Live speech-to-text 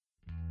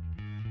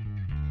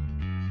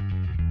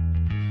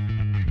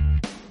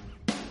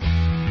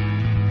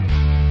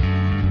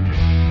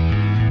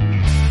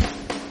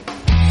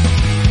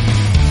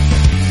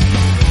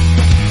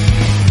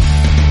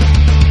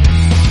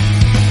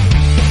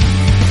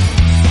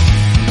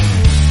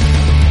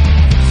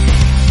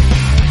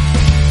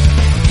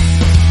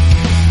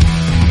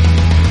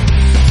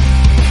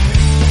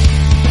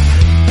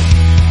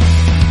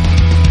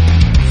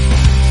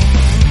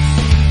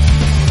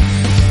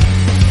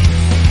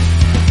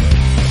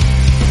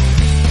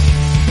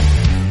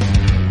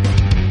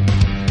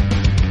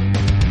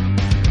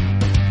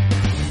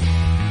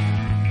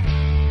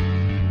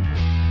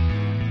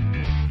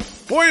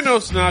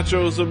Buenos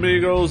nachos,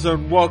 amigos,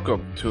 and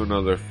welcome to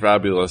another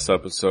fabulous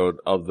episode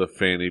of the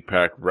Fanny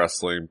Pack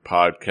Wrestling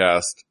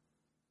Podcast.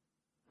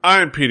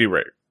 I'm Petey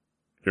Ray,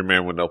 your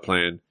man with no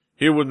plan.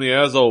 Here with me,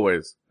 as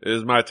always,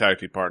 is my tag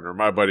team partner,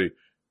 my buddy,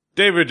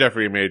 David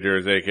Jeffrey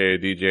Majors, aka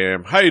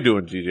DJM. How you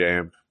doing,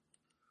 DJM?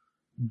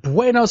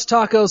 Buenos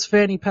tacos,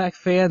 Fanny Pack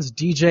fans.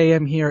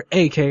 DJM here,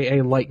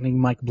 aka Lightning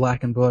Mike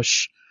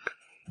Blackenbush.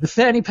 The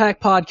Fanny Pack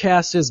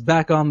Podcast is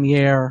back on the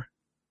air.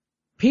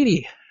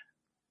 Petey,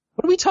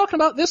 what are we talking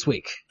about this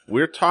week?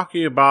 We're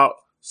talking about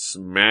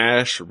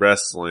Smash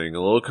Wrestling, a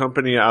little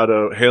company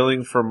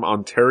hailing from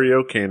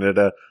Ontario,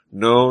 Canada.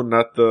 No,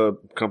 not the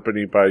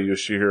company by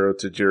Yoshihiro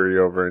Tajiri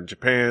over in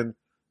Japan.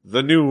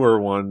 The newer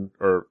one,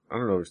 or I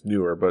don't know if it's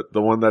newer, but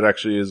the one that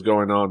actually is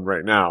going on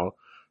right now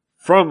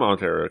from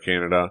Ontario,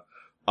 Canada.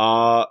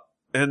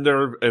 And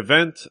their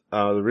event,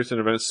 the recent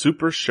event,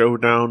 Super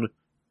Showdown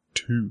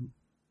 2.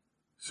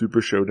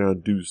 Super Showdown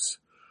Deuce.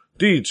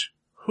 Deej,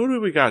 who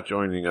do we got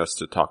joining us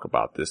to talk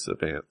about this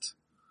event?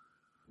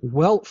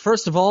 Well,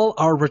 first of all,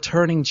 our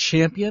returning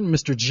champion,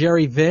 Mr.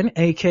 Jerry Vinn,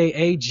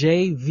 aka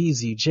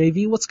JVZ.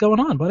 JV, what's going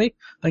on, buddy?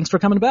 Thanks for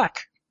coming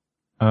back.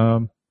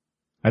 I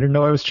didn't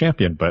know I was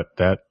champion, but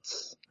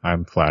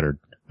I'm flattered.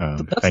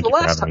 Thank you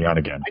for having me on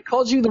again. I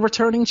called you the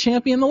returning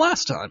champion the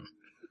last time.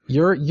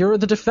 You're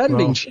the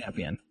defending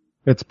champion.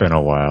 It's been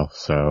a while,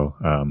 so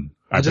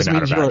I've been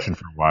out of action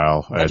for a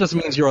while. That just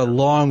means you're a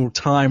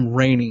long-time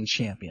reigning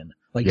champion,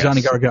 like yes.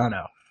 Johnny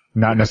Gargano.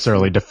 Not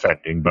necessarily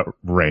defending, but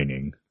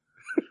reigning.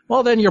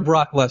 Well, then you're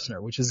Brock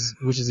Lesnar, which is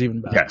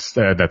even better. Yes,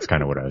 that's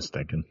kind of what I was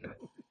thinking.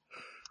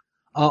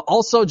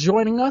 Also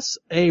joining us,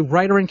 a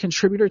writer and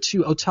contributor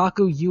to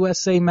Otaku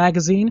USA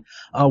magazine,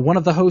 one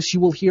of the hosts you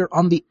will hear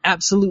on the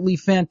absolutely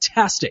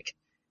fantastic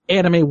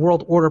Anime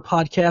World Order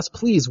podcast.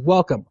 Please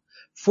welcome,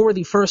 for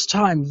the first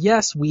time,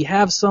 yes, we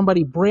have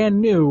somebody brand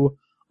new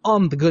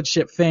on the Good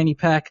Ship Fanny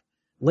Pack.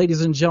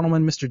 Ladies and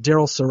gentlemen, Mr.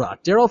 Daryl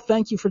Surratt. Daryl,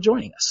 thank you for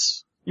joining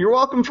us. You're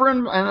welcome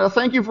and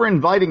thank you for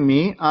inviting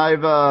me.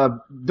 I've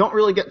don't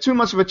really get too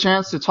much of a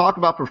chance to talk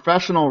about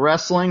professional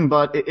wrestling,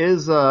 but it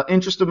is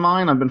interest of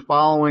mine. I've been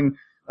following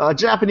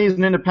Japanese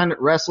and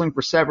independent wrestling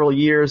for several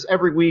years.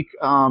 Every week,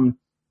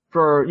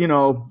 for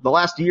the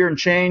last year and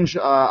change,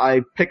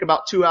 I pick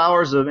about 2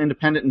 hours of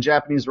independent and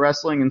Japanese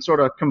wrestling and sort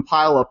of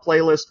compile a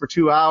playlist for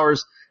 2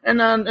 hours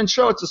and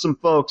show it to some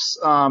folks,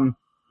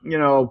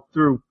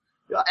 through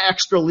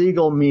extra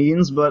legal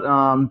means, but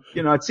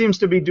it seems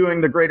to be doing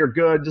the greater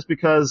good just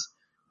because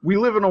we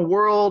live in a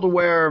world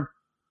where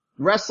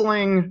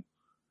wrestling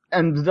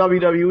and the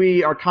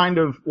WWE are kind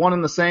of one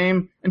and the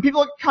same, and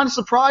people are kind of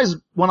surprised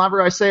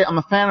whenever I say I'm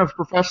a fan of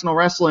professional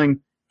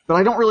wrestling, but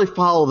I don't really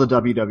follow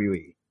the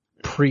WWE.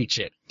 Preach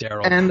it,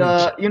 Daryl.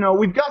 And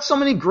we've got so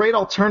many great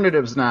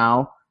alternatives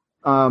now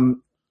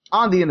on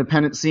the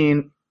independent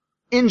scene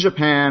in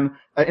Japan.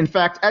 In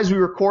fact, as we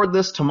record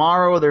this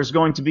tomorrow, there's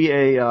going to be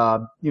a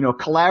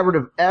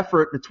collaborative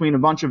effort between a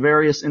bunch of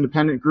various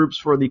independent groups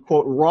for the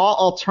quote Raw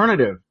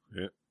alternative.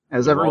 Yeah.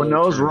 As everyone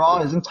knows,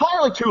 Raw is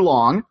entirely too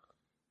long.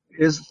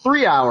 It is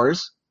 3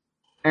 hours,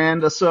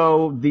 and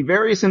so the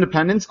various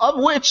independents, of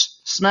which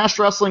Smash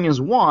Wrestling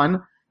is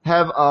one,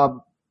 have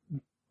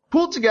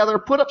pulled together,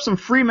 put up some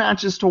free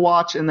matches to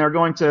watch, and they're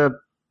going to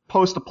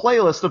post a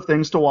playlist of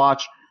things to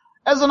watch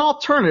as an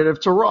alternative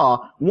to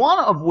Raw. One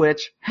of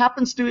which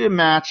happens to be a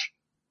match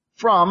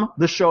from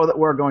the show that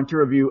we're going to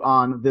review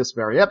on this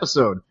very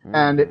episode.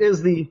 And it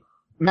is the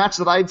match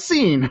that I'd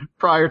seen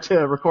prior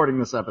to recording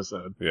this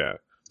episode. Yeah.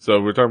 So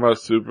we're talking about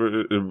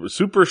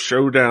Super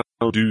Showdown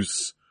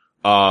Deuce,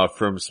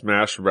 from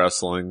Smash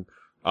Wrestling.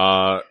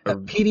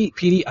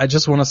 Petey, I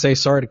just want to say,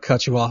 sorry to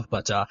cut you off,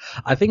 but,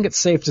 I think it's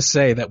safe to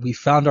say that we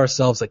found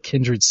ourselves a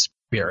kindred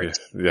spirit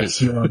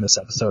here on this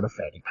episode of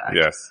Fanny Pack.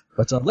 Yes.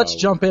 But, let's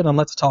jump in and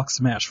let's talk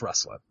Smash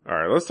Wrestling.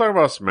 Alright, let's talk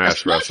about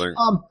Smash Wrestling.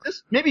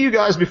 Maybe you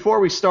guys, before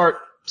we start,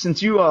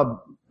 since you,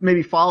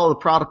 maybe follow the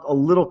product a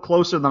little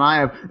closer than I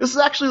have, this is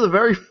actually the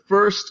very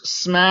first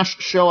Smash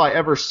show I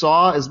ever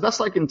saw. As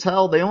best I can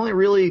tell, they only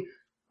really,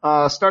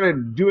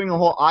 started doing the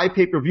whole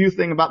iPay-per-view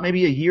thing about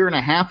maybe a year and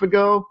a half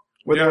ago,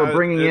 where they were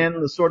bringing in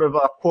the sort of,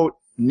 quote,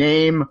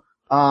 name,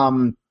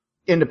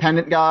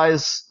 independent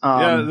guys.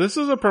 This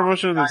is a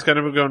promotion that's kind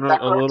of been going on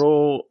a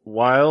little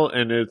while,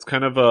 and it's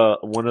kind of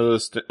one of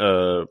those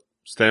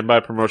standby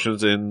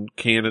promotions in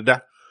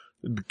Canada.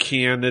 And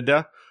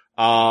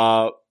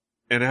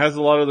it has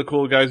a lot of the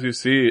cool guys you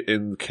see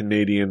in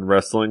Canadian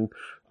wrestling.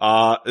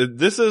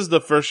 This is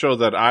the first show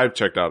that I've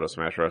checked out of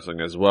Smash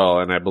Wrestling as well,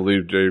 and I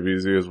believe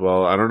JVZ as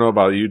well. I don't know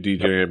about you,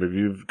 DJM, if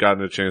you've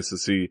gotten a chance to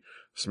see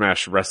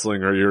Smash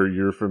Wrestling or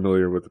you're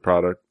familiar with the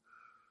product.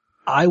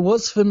 I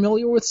was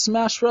familiar with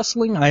Smash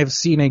Wrestling. I have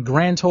seen a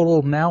grand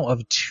total now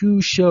of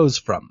 2 shows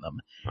from them.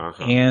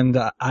 Uh-huh. And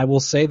I will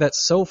say that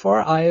so far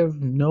I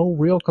have no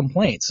real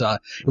complaints.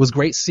 It was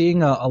great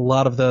seeing a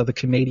lot of the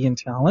Canadian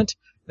talent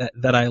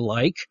that I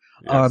like,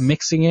 yes.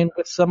 Mixing in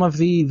with some of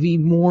the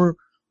more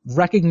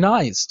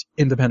recognized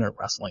independent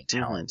wrestling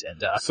talent.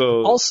 And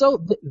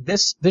also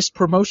this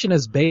promotion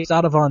is based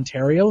out of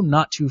Ontario,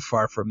 not too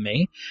far from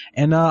me.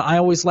 And I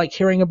always like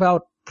hearing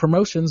about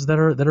promotions that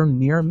are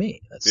near me.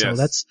 So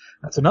that's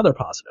another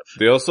positive.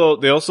 They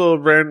also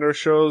ran their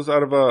shows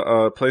out of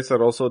a place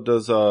that also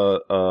does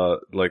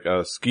like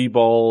a skee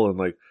ball and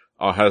like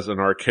has an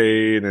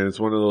arcade, and it's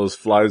one of those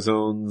fly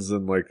zones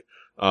and like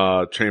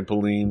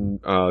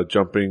trampoline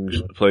jumping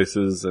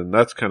places, and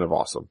that's kind of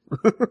awesome.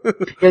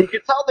 Yeah, you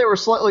can tell they were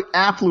slightly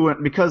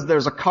affluent because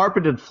there's a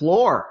carpeted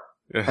floor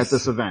at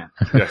this event.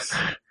 Yes.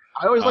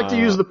 I always like to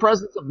use the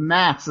presence of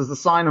mats as a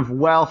sign of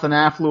wealth and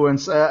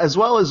affluence, as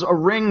well as a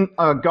ring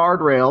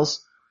guardrails.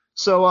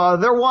 So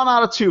they're 1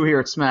 out of 2 here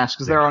at Smash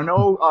because there are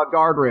no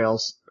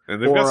guardrails.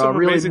 And they've got some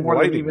really amazing more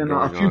than lighting even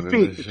going a few on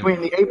feet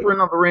between the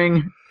apron of the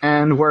ring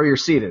and where you're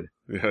seated.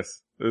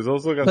 Yes. There's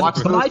also got Watch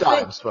some those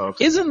dives,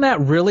 folks. Isn't that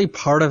really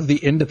part of the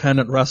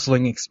independent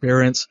wrestling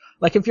experience?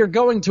 Like if you're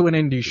going to an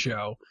indie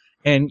show,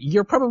 and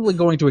you're probably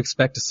going to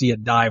expect to see a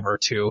dive or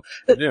two.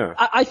 Yeah.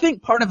 I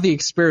think part of the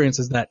experience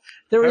is that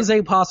there is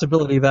a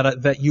possibility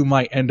that you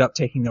might end up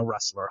taking a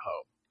wrestler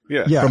home.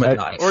 Yes. Yeah. From a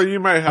dive. Or you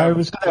might have. I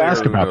was going to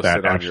ask about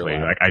that actually.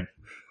 Like I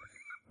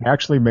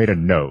actually made a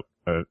note,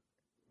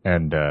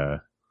 and I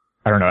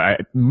don't know,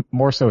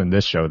 more so in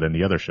this show than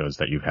the other shows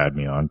that you've had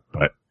me on,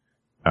 but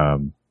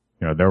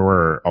you know, there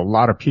were a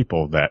lot of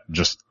people that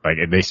just like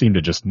they seem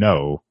to just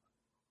know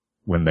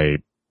when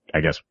they,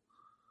 I guess.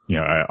 You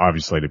know,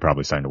 obviously they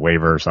probably signed a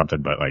waiver or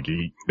something, but like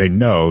they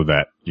know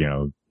that, you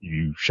know,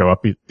 you show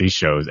up at these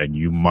shows and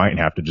you might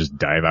have to just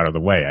dive out of the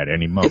way at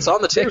any moment. It's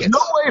on the tickets. There's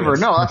no waiver.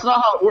 No, that's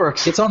not how it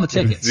works. It's on the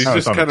tickets. You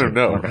just kind of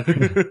know.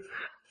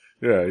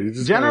 Yeah, you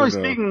just Generally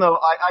kinda know. speaking, though,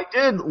 I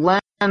did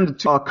lend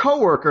to a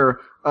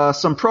coworker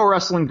some pro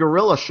wrestling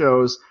guerrilla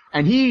shows,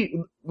 and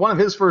one of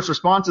his first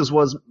responses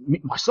was,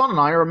 "My son and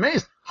I are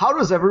amazed. How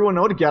does everyone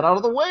know to get out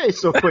of the way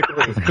so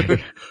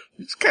quickly?"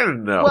 You just kind of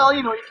know. Well,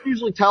 you know, you can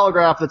usually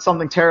telegraph that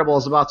something terrible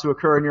is about to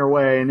occur in your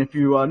way, and if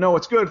you know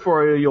what's good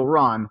for you, you'll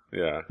run.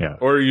 Yeah. Yeah.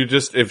 Or you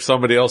just, if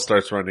somebody else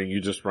starts running, you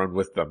just run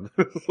with them.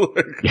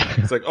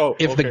 It's like, oh,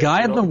 If the okay,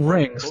 guy in the hold on.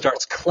 ring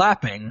starts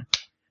clapping,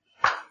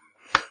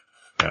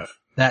 Yeah.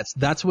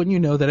 that's when you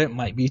know that it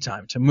might be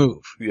time to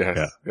move.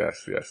 Yes.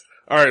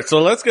 All right,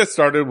 so let's get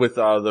started with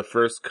the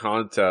first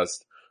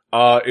contest.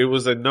 It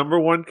was a number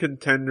 1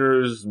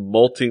 contenders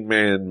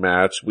multi-man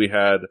match. We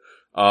had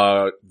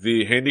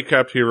the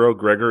handicapped hero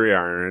Gregory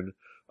Iron.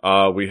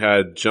 We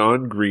had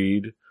John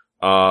Greed,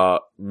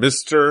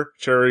 Mr.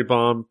 Cherry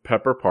Bomb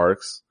Pepper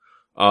Parks,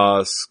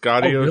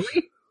 Scotty. Oh,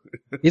 really?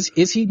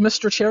 Is he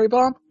Mr. Cherry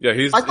Bomb? Yeah,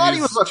 I thought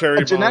he was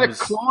Cherry a genetic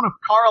Bomb's, clone of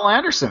Carl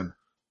Anderson.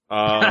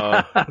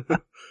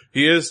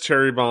 He is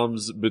Cherry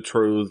Bomb's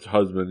betrothed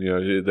husband.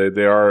 You know,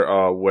 they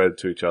are wed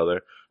to each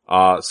other.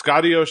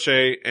 Scotty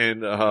O'Shea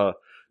and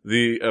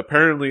the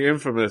apparently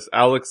infamous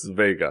Alex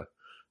Vega.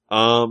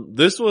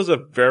 This was a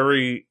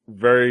very,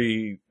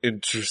 very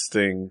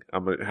interesting,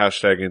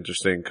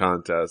 #interesting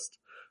contest,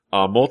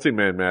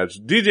 multi-man match.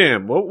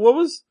 DJM,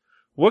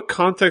 what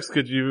context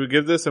could you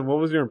give this, and what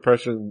was your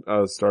impression,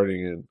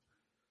 starting in?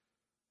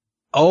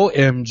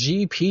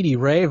 OMG, PD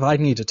Rave, I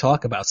need to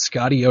talk about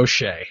Scotty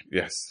O'Shea.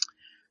 Yes.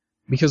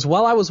 Because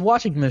while I was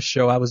watching this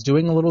show, I was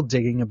doing a little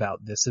digging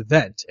about this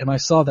event, and I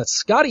saw that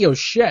Scotty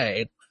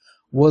O'Shea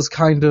was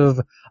kind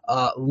of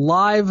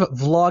live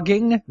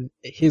vlogging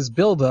his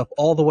build-up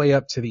all the way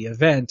up to the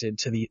event and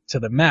to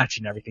the match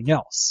and everything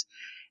else.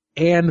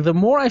 And the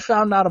more I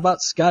found out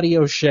about Scotty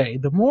O'Shea,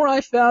 the more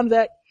I found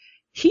that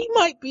he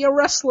might be a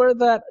wrestler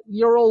that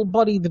your old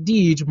buddy the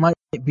Deej might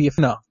be a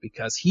fan of,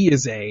 because he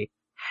is a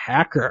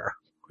hacker.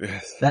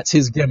 Yes. That's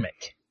his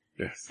gimmick.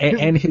 Yes.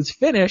 And his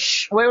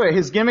finish... Wait,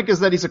 his gimmick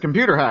is that he's a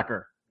computer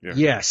hacker. Yeah.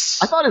 Yes.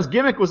 I thought his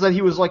gimmick was that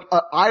he was like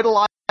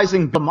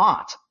idolizing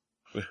Demott.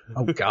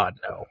 Oh God,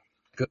 no.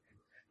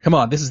 Come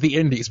on, this is the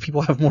Indies.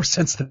 People have more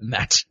sense than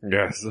that.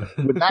 Yes.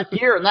 With that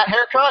ear and that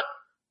haircut?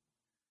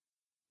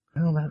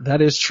 Well,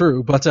 that is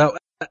true. But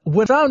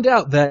when I found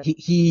out that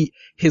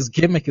his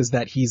gimmick is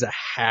that he's a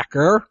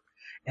hacker,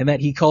 and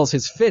that he calls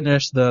his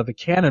finish the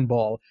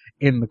cannonball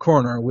in the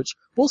corner, which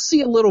we'll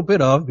see a little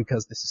bit of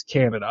because this is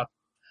Canada.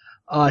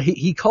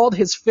 He called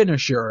his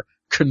finisher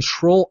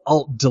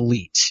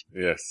Control-Alt-Delete.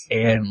 Yes.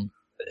 And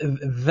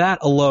that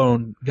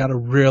alone got a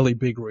really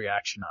big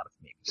reaction out of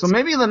me. So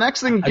maybe the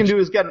next thing you can do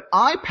is get an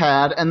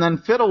iPad and then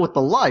fiddle with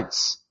the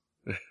lights.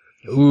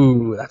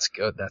 Ooh, that's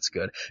good, that's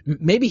good.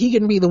 Maybe he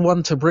can be the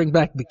one to bring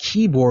back the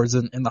keyboards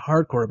in the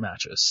hardcore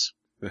matches.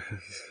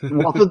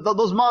 Well,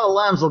 those Model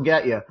M's will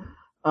get you.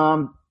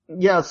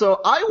 Yeah, so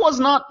I was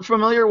not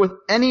familiar with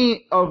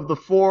any of the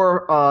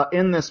 4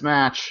 in this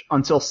match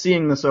until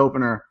seeing this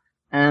opener.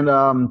 And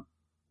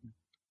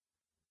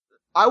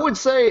I would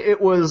say it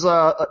was,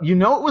 it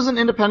was an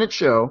independent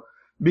show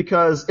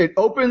because it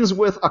opens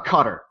with a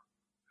cutter.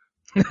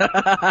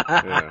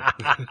 Yeah.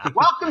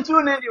 Welcome to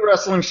an indie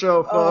wrestling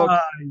show, folks.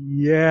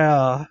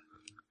 Yeah.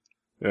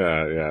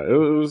 Yeah. It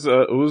was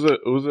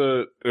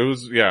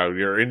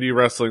your indie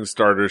wrestling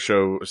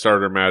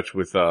starter match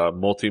with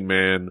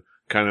multi-man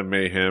kind of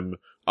mayhem.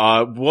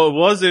 What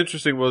was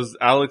interesting was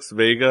Alex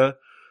Vega,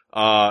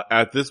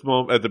 at this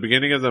moment, at the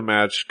beginning of the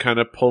match, kind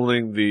of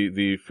pulling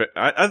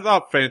I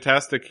thought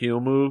fantastic heel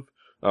move.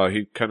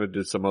 He kind of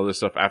did some other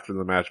stuff after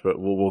the match, but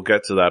we'll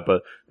get to that.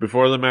 But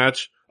before the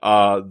match,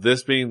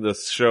 this being the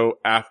show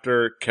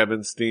after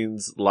Kevin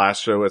Steen's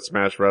last show at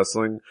Smash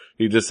Wrestling,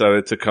 he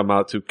decided to come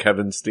out to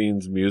Kevin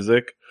Steen's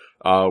music,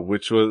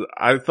 which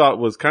I thought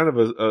was kind of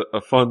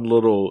a fun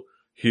little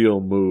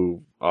heel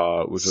move.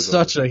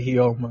 Such a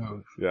heel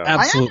move. Yeah.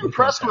 Absolutely. I am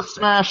impressed with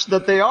Smash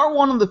that they are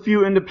one of the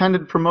few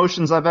independent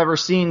promotions I've ever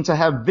seen to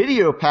have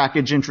video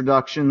package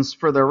introductions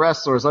for their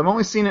wrestlers. I've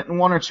only seen it in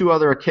one or two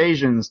other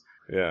occasions.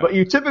 Yeah. But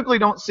you typically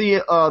don't see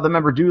the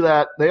member do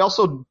that. They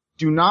also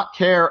do not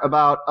care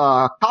about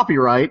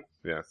copyright.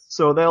 Yes.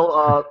 So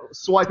they'll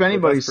swipe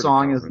anybody's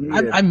song as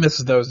needed. I miss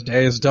those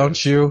days,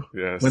 don't you?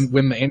 Yes.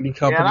 When the indie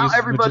companies. Yeah, now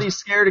everybody's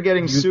scared of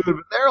getting sued, but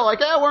they're like,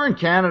 we're in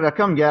Canada,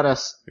 come get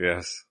us.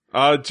 Yes.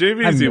 I miss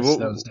JVZ,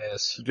 those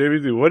days.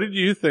 JVZ, what did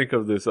you think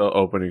of this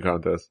opening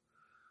contest?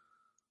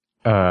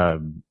 Yeah,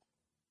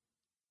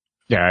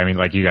 I mean,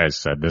 like you guys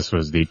said, this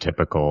was the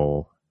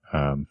typical,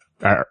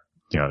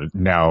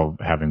 now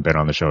having been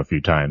on the show a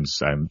few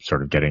times, I'm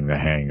sort of getting the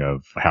hang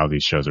of how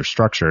these shows are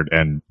structured.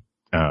 And,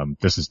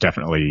 this is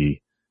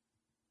definitely,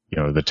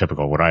 the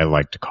typical, what I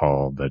like to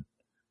call the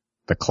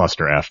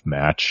cluster F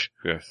match.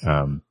 Yes.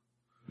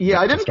 Yeah,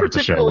 I didn't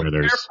particularly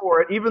care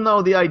for it, even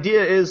though the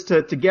idea is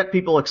to get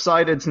people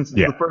excited since it's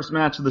the first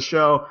match of the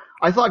show.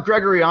 I thought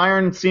Gregory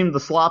Iron seemed the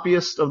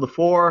sloppiest of the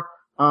four.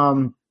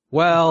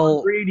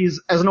 Well,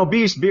 he's, as an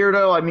obese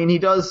Beardo, I mean, he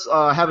does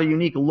have a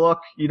unique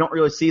look. You don't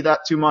really see that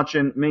too much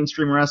in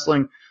mainstream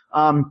wrestling.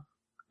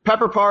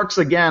 Pepper Parks,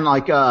 again,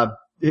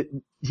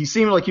 he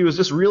seemed like he was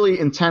just really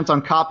intent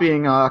on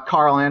copying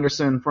Carl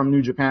Anderson from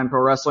New Japan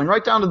Pro Wrestling,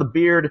 right down to the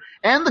beard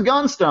and the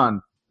gun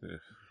stun. Yeah.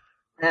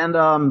 And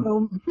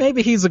well,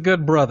 maybe he's a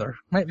good brother.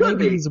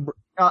 Maybe he's a.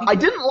 I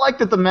didn't like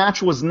that the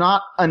match was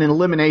not an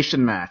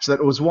elimination match. That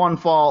it was one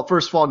fall,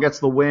 first fall gets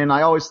the win.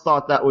 I always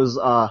thought that was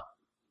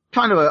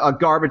kind of a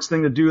garbage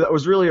thing to do. That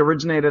was really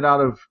originated out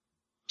of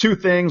two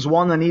things: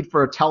 one, the need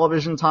for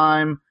television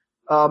time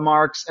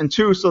marks, and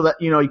two, so that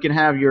you can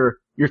have your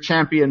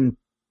champion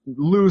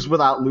lose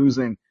without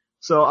losing.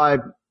 So I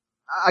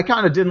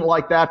kind of didn't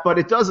like that, but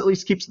it does at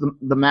least keeps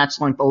the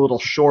match length a little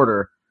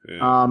shorter.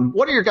 Yeah.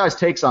 What are your guys'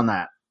 takes on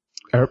that?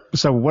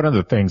 So one of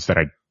the things that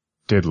I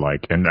did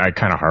like, and I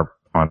kind of harp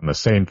on the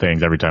same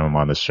things every time I'm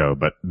on this show,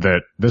 but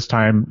that this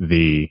time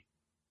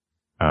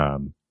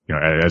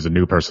as a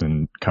new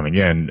person coming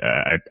in,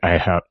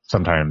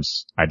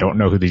 sometimes I don't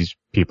know who these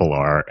people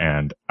are,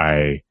 and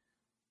I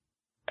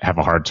have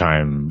a hard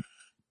time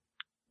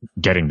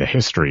getting the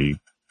history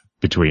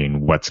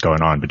between what's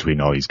going on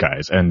between all these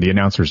guys. And the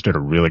announcers did a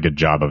really good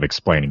job of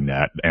explaining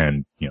that.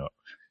 And,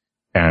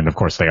 and of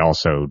course they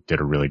also did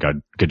a really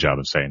good job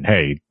of saying,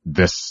 hey,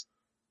 this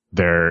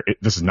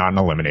is not an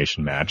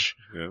elimination match.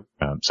 Yeah.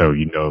 So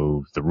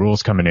the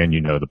rules coming in,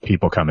 the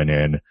people coming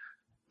in.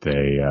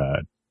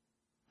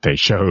 They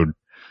showed,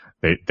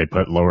 they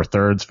put lower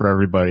thirds for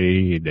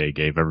everybody. They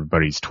gave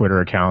everybody's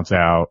Twitter accounts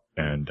out.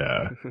 And,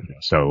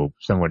 so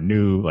someone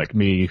new like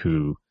me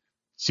who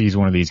sees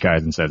one of these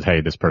guys and says, hey,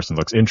 this person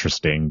looks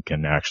interesting,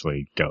 can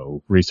actually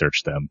go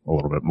research them a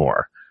little bit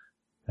more.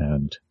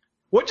 And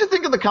what'd you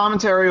think of the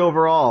commentary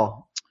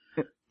overall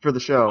for the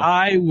show?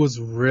 I was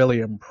really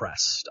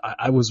impressed.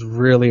 I was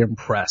really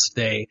impressed.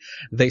 They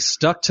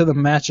stuck to the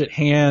match at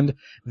hand.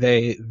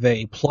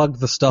 They plugged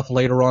the stuff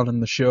later on in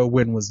the show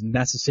when was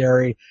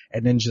necessary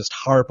and then just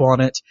harp on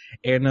it.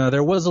 And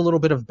there was a little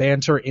bit of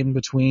banter in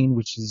between,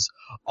 which is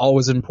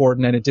always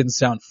important, and it didn't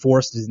sound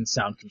forced, it didn't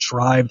sound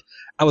contrived.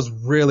 I was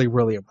really,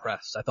 really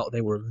impressed. I thought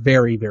they were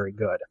very, very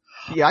good.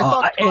 Yeah, I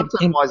thought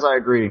content-wise I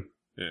agree.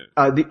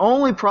 Yeah. The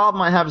only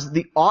problem I have is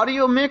the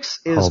audio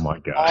mix is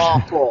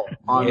awful.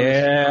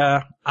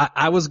 Yeah,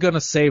 I was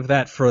gonna save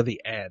that for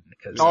the end.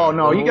 Oh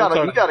no, you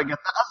gotta get that.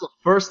 That's the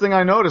first thing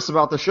I noticed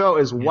about the show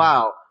is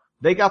wow,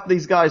 they got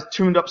these guys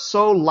tuned up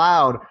so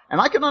loud.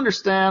 And I can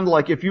understand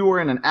if you were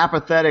in an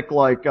apathetic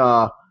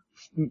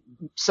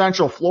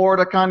Central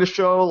Florida kind of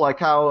show, like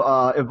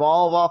how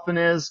Evolve often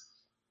is,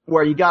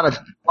 where you gotta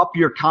up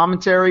your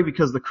commentary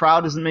because the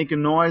crowd isn't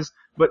making noise.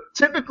 But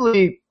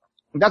typically,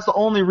 that's the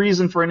only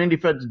reason for an indie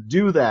fed to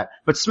do that.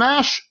 But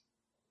Smash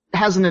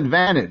has an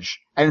advantage,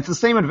 and it's the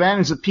same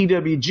advantage that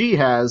PWG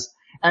has,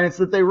 and it's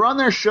that they run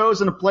their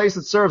shows in a place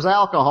that serves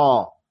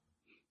alcohol.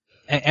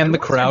 And the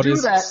crowd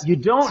is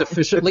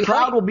sufficiently the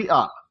crowd hype. will be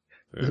up.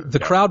 The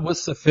crowd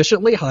was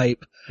sufficiently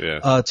hype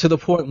to the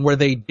point where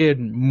they did,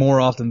 more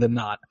often than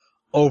not,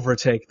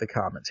 overtake the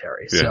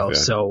commentary.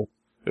 So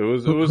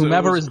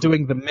whomever is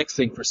doing the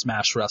mixing for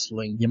Smash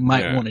Wrestling, you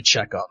might want to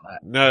check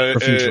on that for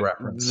future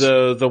reference.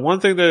 The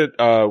one thing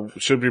that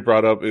should be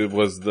brought up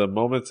was the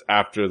moments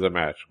after the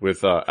match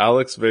with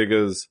Alex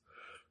Vega's,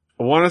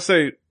 I want to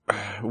say,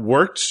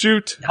 worked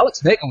shoot.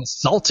 Alex Vega was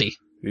salty.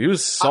 He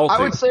was salty. I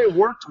would say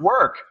worked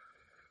work.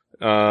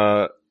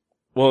 But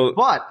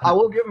I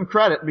will give him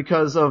credit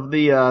because of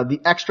the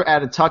extra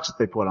added touch that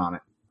they put on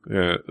it.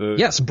 Yeah.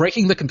 Yes,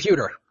 breaking the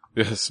computer.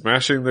 Yeah,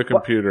 smashing the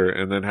computer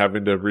and then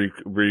having to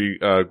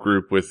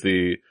regroup with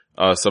the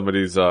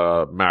somebody's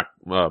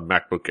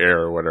MacBook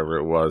Air or whatever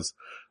it was,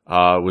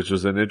 which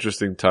was an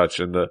interesting touch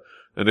and a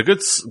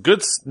good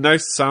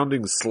nice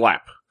sounding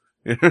slap.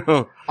 You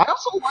know? I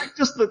also like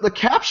just the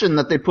caption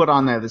that they put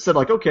on there. They said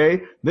like,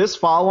 okay, this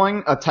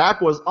following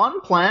attack was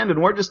unplanned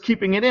and we're just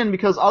keeping it in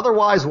because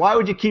otherwise why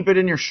would you keep it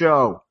in your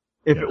show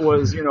if it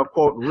was,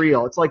 quote,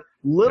 real? It's like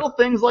little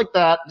things like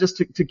that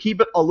just to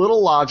keep it a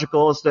little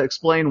logical, is to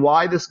explain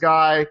why this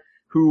guy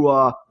who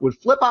would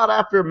flip out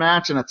after a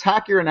match and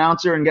attack your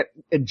announcer and get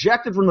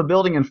ejected from the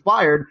building and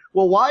fired,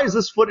 well, why is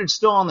this footage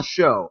still on the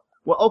show?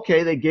 Well,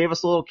 okay, they gave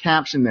us a little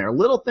caption there.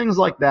 Little things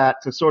like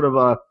that to sort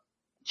of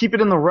keep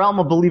it in the realm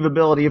of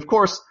believability. Of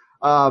course,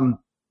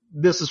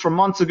 this is from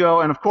months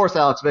ago, and of course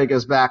Alex Vega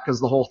is back because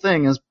the whole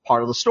thing is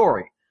part of the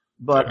story.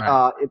 But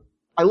I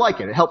like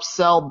it. It helps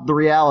sell the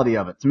reality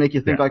of it to make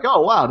you think like,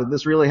 oh wow, did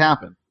this really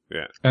happen?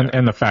 Yeah.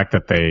 And the fact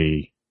that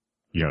they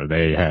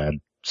had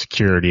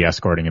security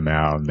escorting him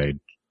out, and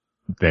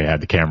they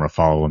had the camera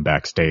follow him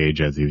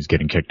backstage as he was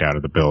getting kicked out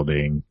of the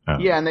building.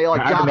 And they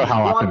I don't know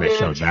how often they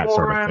showed that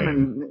sort of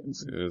thing.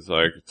 It's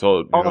like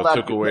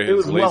took away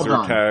his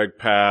laser tag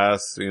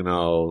pass. It's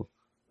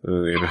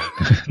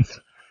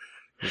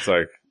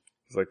like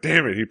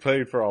damn it, he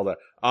played for all that.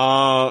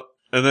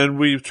 And then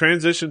we've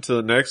transitioned to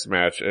the next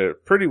match,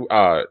 pretty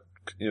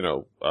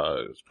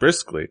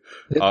briskly.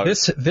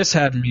 This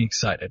had me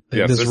excited.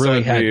 Yes, this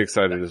really had me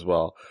excited as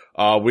well.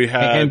 We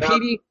had, and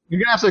Petey, you're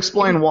gonna have to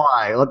explain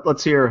why.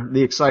 Let's hear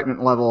the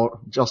excitement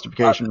level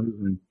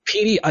justification.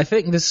 Petey, I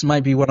think this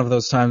might be one of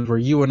those times where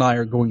you and I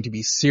are going to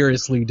be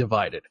seriously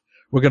divided.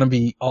 We're going to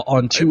be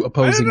on two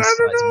opposing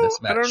sides of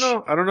this match.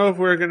 I don't know if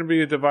we're going to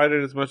be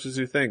divided as much as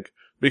you think.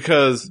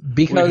 Because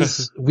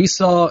we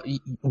saw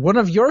one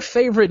of your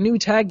favorite new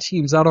tag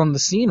teams out on the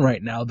scene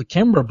right now, the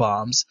Kimber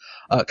Bombs,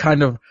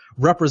 kind of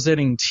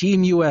representing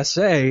Team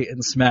USA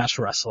in Smash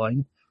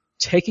Wrestling,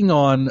 taking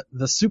on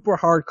the super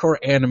hardcore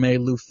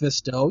anime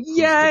Lufisto.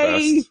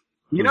 Yay!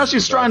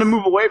 She's trying to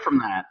move away from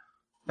that.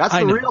 That's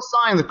the real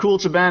sign that Cool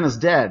Chaban is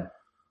dead.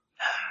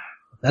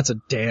 That's a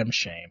damn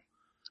shame.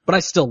 But I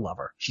still love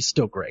her. She's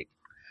still great.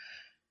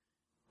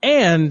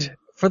 And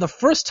for the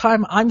first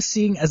time, I'm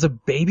seeing as a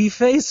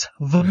babyface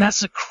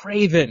Vanessa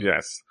Craven.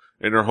 Yes,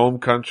 in her home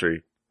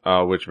country,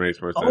 which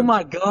makes more sense. Oh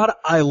my god,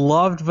 I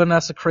loved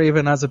Vanessa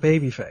Craven as a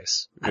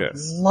babyface.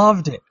 Yes. I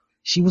loved it.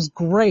 She was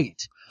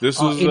great. This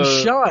was in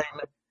Shine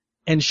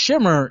and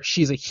Shimmer,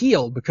 she's a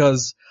heel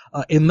because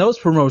in those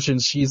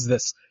promotions she's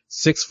this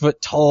 6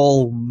 foot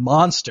tall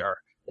monster.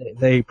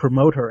 They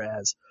promote her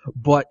as,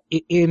 but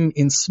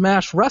in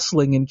Smash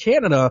Wrestling in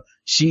Canada,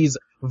 she's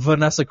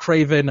Vanessa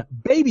Craven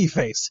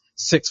babyface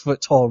 6 foot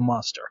tall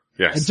monster.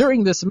 Yes. And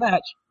during this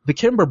match, the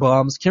Kimber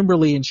Bombs,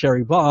 Kimberly and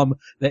Cherry Bomb,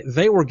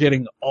 they were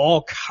getting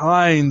all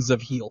kinds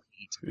of heel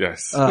heat.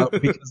 Yes.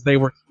 Because they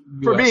were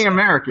for being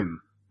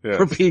American. Yes.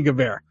 For being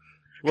American.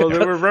 Well, they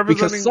were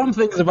representing because some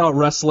things about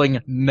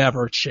wrestling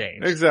never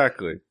change.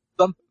 Exactly.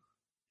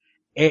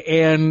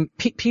 And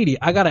Petey,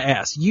 I gotta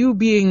ask, you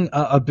being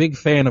a big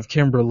fan of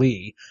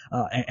Kimberly,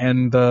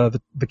 and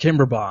the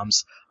Kimber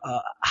Bombs,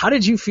 how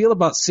did you feel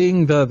about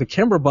seeing the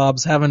Kimber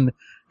Bombs having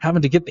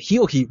to get the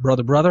heel heat,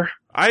 brother?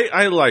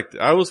 I liked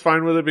it. I was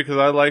fine with it because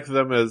I like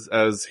them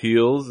as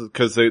heels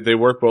because they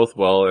work both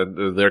well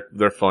and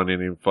they're funny.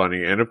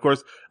 And of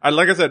course,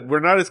 like I said, we're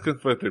not as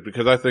conflicted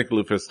because I think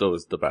Lufisto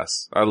is the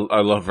best. I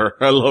love her.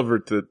 I love her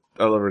to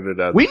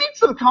death. We need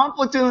some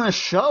conflict in this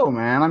show,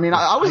 man. I mean,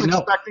 I was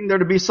expecting there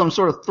to be some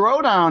sort of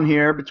throwdown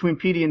here between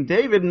Petey and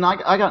David, and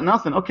I got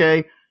nothing.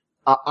 Okay.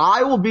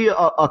 I will be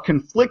a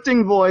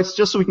conflicting voice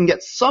just so we can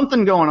get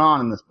something going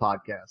on in this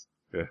podcast.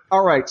 Yeah.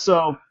 All right.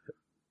 So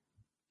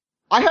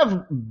I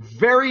have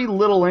very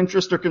little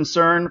interest or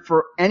concern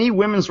for any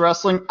women's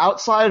wrestling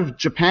outside of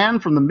Japan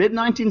from the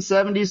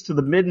mid-1970s to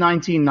the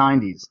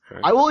mid-1990s.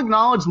 Okay. I will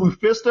acknowledge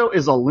Lufisto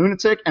is a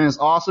lunatic and is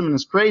awesome and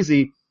is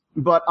crazy,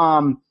 but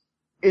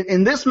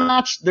in this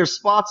match, there's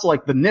spots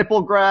like the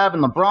nipple grab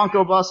and the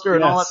Bronco Buster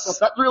and all that stuff.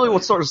 That's really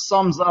what sort of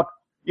sums up,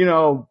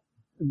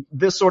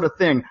 this sort of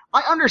thing.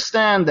 I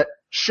understand that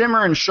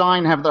Shimmer and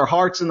Shine have their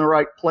hearts in the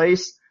right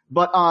place,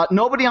 but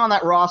nobody on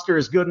that roster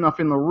is good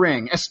enough in the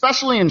ring,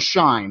 especially in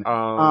Shine.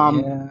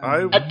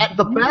 At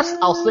the best,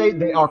 I'll say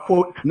they are,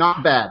 quote,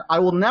 not bad. I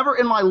will never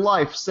in my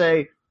life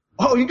say,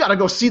 oh, you gotta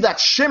go see that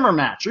Shimmer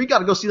match, or you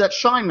gotta go see that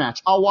Shine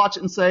match. I'll watch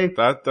it and say,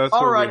 that's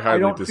all where right, we highly I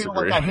don't disagree.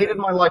 feel like I hated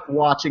my life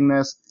watching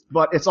this,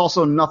 but it's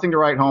also nothing to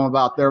write home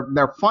about.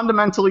 They're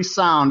fundamentally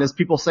sound, as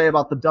people say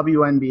about the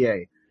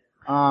WNBA.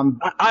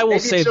 I will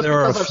say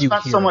there are a few.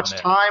 I've spent so much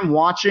time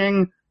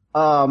watching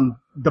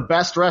the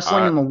best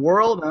wrestling in the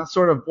world, and that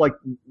sort of like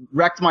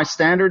wrecked my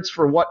standards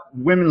for what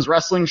women's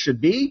wrestling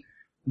should be.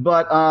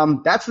 But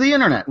that's the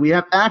internet. We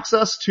have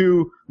access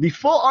to the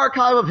full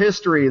archive of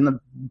history and the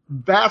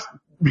vast,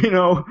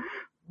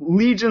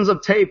 legions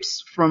of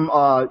tapes from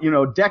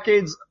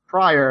decades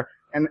prior.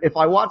 And if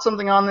I watch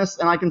something on this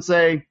and I can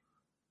say,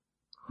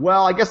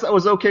 well, I guess that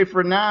was okay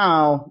for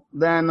now,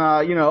 then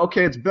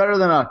okay, it's better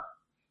than a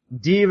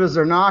Divas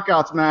or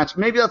Knockouts match,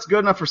 maybe that's good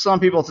enough for some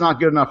people. It's not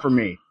good enough for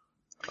me.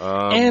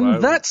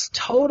 That's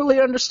totally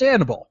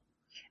understandable.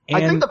 And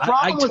I think the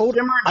problem with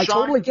Shimmer and Shine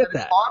totally get the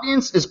that.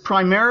 audience is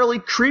primarily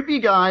creepy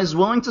guys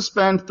willing to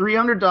spend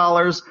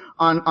 $300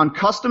 on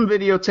custom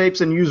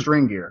videotapes and used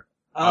ring gear.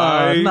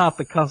 Not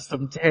the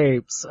custom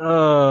tapes.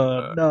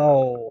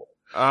 No.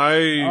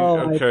 I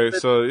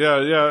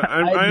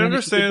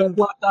understand. It's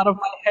blocked out of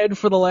my head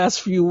for the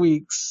last few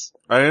weeks.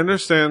 I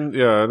understand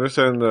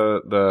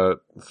the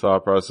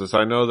thought process.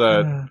 I know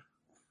that,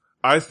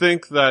 I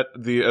think that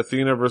the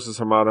Athena versus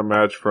Hamada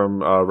match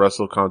from,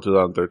 WrestleCon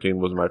 2013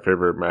 was my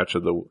favorite match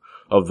of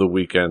the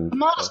weekend.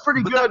 Hamada's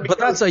pretty good. But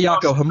that's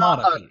Ayako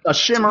Hamada. A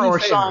Shimmer or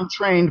Shine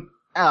trained,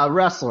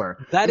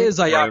 wrestler. That is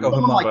Ayako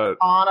Hamada. Like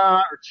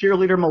Anna or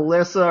cheerleader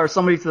Melissa or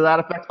somebody to that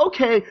effect.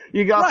 Okay,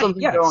 you got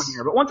something going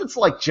here. But once it's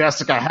like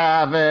Jessica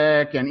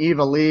Havoc and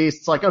Eva Lise,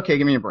 it's like, okay,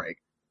 give me a break.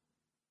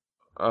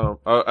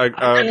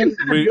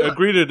 We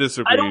agree to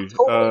disagree.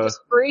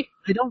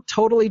 I don't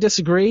totally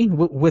disagree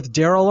with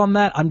Daryl on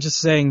that. I'm just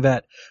saying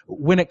that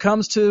when it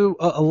comes to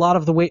a lot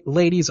of the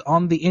ladies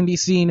on the indie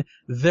scene,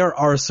 there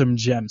are some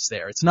gems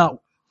there. It's not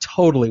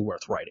totally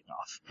worth writing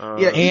off.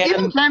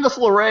 Even Candice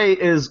LeRae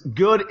is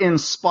good in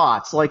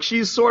spots. Like,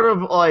 she's sort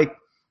of like,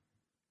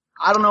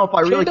 I don't know if I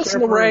really care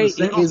for her in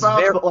single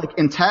spots, but like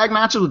in tag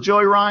matches with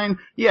Joey Ryan,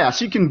 yeah,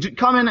 she can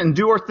come in and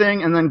do her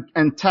thing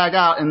and tag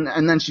out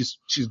and then she's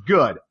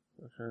good.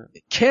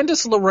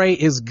 Candice LeRae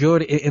is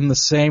good in the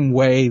same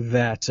way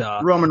that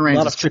Roman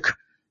Reigns.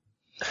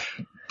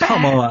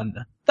 Come on,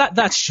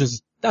 that's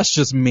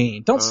just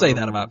mean. Don't say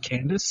that about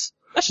Candice.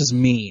 That's just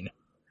mean.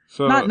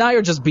 So now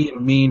you're just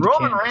being mean.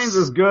 Roman to Candice. Reigns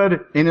is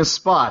good in his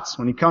spots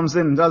when he comes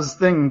in and does his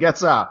thing and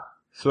gets out.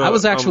 So I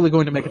was actually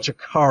going to make a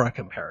Chikara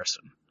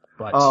comparison,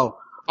 but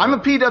I'm a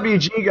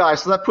PWG guy,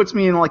 so that puts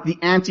me in like the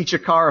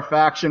anti-Chikara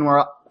faction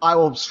where I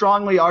will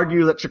strongly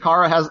argue that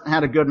Chikara hasn't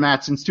had a good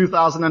match since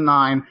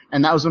 2009,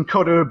 and that was when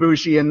Kota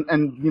Ibushi and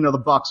the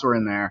Bucks were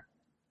in there.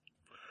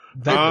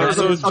 So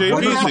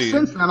JVZ,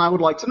 since then, I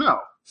would like to know.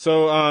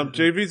 So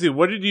JVZ,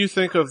 what did you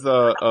think of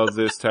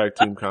this tag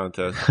team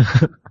contest?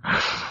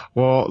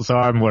 Well, so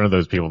I'm one of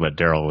those people that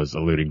Daryl was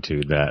alluding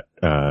to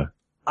that.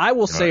 I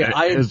will say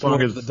I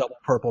enjoyed the double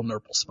purple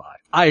Nurple spy.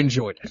 I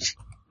enjoyed it.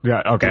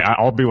 Yeah, okay,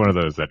 I'll be one of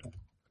those that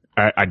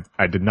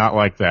I did not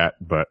like that,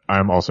 but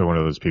I'm also one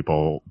of those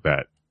people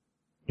that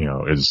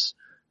is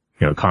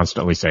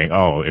constantly saying,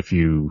 oh, if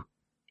you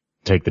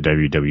take the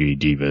WWE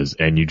divas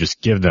and you just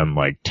give them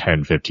like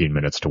 10, 15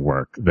 minutes to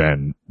work,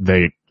 then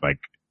they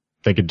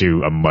could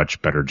do a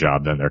much better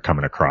job than they're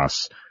coming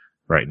across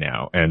right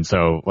now. And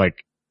so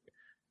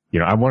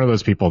I'm one of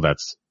those people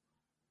that's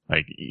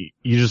like,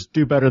 you just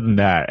do better than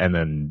that and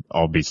then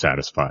I'll be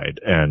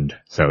satisfied. And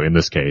so in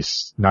this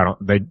case,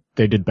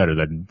 they did better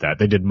than that.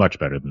 They did much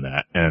better than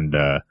that. And,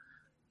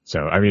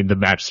 so, I mean, the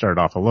match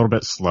started off a little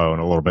bit slow and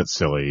a little bit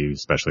silly,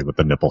 especially with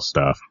the nipple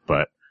stuff,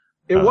 but.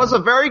 It was a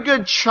very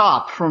good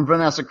chop from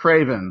Vanessa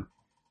Craven.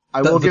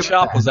 The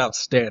chop was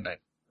outstanding.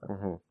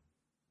 Mm-hmm.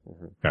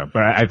 Mm-hmm. Yeah,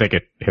 but I think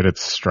it hit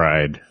its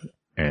stride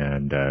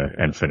and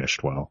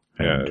finished well.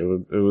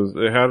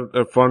 It had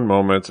a fun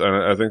moments, and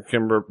I think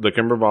the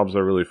Kimber Bobs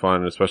are really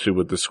fun, especially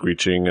with the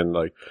screeching and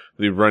like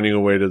the running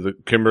away to the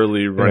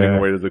Kimberly running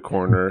away to the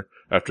corner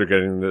after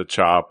getting the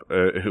chop.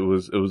 It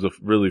was a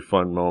really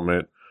fun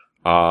moment.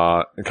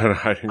 And kind of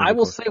hiding. I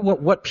will say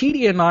what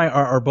Petey and I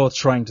are both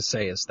trying to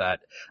say is that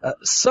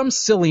some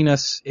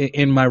silliness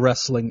in my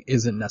wrestling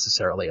isn't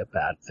necessarily a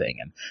bad thing,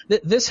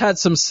 and this had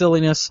some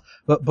silliness,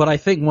 but I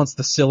think once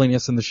the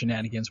silliness and the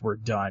shenanigans were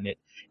done,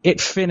 it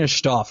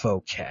finished off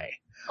okay.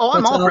 Oh,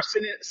 I'm all for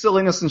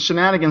silliness and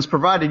shenanigans,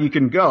 provided you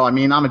can go. I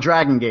mean, I'm a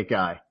Dragon Gate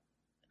guy.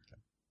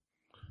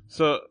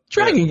 So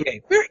Dragon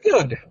Gate, very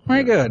good,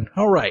 very good.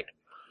 All right,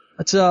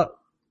 let's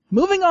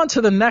moving on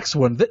to the next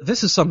one.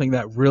 This is something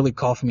that really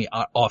caught me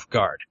off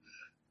guard.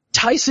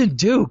 Tyson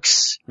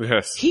Dukes.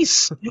 Yes. He's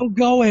still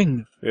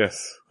going.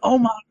 Yes. Oh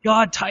my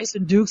God,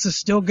 Tyson Dukes is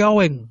still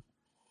going.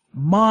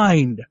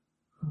 Mind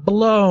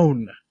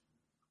blown.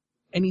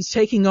 And he's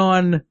taking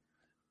on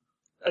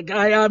a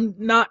guy I'm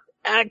not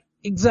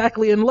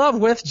exactly in love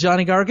with,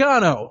 Johnny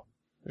Gargano.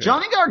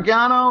 Johnny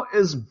Gargano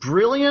is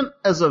brilliant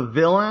as a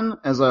villain,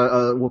 as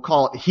we'll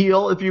call it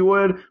heel, if you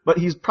would, but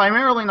he's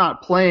primarily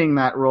not playing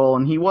that role,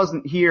 and he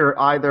wasn't here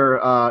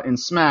either in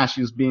Smash.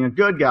 He was being a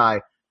good guy.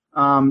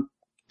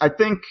 I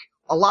think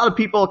a lot of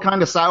people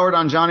kind of soured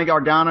on Johnny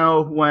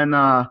Gargano when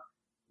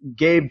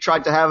Gabe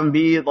tried to have him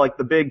be like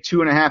the big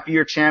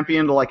 2.5-year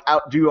champion to like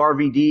outdo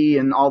RVD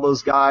and all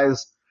those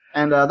guys,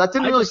 and that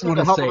didn't really seem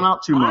to help him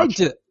out too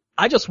much.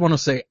 I just want to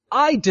say,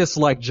 I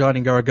dislike Johnny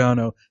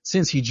Gargano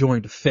since he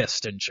joined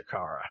Fist in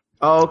Chikara.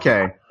 Oh,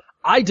 okay.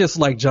 I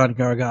disliked Johnny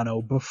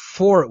Gargano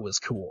before it was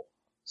cool.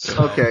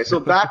 So. Okay, so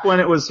back when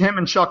it was him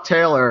and Chuck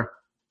Taylor.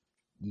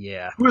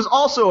 Yeah. Who was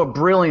also a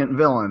brilliant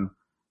villain.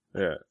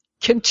 Yeah.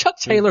 Can Chuck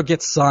Taylor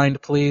get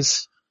signed,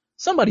 please?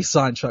 Somebody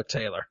sign Chuck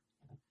Taylor.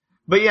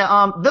 But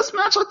yeah, this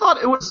match I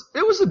thought it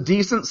was a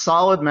decent,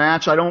 solid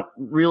match. I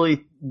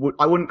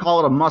wouldn't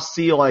call it a must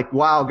see, like,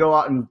 wow, go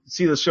out and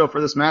see the show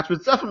for this match, but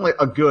it's definitely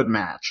a good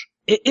match.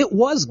 It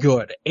was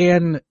good.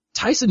 And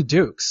Tyson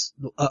Dukes,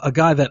 a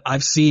guy that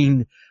I've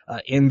seen,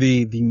 in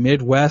the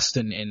Midwest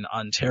and in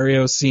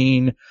Ontario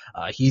scene,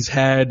 he's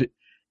had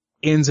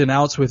ins and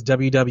outs with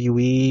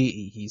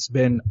WWE. He's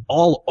been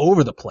all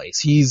over the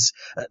place.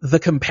 The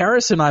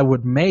comparison I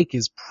would make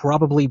is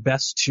probably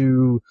best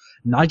to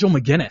Nigel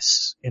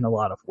McGuinness in a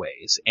lot of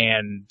ways.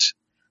 And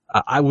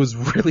I was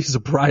really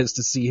surprised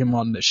to see him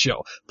on this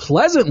show.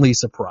 Pleasantly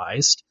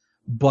surprised,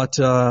 but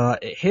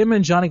him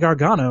and Johnny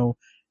Gargano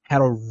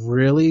had a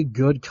really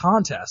good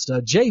contest.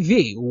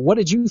 JV, what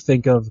did you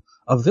think of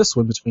this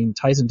one between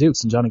Tyson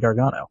Dukes and Johnny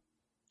Gargano?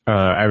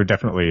 I would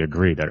definitely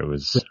agree that it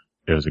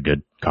was a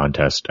good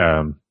contest.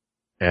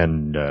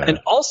 And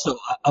also,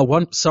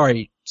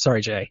 sorry,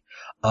 Jay.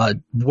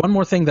 One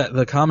more thing that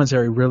the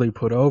commentary really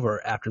put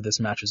over after this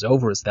match is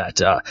over is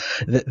that,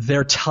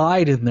 they're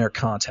tied in their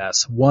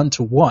contests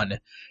 1-1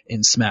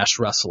 in Smash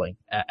Wrestling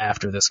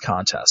after this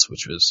contest,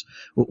 which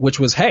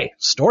was, hey,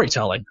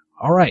 storytelling.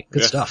 All right.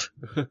 Good stuff.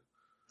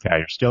 Yeah,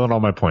 you're stealing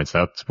all my points.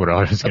 That's what I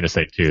was going to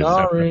say too.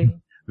 Sorry.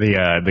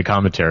 The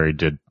commentary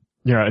did,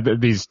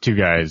 these two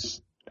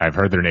guys, I've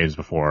heard their names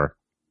before,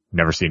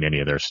 never seen any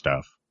of their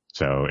stuff.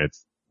 So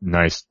it's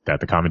nice that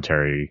the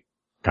commentary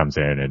comes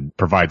in and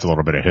provides a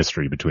little bit of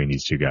history between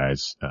these two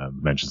guys,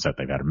 mentions that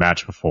they've had a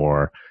match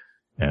before.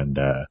 And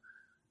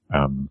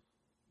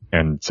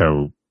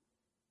so,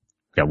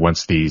 yeah,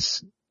 once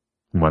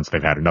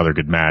they've had another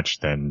good match,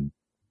 then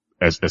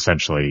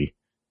essentially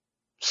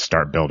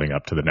start building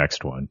up to the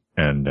next one.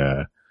 And,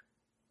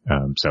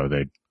 so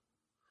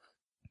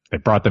they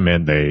brought them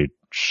in, they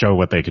show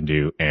what they can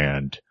do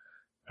and,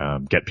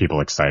 get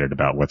people excited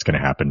about what's going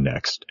to happen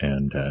next.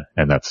 And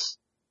that's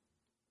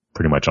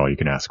pretty much all you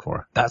can ask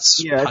for. That's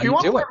if you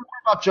want to learn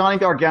more about Johnny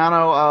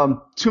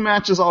Gargano, two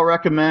matches I'll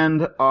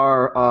recommend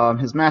are,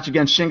 his match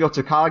against Shingo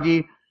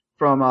Takagi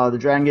from, the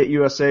Dragon Gate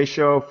USA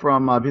show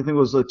from, I think it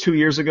was 2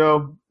 years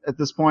ago at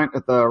this point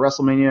at the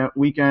WrestleMania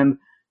weekend.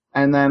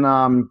 And then,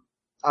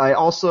 I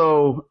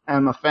also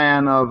am a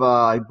fan of,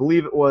 I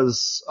believe it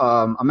was,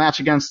 a match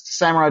against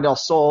Samurai del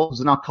Sol,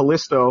 who's now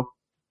Kalisto.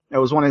 It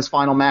was one of his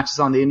final matches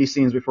on the indie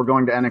scenes before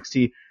going to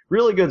NXT.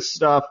 Really good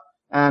stuff.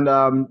 And,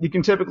 you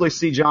can typically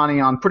see Johnny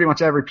on pretty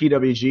much every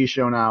PWG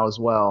show now as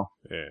well.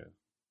 Yeah.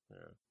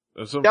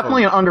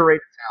 Definitely an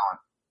underrated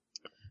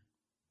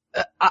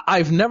talent.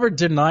 I've never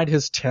denied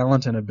his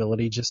talent and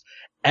ability, just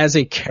as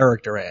a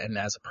character and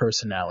as a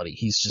personality.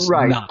 He's just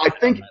right. not.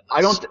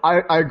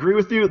 I agree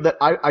with you that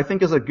I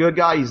think as a good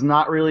guy, he's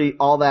not really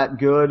all that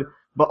good.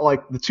 But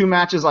like the two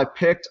matches I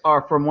picked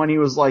are from when he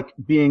was like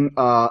being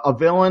a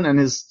villain and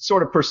his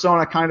sort of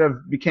persona kind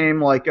of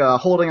became like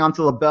holding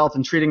onto the belt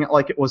and treating it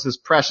like it was his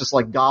precious,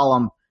 like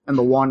Gollum and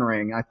the One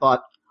Ring. I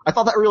thought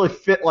that really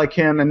fit like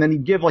him, and then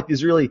he'd give like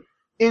these really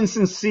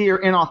insincere,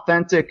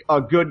 inauthentic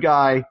good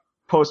guy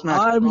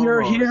post-match I'm promos.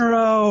 your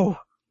hero.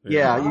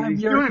 Yeah, I'm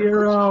your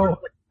hero.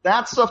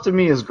 That stuff to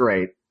me is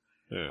great.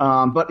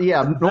 Yeah. But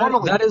yeah,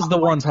 normally that is the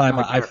one time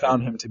I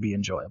found him to be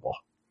enjoyable.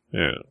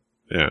 Yeah.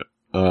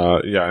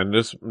 And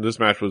this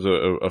match was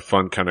a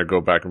fun kind of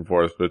go back and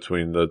forth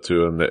between the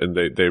two, and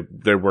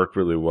they worked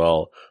really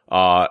well.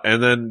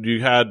 And then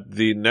you had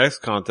the next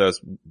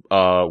contest,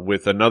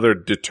 with another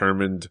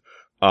determined,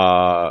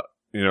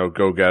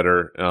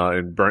 go-getter,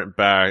 in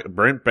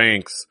Brent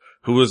Banks,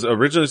 who was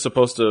originally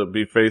supposed to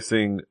be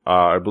facing,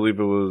 I believe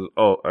it was,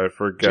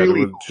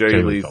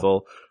 Jay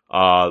Lethal.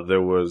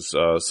 There was,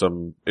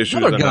 some issues.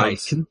 Another guy.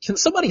 Can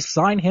somebody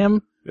sign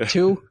him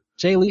to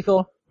Jay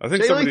Lethal? I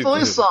think Jay Lethal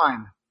is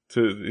signed.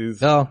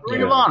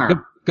 Ring of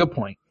Honor. Good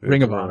point.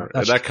 Ring of Honor.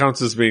 That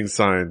counts as being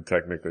signed,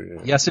 technically.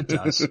 Yeah. Yes, it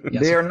does.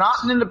 Yes, they are not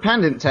an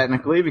independent,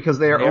 technically, because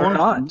they are owned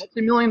by a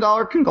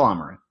multi-million-dollar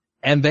conglomerate.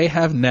 And they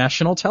have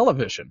national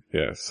television.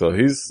 Yeah, so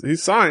he's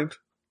signed.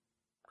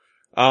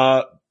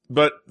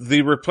 But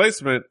the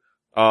replacement,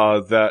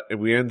 that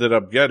we ended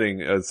up getting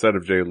instead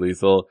of Jay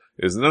Lethal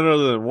is none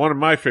other than one of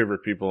my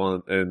favorite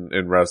people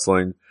in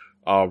wrestling,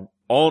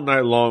 all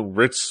night long,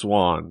 Rich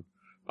Swann.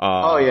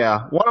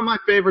 One of my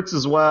favorites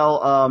as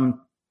well.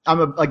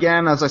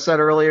 Again, as I said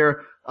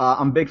earlier,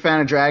 I'm a big fan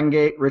of Dragon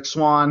Gate. Rich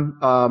Swann,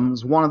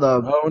 is one of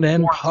the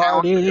Ronin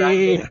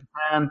Party.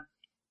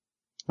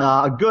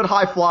 A good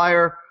high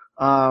flyer,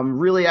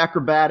 really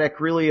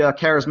acrobatic, really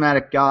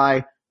charismatic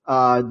guy.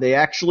 They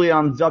actually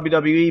on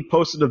WWE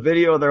posted a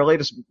video of their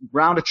latest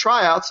round of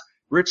tryouts.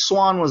 Rich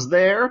Swann was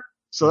there,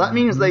 so that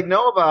means they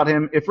know about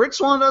him. If Rich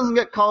Swann doesn't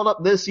get called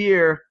up this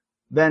year,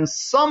 then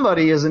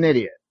somebody is an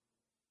idiot.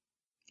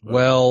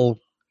 Well,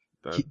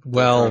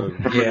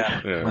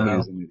 Yeah.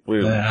 We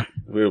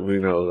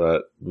know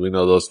that. We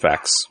know those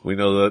facts. We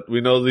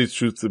know these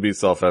truths to be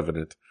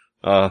self-evident.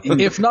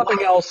 If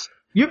nothing else,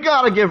 You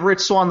gotta give Rich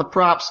Swann the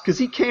props, cause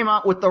he came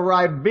out with the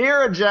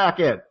Ribera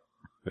jacket.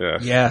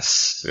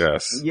 Yes.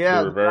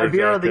 Yeah,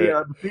 Ribera,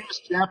 the famous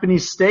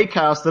Japanese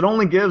steakhouse that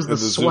only gives the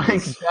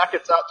swank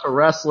jackets out to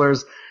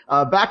wrestlers.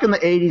 Back in the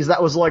 80s,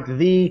 that was like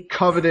the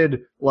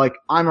coveted, like,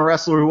 I'm a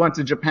wrestler who went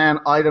to Japan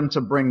item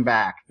to bring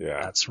back. Yeah.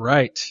 That's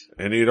right.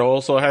 And he'd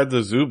also had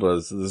the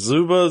Zubas. The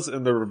Zubas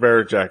and the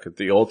Ribera jacket,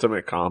 the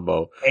ultimate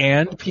combo.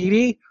 And,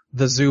 Petey,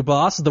 the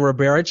Zubas, the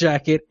Ribera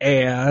jacket,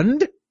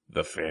 and...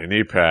 the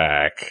fanny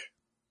pack.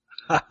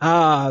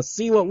 Haha,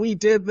 see what we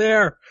did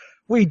there?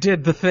 We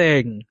did the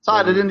thing.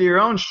 Tied it into your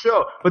own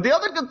show. But the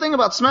other good thing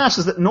about Smash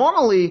is that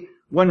normally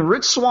when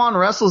Rich Swann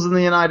wrestles in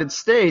the United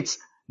States,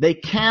 they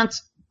can't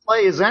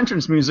play his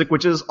entrance music,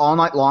 which is All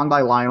Night Long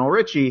by Lionel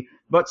Richie.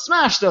 But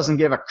Smash doesn't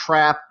give a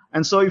crap.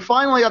 And so you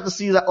finally got to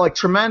see that like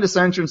tremendous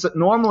entrance that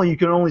normally you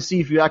can only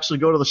see if you actually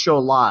go to the show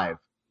live.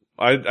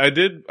 I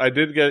did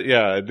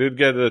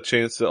get a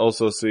chance to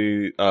also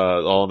see,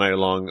 All Night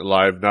Long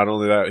live. Not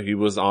only that, he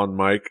was on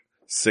mic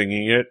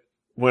singing it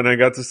when I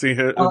got to see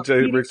him,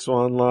 Rich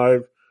Swann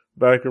live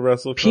back at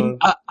WrestleCon.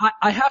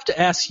 I have to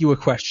ask you a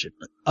question.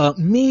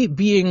 Me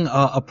being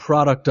a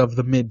product of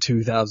the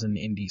mid-2000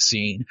 indie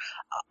scene,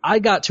 I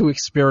got to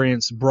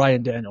experience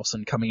Bryan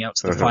Danielson coming out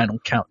to the final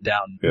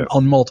countdown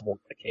on multiple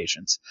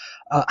occasions.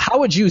 How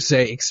would you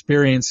say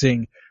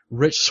experiencing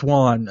Rich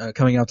Swann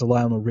coming out to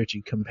Lionel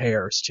Richie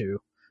compares to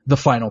the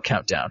final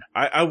countdown?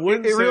 I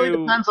wouldn't say it really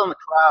depends on the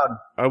crowd.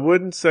 I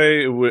wouldn't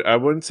say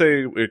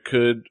it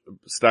could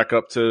stack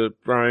up to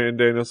Bryan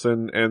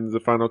Danielson and the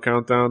final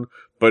countdown,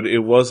 but it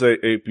was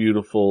a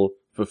beautiful,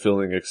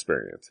 fulfilling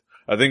experience.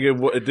 I think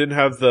it didn't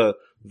have the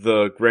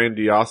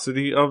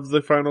grandiosity of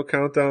the final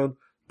countdown,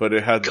 but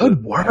it had it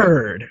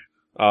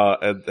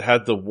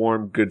had the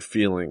warm, good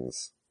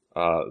feelings.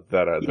 He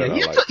had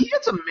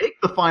to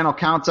make the final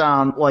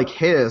countdown like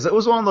his. It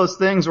was one of those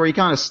things where he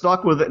kind of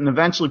stuck with it and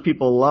eventually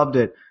people loved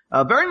it.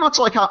 Very much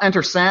like how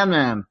Enter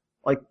Sandman,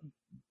 like,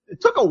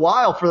 it took a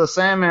while for the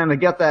Sandman to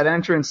get that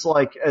entrance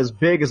like as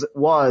big as it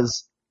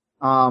was.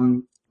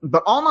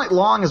 But All Night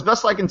Long, as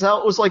best I can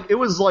tell, it was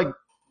like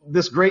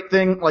this great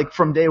thing like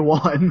from day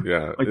one.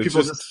 Yeah. Like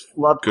people just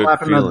loved good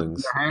clapping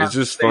feelings. their hands.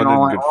 It's just fun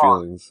and good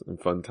feelings and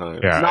fun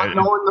times. Yeah, Not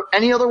knowing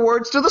any other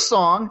words to the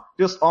song,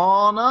 just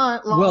All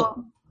Night Long.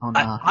 Well,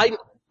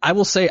 I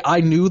will say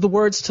I knew the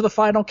words to the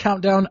final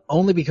countdown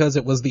only because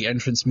it was the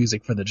entrance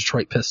music for the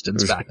Detroit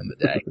Pistons back in the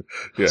day.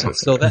 Yes.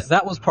 So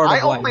that was part of I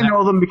only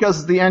know them because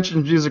it's the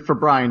entrance music for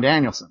Bryan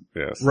Danielson.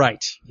 Yes.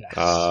 Right. Yes.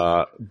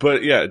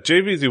 But yeah,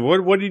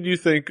 JVZ, what did you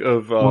think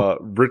of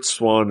Rich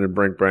Swann and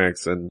Brent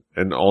Banks and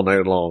All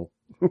Night Long?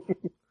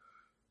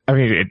 I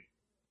mean,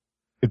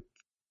 it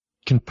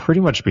can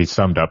pretty much be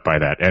summed up by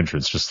that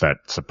entrance, just that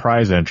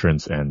surprise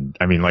entrance. And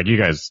I mean, like you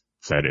guys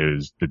said,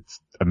 it's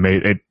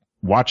amazing.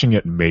 Watching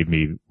it made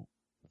me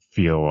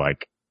feel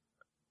like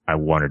I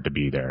wanted to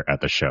be there at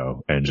the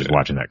show and just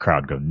watching that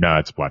crowd go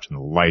nuts, watching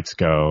the lights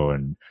go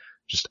and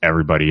just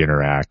everybody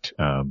interact.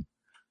 And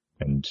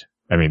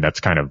I mean, that's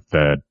kind of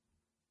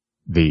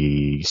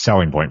the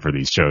selling point for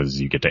these shows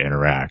is you get to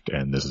interact.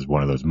 And this is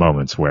one of those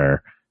moments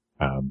where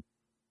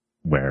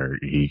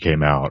he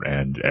came out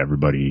and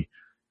everybody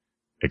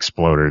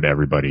exploded,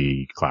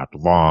 everybody clapped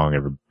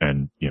along,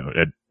 and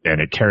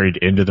it carried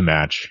into the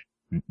match.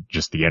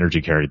 Just the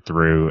energy carried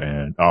through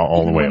and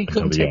all the way up until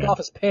the end. He couldn't take off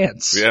his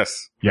pants.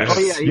 Yes. Oh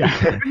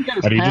yeah.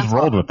 And he just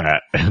rolled with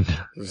that.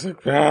 It's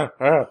like, all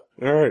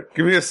right,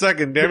 give me a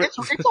second, damn it. It's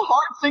a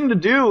hard thing to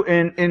do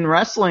in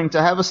wrestling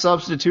to have a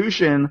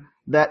substitution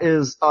that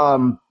is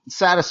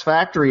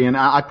satisfactory. And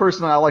I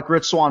personally like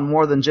Rich Swann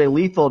more than Jay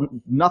Lethal.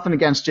 Nothing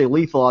against Jay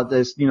Lethal. I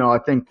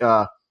think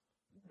at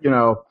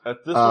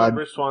this point,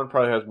 Rich Swann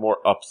probably has more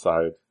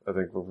upside. I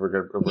think if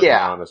we're being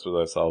honest with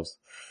ourselves.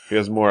 He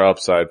has more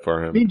upside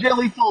for him. I mean, Jay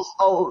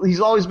Lethal's, he's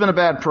always been a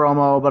bad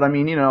promo, but I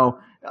mean,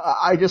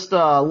 I just,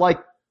 like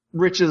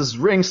Rich's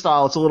ring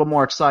style. It's a little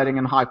more exciting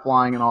and high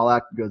flying and all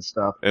that good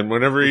stuff. And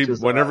whenever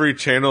he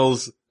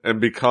channels and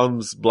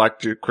becomes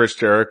Black Chris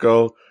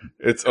Jericho,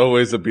 it's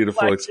always a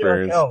beautiful Black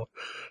experience. Jericho.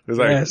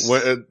 It's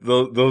like,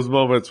 those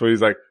moments where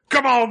he's like,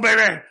 come on,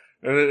 baby!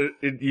 And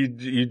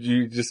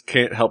you just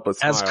can't help but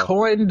smile. As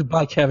coined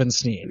by Kevin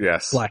Steen.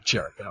 Yes. Black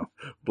Jericho.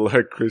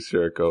 Black Chris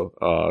Jericho.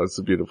 It's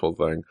a beautiful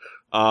thing.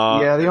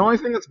 The only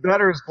thing that's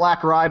better is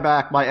Black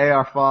Ryback by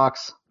A.R.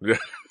 Fox.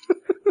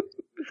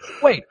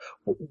 Wait,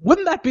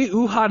 wouldn't that be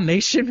Uhaa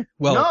Nation?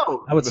 Well,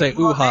 no, I would say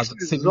Uhaa is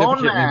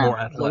significantly more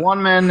athletic.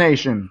 One-man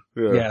nation.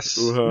 Yeah, yes.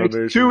 Uhaa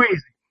Nation. Too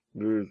easy.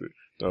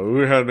 No,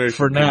 Uhaa Nation.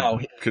 For now,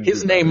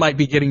 his name might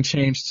be getting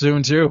changed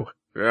soon too.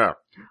 Yeah.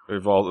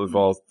 If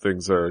all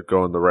things are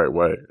going the right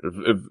way.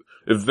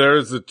 If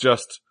there's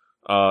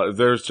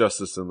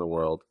justice in the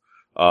world,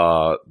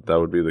 that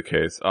would be the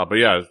case. But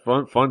yeah,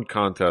 fun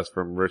contest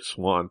from Rich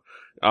Swann.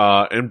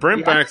 And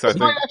Brent Banks, I think.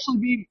 This might actually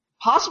be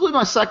possibly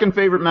my second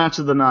favorite match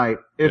of the night,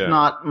 if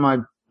not my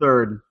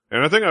third.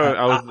 And I think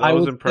I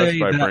was impressed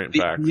by Brent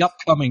Banks.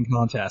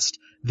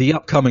 The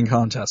upcoming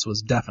contest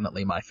was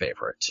definitely my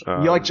favorite.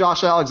 You like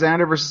Josh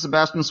Alexander versus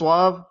Sebastian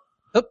Suave?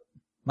 Oh,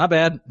 my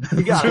bad.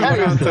 You got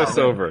contests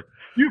over.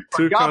 You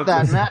forgot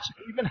that match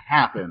even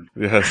happened.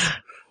 Yes.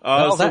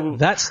 Well,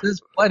 that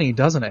says plenty,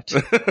 doesn't it?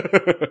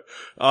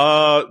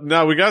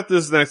 Now we got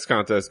this next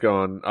contest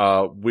going.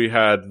 We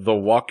had the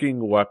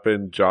walking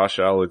weapon, Josh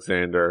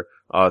Alexander,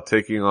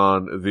 taking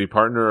on the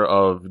partner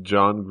of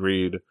John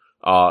Greed,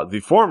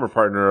 the former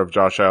partner of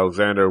Josh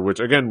Alexander, which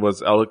again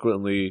was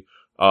eloquently,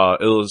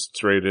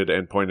 illustrated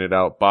and pointed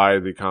out by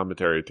the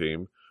commentary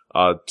team.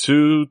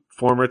 Two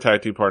former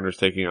tag team partners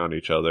taking on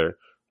each other,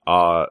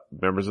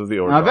 members of the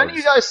Org. Have any of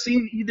you guys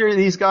seen either of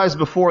these guys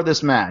before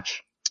this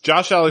match?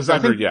 Josh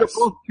Alexander, yes.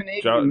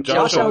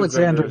 Josh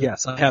Alexander,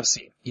 yes, I have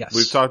seen. Yes.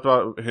 We've talked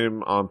about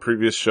him on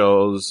previous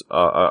shows,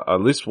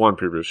 at least one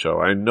previous show.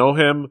 I know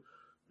him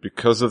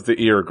because of the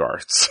ear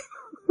guards.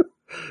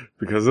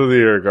 Because of the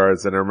ear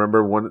guards. And I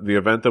remember the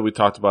event that we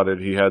talked about it,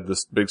 he had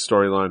this big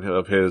storyline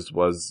of his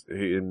was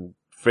it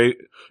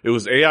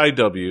was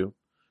AIW,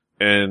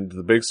 and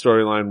the big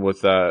storyline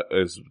with that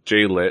is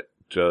JLIT,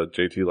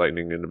 JT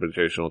Lightning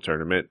Invitational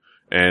Tournament,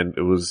 and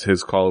it was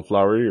his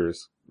cauliflower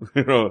ears.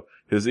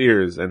 His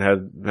ears, and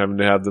having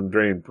to have them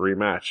drained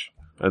pre-match.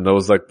 And that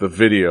was like the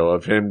video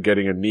of him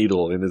getting a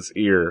needle in his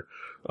ear,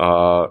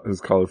 his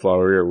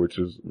cauliflower ear, which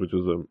is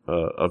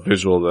a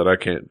visual that I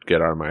can't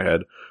get out of my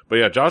head. But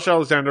yeah, Josh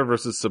Alexander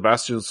versus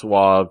Sebastian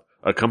Suave,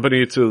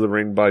 accompanied to the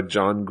ring by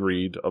John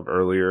Greed of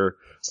earlier.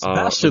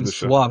 Sebastian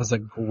Suave is a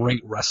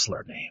great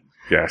wrestler name.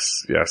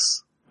 Yes.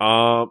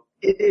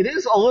 It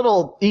is a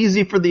little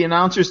easy for the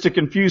announcers to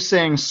confuse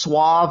saying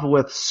Suave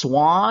with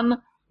Swan.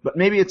 But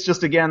maybe it's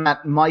just, again,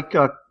 that mic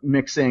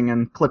mixing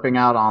and clipping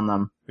out on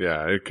them.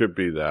 Yeah, it could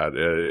be that.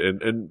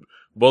 And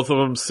both of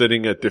them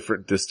sitting at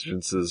different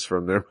distances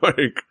from their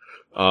mic,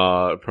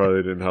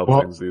 probably didn't help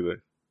things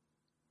either.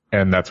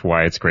 And that's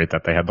why it's great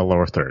that they had the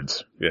lower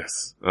thirds.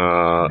 Yes.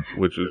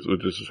 Which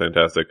is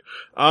fantastic.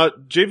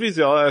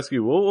 JVZ, I'll ask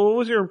you, what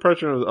was your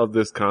impression of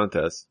this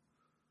contest?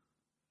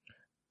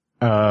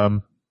 I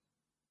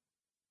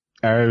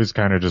was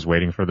kind of just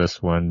waiting for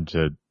this one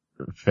to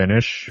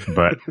finish,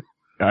 but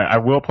I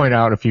will point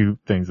out a few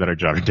things that I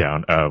jotted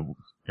down.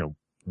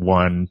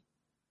 One,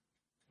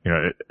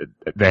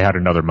 they had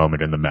another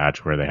moment in the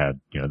match where they had,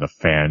 the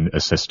fan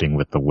assisting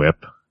with the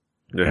whip.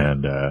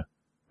 Yeah.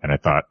 And I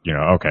thought,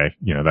 okay,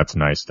 that's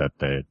nice that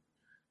they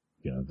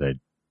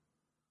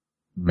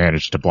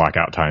managed to block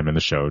out time in the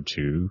show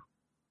to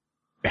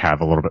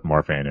have a little bit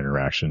more fan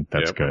interaction.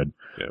 That's good.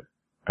 Yep.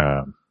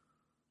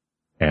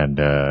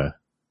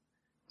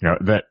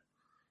 That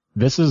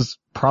this is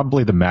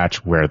probably the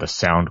match where the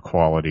sound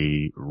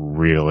quality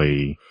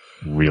really,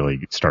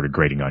 really started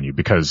grating on you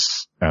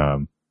because,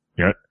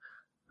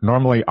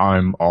 normally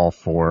I'm all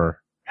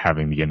for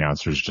having the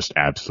announcers just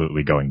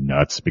absolutely going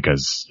nuts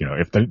because,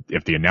 if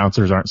the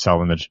announcers aren't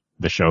selling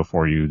the show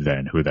for you,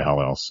 then who the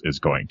hell else is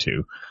going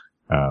to?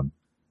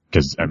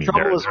 Cause I mean, the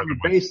trouble is when the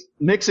base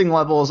mixing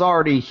level is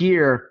already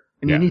here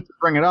and you need to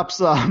bring it up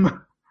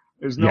some.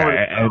 There's no way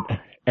to go.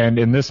 And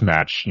in this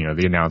match,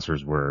 the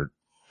announcers were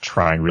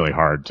trying really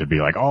hard to be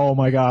like, oh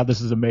my God,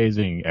 this is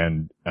amazing.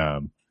 And,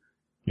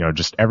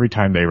 just every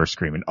time they were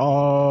screaming,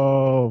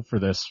 oh, for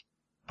this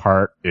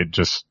part, it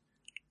just,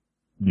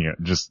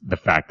 just the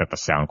fact that the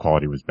sound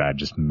quality was bad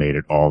just made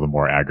it all the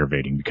more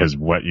aggravating because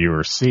what you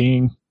were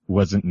seeing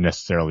wasn't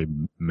necessarily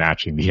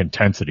matching the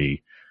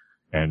intensity.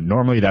 And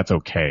normally that's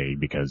okay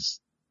because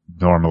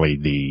normally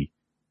the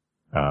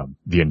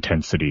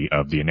intensity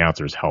of the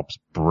announcers helps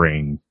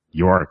bring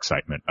your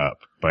excitement up.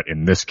 But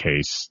in this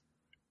case,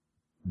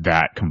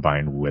 that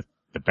combined with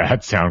the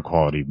bad sound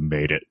quality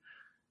made it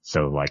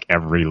so like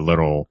every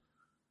little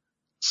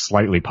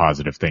slightly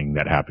positive thing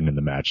that happened in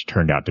the match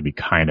turned out to be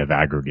kind of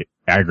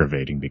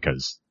aggravating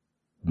because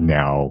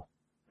now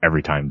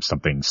every time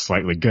something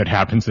slightly good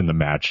happens in the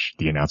match,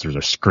 the announcers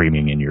are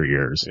screaming in your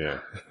ears. Yeah.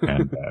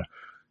 And,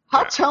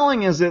 how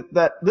telling is it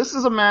that this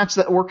is a match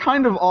that we're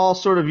kind of all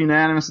sort of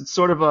unanimous? It's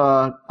sort of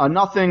a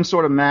nothing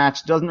sort of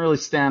match. Doesn't really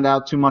stand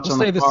out too much on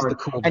the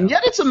card. And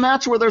yet it's a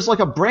match where there's like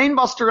a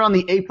brainbuster on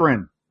the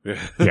apron.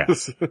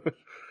 Yes.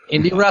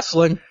 Indie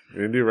wrestling.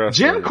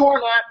 Jim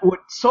Cornette would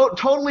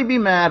totally be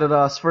mad at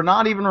us for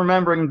not even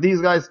remembering these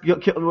guys.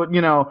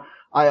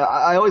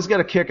 I always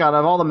get a kick out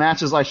of all the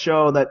matches I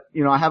show that,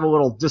 I have a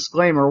little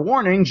disclaimer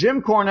warning.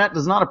 Jim Cornette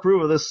does not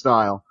approve of this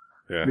style.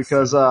 Yes.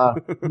 Because,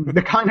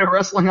 the kind of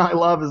wrestling I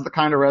love is the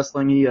kind of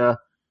wrestling he,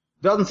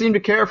 doesn't seem to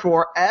care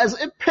for, as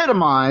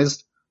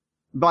epitomized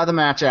by the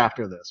match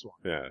after this one.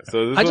 Yeah.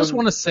 So I just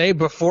want to say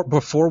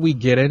before we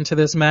get into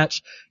this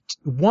match,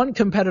 one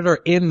competitor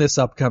in this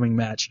upcoming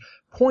match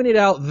pointed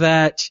out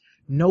that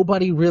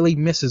nobody really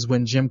misses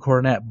when Jim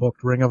Cornette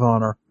booked Ring of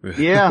Honor.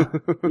 Yeah.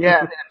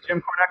 Yeah.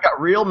 Jim Cornette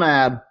got real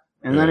mad.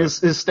 And then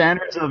his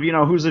standards of,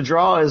 who's a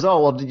draw is,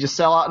 oh, well, did you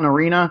sell out an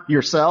arena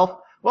yourself?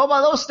 Well,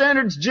 by those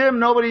standards, Jim,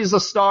 nobody's a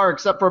star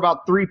except for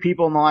about 3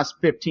 people in the last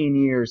 15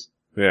 years.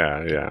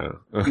 Yeah.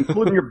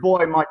 Including your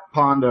boy, Mike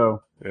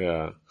Pondo.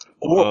 Yeah.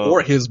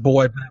 Or his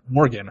boy, Matt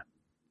Morgan.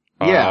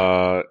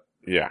 Yeah.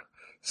 Yeah.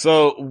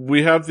 So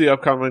we have the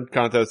upcoming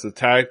contest, the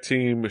Tag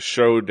Team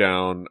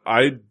Showdown.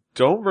 I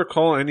don't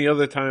recall any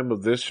other time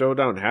of this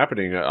showdown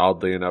happening,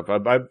 oddly enough.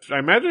 I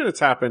imagine it's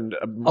happened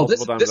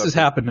multiple times. This has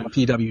happened in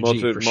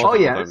PWG for sure. Oh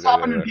yeah, it's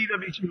happened in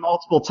PWG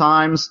multiple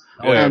times.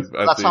 And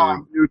that's how I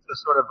knew to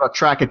sort of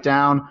track it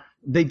down.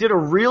 They did a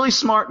really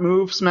smart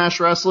move, Smash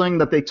Wrestling,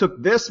 that they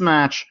took this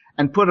match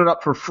and put it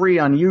up for free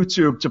on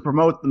YouTube to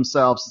promote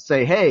themselves, to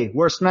say, hey,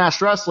 we're Smash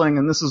Wrestling,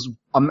 and this is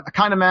a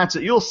kind of match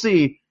that you'll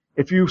see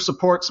if you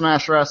support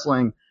Smash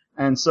Wrestling.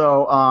 And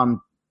so,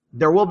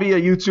 there will be a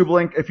YouTube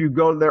link if you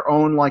go to their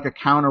own, like,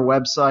 account or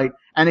website.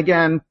 And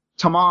again,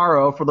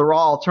 tomorrow, for the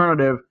Raw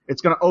Alternative,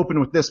 it's gonna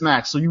open with this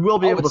match, so you will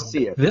be able to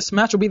see it. This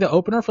match will be the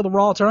opener for the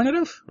Raw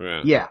Alternative?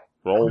 Yeah.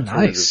 Raw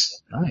Alternative.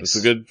 Nice. It's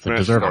a good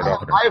match.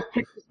 I have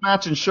picked this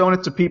match and shown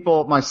it to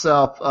people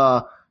myself,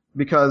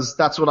 because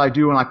that's what I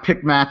do when I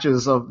pick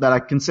matches that I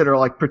consider,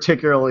 like,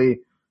 particularly,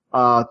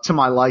 to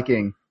my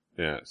liking.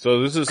 Yeah,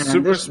 so this is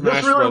Super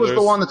Smash Brothers. This really was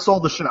the one that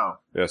sold the show.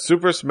 Yeah,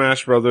 Super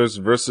Smash Brothers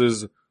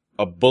versus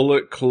a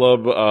Bullet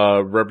Club,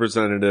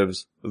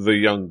 representatives, the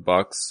Young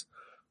Bucks,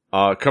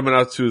 coming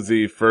out to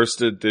the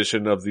first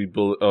edition of the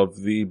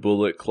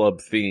Bullet Club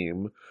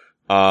theme,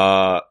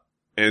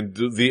 and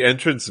the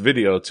entrance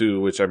video too,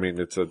 which, I mean,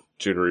 it's a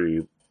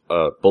jittery,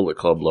 Bullet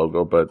Club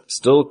logo, but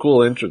still a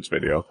cool entrance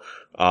video,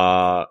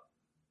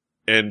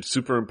 and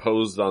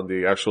superimposed on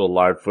the actual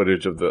live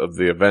footage of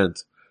the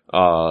event,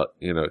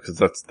 cause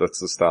that's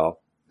the style.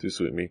 Too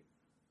sweet me.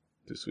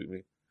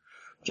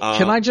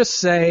 Can I just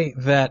say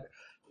that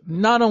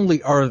not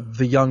only are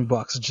the Young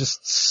Bucks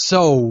just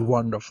so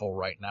wonderful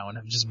right now and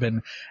have just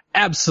been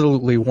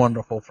absolutely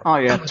wonderful for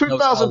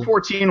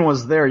 2014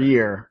 was their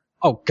year.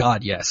 Oh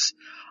God, yes.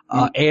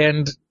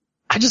 And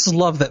I just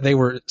love that they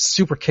were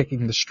super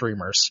kicking the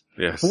streamers.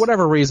 Yes. For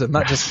whatever reason,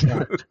 not just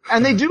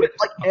And they do it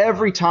like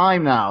every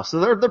time now,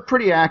 so they're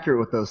pretty accurate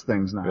with those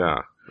things now.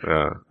 Yeah.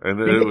 Yeah. And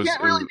they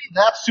can't really be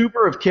that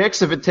super of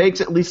kicks if it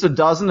takes at least a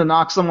dozen to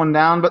knock someone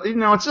down, but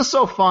it's just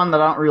so fun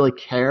that I don't really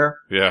care.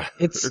 Yeah.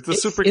 It's a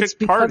super kick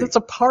party. Because it's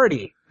a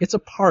party. It's a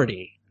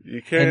party.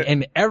 You can't.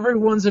 And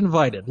everyone's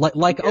invited. Like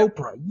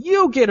Oprah.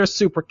 You get a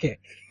super kick.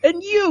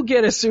 And you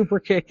get a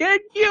super kick. And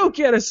you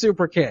get a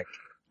super kick.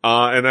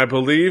 And I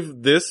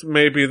believe this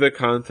may be the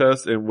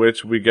contest in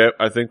which we get,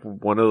 I think,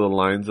 one of the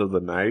lines of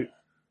the night.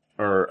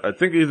 Or I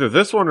think either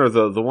this one or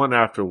the one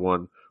after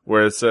one,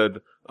 where it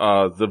said,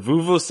 the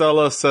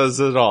Vuvuzela says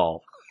it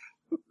all.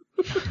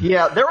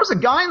 Yeah, there was a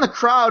guy in the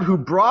crowd who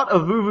brought a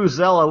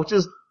Vuvuzela, which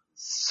is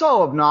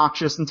so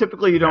obnoxious, and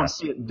typically you don't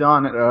see it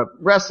done at a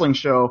wrestling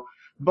show.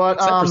 But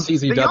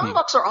the Young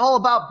Bucks are all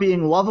about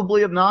being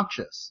lovably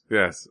obnoxious.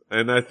 Yes,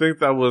 and I think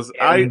that was,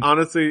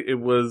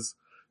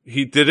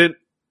 he didn't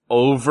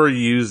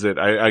overuse it.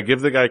 I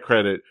give the guy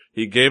credit.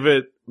 He gave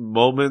it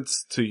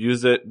moments to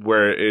use it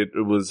where it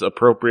was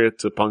appropriate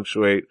to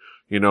punctuate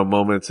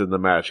moments in the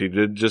match. He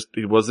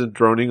wasn't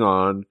droning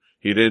on.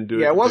 He didn't do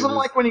it. Yeah, it wasn't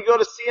like when you go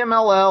to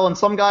CMLL and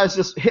some guy's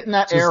just hitting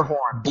that air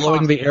horn.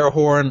 Blowing the air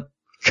horn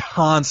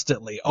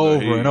constantly,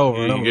 over and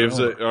over.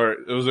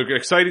 It was an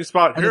exciting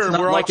spot. And here, it's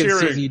not we're like all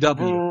cheering. in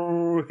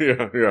CZW.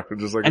 Yeah,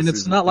 just like. And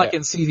it's not like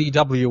in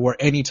CZW where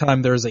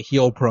anytime there's a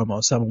heel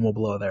promo, someone will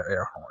blow their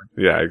air horn.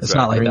 Yeah, exactly. It's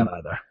not like that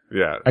either.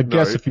 Yeah. I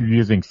guess if you're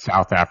using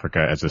South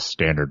Africa as a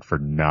standard for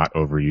not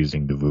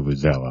overusing the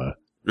Vuvuzela,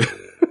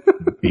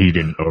 he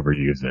didn't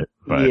overuse it.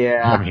 But,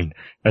 yeah. I mean,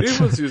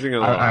 he was using it a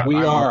lot. We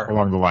are.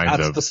 Along the lines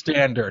That's the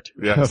standard.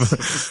 Yes, that's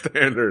the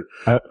standard.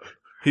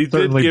 He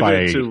did give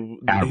it to,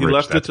 he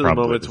left it to the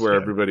moments where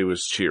everybody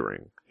was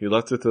cheering. He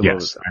left it to the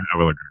moments. Yes, I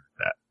will agree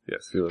with that.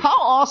 Yes. How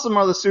awesome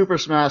are the Super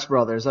Smash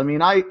Brothers? I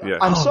mean,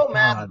 I'm so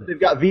mad that they've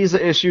got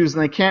visa issues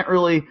and they can't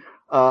really,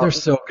 they're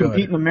so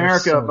compete in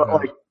America, but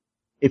like,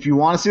 if you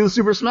want to see the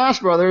Super Smash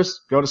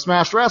Brothers, go to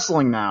Smash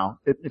Wrestling now.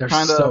 It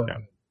kind of,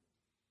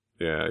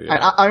 yeah.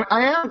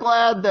 I am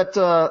glad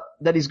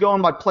that he's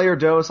going by Player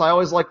Dose. I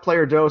always like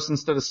Player Dose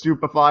instead of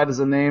Stupefied as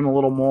a name a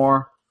little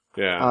more.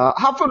 Yeah.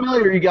 How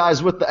familiar are you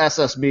guys with the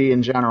SSB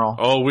in general?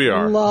 Oh, we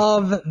are.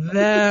 Love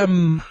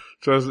them.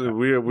 Trust me,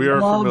 we are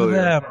Love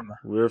familiar. Them.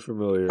 We're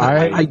familiar.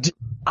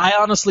 I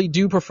honestly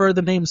do prefer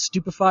the name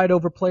Stupefied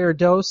over Player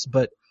Dose,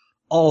 but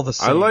all the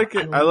same. I like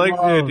it. I like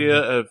the idea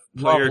of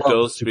Player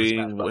Dose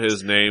being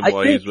his name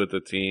while he's with the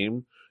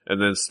team,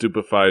 and then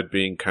Stupefied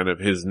being kind of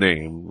his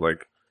name,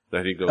 like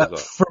that he goes up.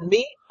 For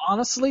me,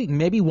 honestly,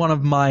 maybe one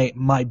of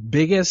my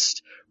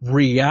biggest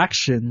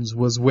reactions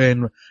was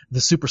when the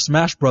Super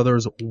Smash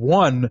Brothers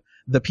won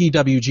the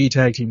PWG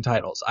tag team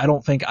titles. I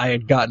don't think I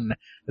had gotten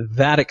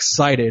that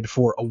excited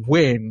for a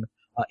win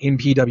in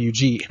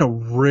PWG in a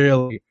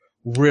really,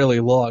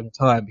 really long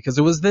time, because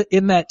it was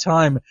in that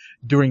time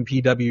during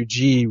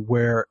PWG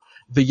where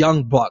the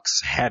Young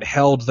Bucks had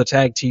held the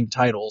tag team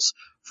titles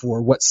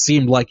for what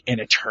seemed like an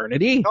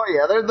eternity. Oh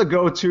yeah, they're the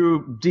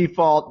go-to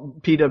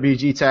default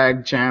PWG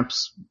tag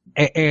champs.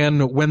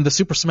 And when the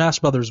Super Smash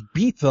Brothers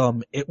beat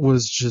them, it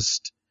was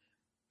just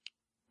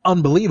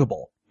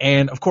unbelievable.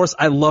 And of course,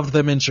 I loved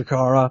them in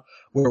Chikara,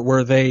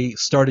 where they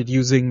started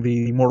using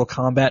the Mortal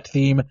Kombat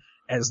theme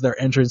as their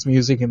entrance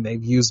music, and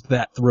they've used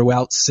that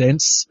throughout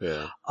since.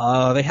 Yeah.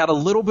 They had a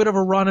little bit of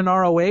a run in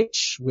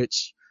ROH,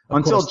 which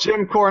Until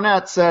Jim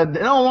Cornette said,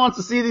 no one wants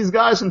to see these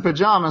guys in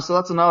pajamas, so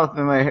that's another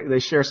thing they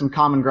share some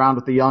common ground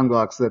with the Young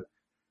Bucks, that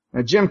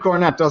Jim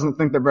Cornette doesn't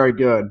think they're very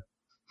good.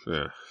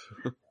 Yeah.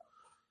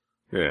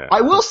 Yeah.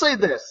 I will say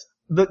this.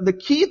 The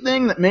key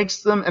thing that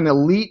makes them an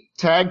elite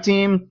tag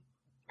team,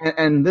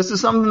 and this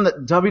is something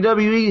that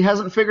WWE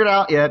hasn't figured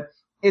out yet,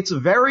 it's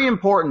very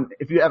important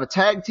if you have a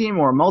tag team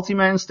or a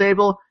multi-man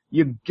stable,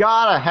 you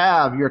gotta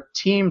have your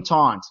team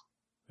taunt.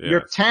 Yes.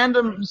 Your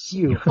tandem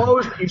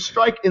pose that you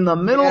strike in the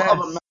middle of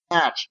a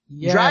match.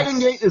 Yes. Dragon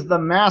Gate is the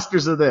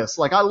masters of this.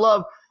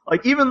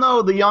 Even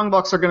though the Young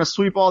Bucks are gonna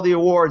sweep all the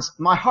awards,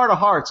 my heart of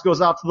hearts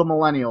goes out to the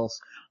Millennials.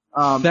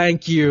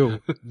 Thank you.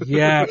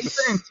 Yes.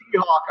 Ace and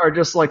T-Hawk are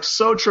just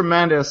so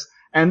tremendous,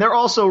 and they're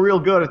also real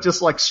good at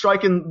just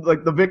striking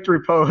the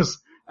victory pose.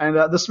 And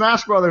the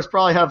Smash Brothers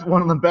probably have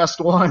one of the best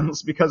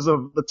ones because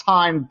of the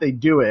time they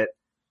do it.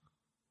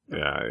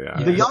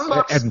 Yeah. The Young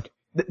Bucks,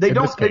 they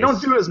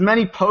don't do as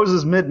many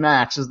poses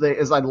mid-match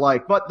as I'd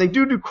like, but they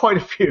do quite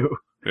a few.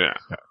 Yeah.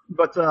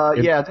 But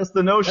just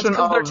the notion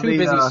of they're too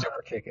busy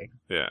super kicking.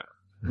 Yeah.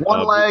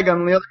 One leg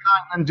on the other guy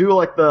and do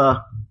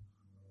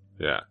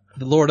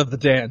the Lord of the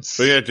Dance.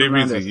 So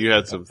JBZ, you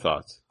had some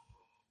thoughts.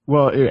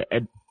 Well,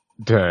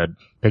 to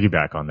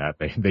piggyback on that,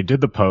 they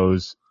did the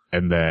pose,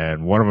 and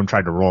then one of them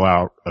tried to roll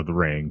out of the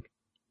ring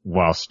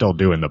while still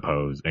doing the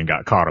pose and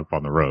got caught up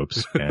on the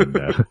ropes. And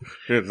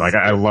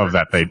I love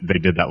that they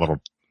did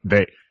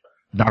that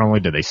not only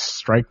did they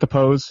strike the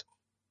pose,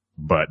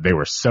 but they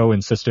were so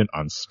insistent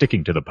on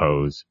sticking to the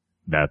pose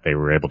that they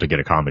were able to get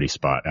a comedy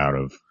spot out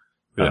of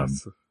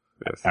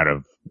out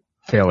of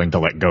failing to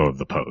let go of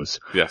the pose.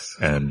 Yes.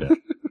 And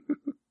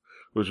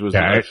which was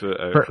actually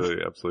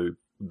absolutely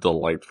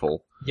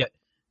delightful. Yeah.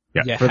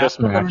 Yeah. For this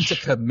match, to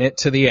commit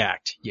to the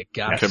act. You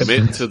got to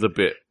commit to the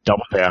bit.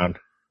 Double down.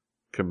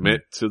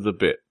 Commit to the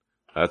bit.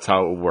 That's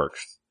how it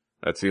works.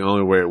 That's the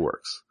only way it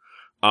works.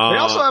 They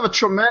also have a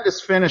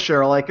tremendous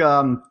finisher.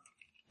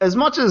 As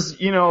much as,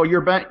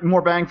 your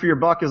more bang for your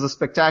buck is a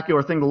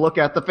spectacular thing to look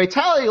at, the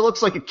fatality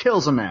looks like it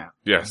kills a man.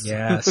 Yes.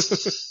 Yes.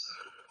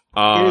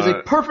 It is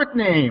a perfect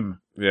name.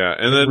 Yeah,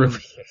 and then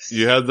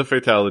you had the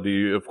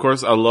fatality. Of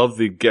course, I love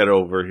the get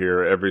over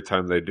here every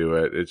time they do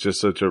it. It's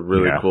just such a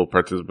really cool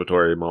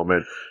participatory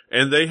moment.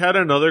 And they had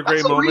another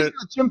great moment. That's the reason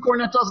that Jim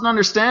Cornette doesn't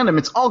understand him.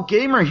 It's all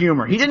gamer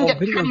humor. He didn't get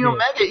Kenny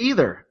Omega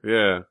either.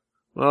 Yeah.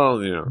 Well,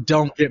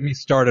 Don't get me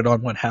started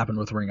on what happened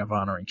with Ring of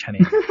Honor and Kenny.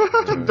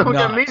 Don't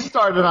get me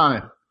started on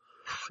it.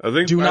 I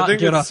think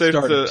it's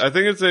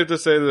safe to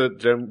say that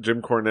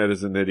Jim Cornette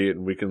is an idiot,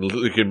 and we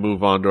can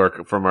move on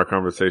to from our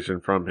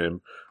conversation from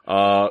him.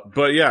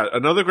 But yeah,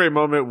 another great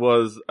moment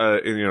was,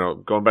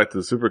 going back to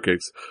the super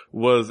kicks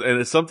and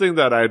it's something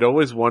that I'd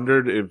always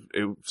wondered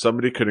if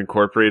somebody could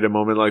incorporate a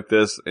moment like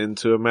this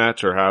into a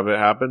match or have it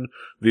happen.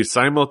 The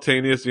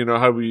simultaneous,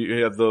 how we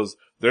have those,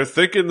 they're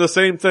thinking the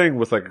same thing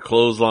with a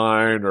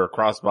clothesline or a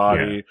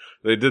crossbody. Yeah.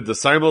 They did the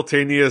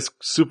simultaneous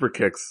super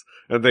kicks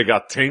and they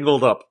got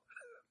tangled up.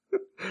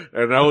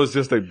 And that was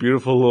just a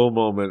beautiful little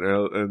moment.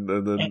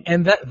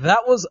 And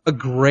that was a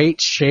great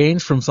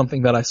change from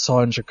something that I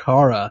saw in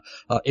Chikara,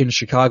 in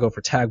Chicago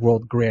for Tag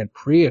World Grand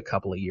Prix a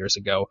couple of years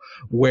ago,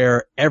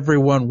 where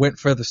everyone went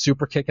for the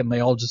super kick and they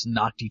all just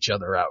knocked each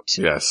other out.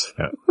 Yes.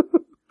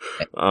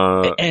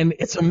 And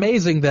it's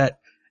amazing that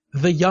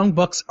the Young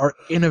Bucks are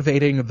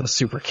innovating the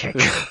super kick.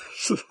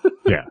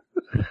 Yeah.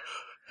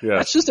 Yeah.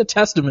 That's just a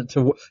testament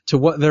to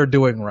what they're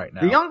doing right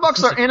now. The Young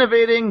Bucks are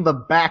innovating the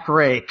back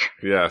rake.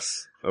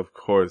 Yes, of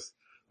course.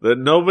 That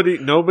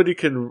nobody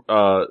can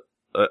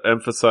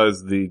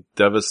emphasize the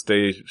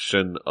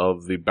devastation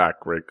of the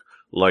back rake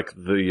like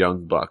the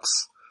Young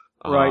Bucks.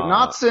 Right,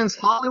 not since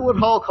Hollywood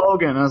Hulk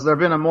Hogan has there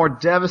been a more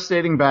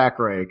devastating back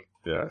rake.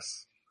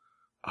 Yes.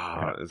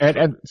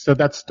 And so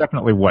that's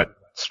definitely what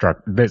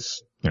struck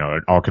this.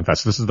 I'll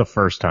confess, this is the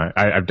first time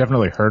I've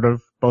definitely heard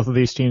of both of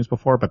these teams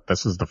before, but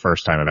this is the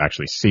first time I've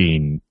actually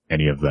seen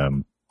any of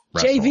them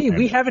wrestle. JV,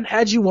 we haven't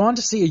had you on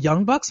to see a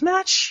Young Bucks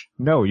match?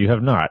 No, you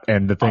have not.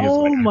 And the thing is,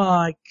 oh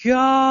my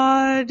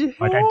god!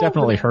 I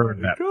definitely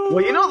heard that.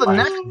 Well, the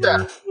next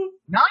step.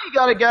 Now you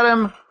got to get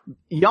him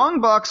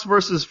Young Bucks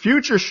versus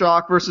Future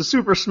Shock versus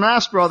Super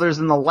Smash Brothers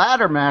in the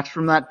ladder match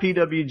from that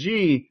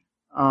PWG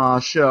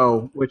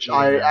show, which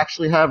I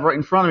actually have right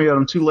in front of me, but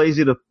I'm too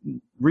lazy to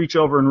reach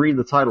over and read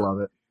the title of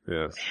it.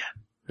 Yes.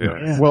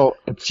 Yeah. Well,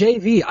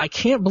 JV, I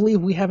can't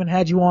believe we haven't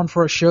had you on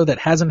for a show that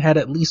hasn't had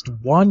at least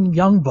one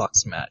Young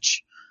Bucks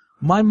match.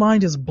 My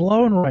mind is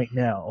blown right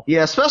now.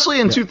 Yeah, especially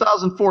in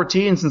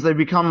 2014, since they've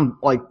become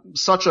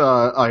such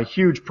a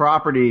huge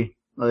property.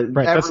 Right,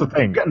 that's the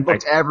thing. Getting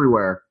booked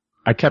everywhere.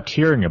 I kept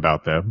hearing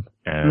about them,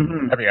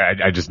 and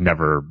I just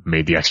never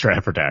made the extra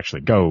effort to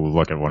actually go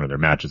look at one of their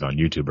matches on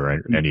YouTube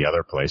or any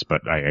other place.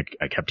 But I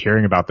kept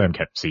hearing about them,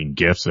 kept seeing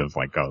gifs of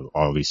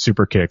all these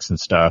super kicks and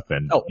stuff,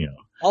 and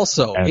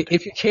Also,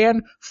 if you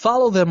can,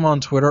 follow them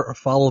on Twitter or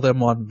follow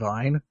them on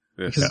Vine.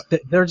 because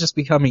they're just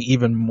becoming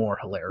even more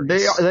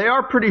hilarious. They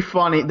are pretty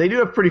funny. They do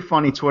have pretty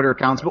funny Twitter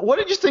accounts. But what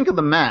did you think of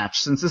the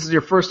match, since this is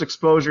your first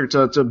exposure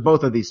to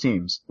both of these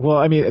teams? Well,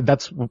 I mean,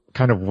 that's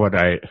kind of what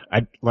I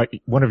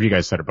like. One of you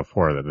guys said it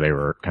before, that they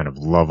were kind of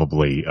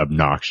lovably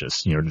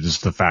obnoxious. You know,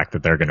 just the fact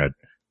that they're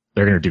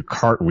gonna do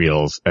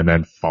cartwheels and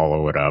then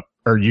follow it up,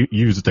 or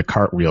use the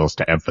cartwheels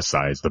to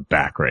emphasize the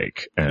back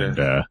rake, and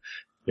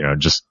you know,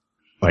 just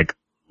like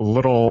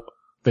little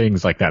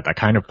things like that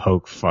kind of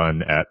poke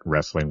fun at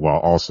wrestling, while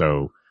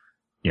also,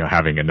 you know,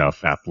 having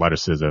enough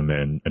athleticism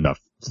and enough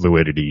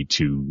fluidity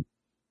to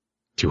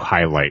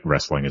highlight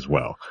wrestling as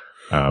well.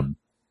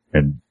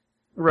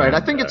 Right.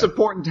 I think it's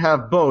important to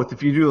have both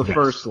if you do the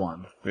first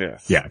one.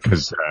 Yes. Yeah,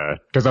 because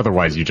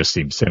otherwise you just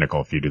seem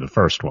cynical if you do the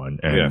first one.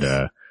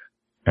 And,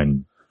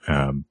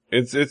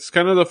 it's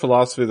kind of the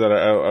philosophy that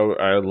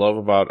I love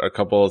about a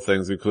couple of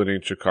things, including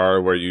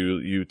Chikara, where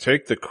you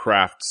take the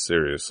craft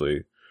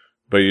seriously,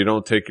 but you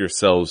don't take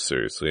yourselves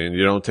seriously, and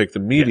you don't take the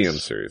medium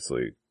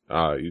seriously.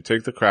 You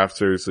take the craft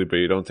seriously, but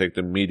you don't take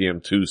the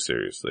medium too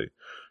seriously,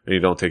 and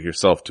you don't take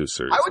yourself too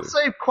seriously. I would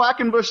say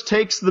Quackenbush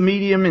takes the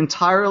medium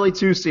entirely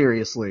too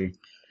seriously.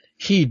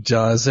 He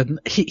does, and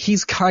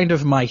he's kind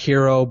of my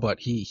hero, but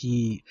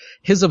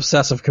his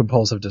obsessive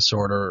compulsive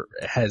disorder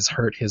has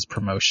hurt his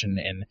promotion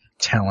and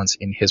talents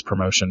in his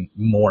promotion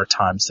more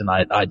times than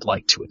I'd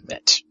like to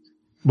admit.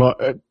 Well,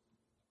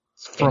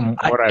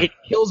 it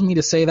kills me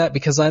to say that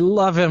because I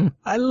love him.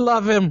 I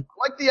love him.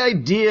 I like the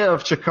idea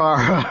of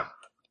Chikara.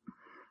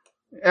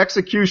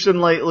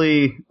 Execution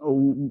lately,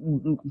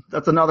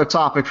 that's another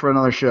topic for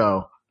another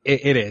show.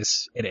 It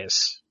is.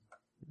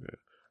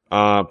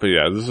 But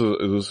yeah, this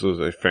was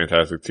a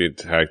fantastic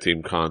tag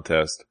team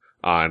contest.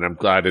 And I'm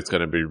glad it's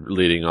going to be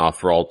leading off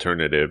for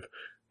Alternative.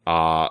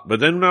 But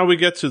then now we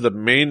get to the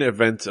main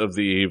event of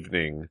the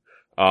evening.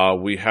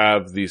 We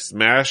have the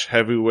Smash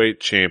Heavyweight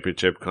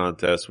Championship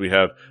contest. We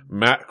have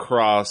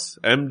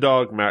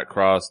M-Dog Matt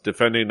Cross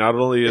defending not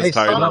only his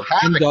title. Son of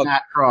Havoc,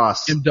 Matt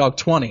Cross. M-Dog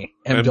 20.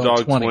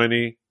 M-Dog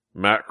 20.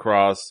 Matt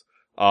Cross,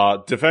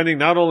 defending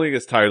not only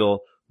his title,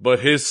 but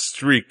his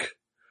streak.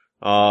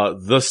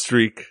 The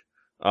streak.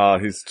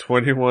 He's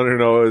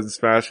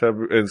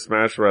 21-0 in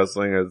Smash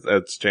Wrestling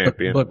as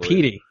champion. But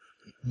Petey,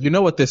 you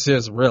know what this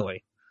is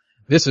really?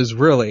 This is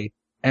really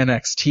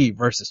NXT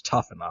versus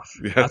Tough Enough.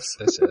 Yes.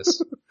 That's what this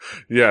is.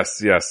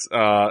 Yes.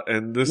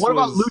 And this What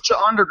about Lucha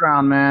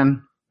Underground,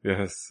 man?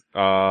 Yes.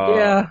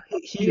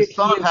 He is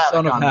Son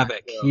of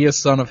Havoc. He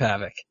is Son of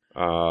Havoc.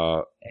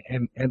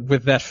 And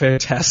with that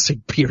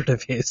fantastic beard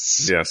of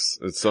his. Yes,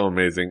 it's so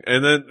amazing.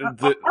 And then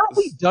aren't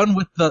we done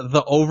with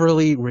the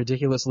overly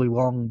ridiculously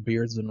long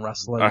beards in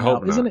wrestling? I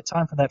hope not. Isn't it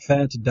time for that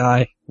fad to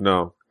die?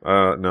 No.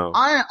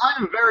 I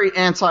am very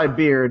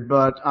anti-beard,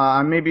 but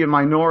I may be a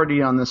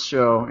minority on this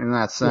show in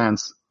that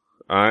sense.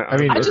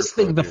 I just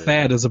think the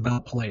fad is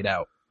about played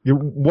out.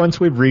 Once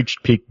we've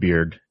reached peak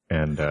beard,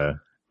 and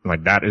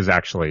like that is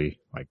actually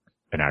like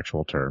an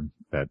actual term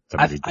that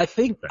I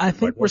think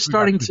we're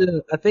starting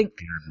to. I think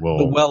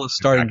the well is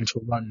starting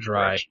to run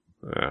dry.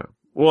 Yeah.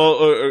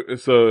 Well,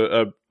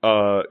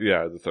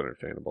 yeah, that's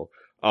understandable.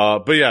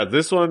 But yeah,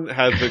 this one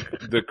had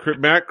the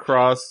Matt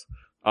Cross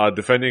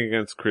defending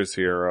against Chris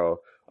Hero.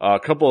 A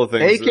couple of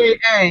things.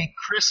 AKA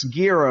Chris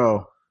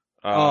Giro.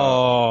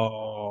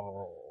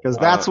 Because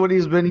that's what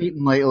he's been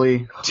eating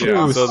lately.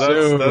 Yeah,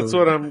 so that's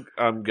what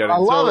I'm getting. I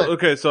love it.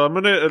 Okay, so I'm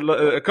gonna,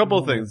 a couple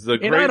of things.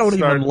 And I don't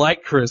even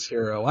like Chris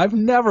Hero. I've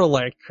never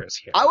liked Chris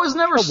Hero. I was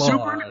never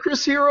super into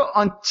Chris Hero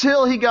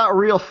until he got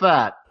real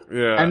fat.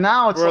 Yeah. And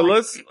now it's so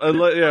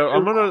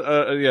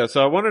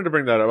I wanted to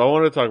bring that up. I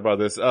want to talk about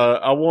this.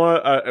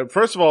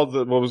 First of all,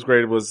 what was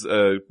great was,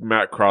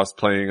 Matt Cross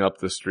playing up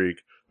the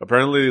streak.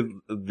 Apparently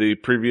the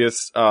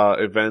previous,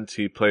 event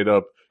he played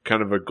up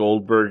kind of a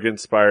Goldberg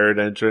inspired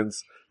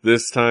entrance.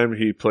 This time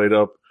he played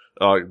up,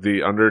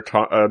 the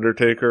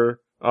Undertaker,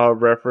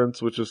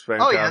 reference, which is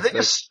fantastic. Oh yeah, they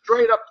just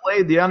straight up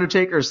played the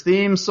Undertaker's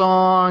theme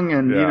song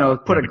and,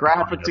 put a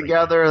graphic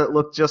together that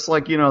looked just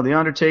like, the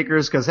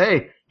Undertaker's, cause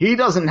hey, he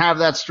doesn't have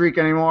that streak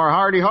anymore.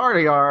 Hardy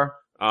are.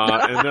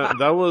 And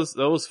that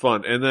was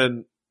fun.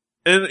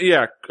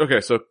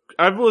 Okay, so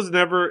I was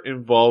never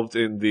involved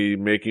in the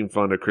making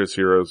fun of Chris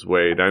Hero's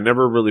weight. I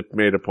never really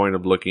made a point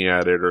of looking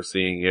at it or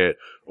seeing it.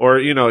 Or,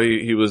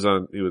 he was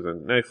on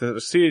next to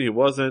see it, he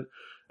wasn't.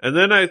 And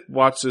then I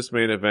watched this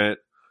main event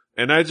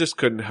and I just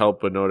couldn't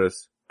help but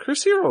notice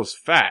Chris Hero's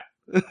fat.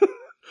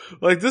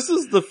 Like, this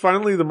is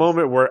finally the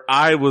moment where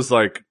I was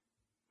like,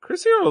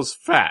 Chris Hero's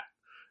fat.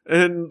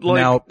 And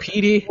like, now,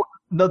 Petey,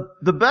 the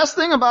best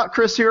thing about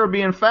Chris Hero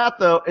being fat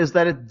though is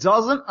that it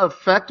doesn't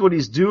affect what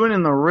he's doing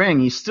in the ring.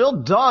 He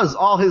still does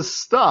all his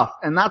stuff,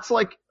 and that's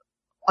like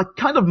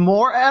kind of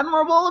more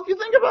admirable if you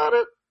think about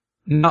it.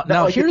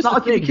 Now here's the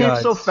thing, he became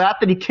so fat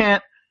that he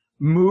can't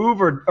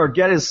move or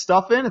get his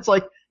stuff in. It's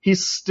like he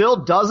still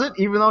does it,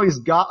 even though he's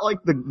got like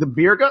the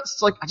beer guts.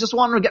 It's like, I just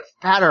want him to get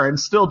fatter and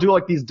still do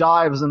like these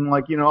dives and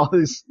like, all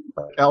these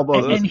like,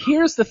 elbows. And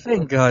here's the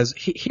thing, guys.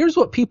 Here's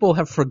what people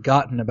have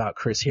forgotten about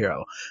Chris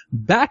Hero.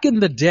 Back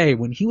in the day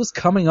when he was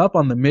coming up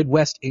on the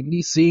Midwest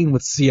indie scene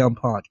with CM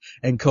Punk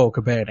and Colt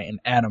Cabana and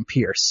Adam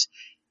Pearce,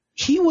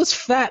 he was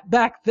fat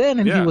back then,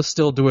 and he was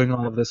still doing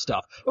all of this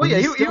stuff. Oh yeah,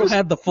 he still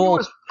had the full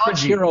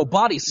Chris Hero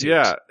bodysuit.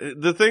 Yeah,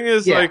 the thing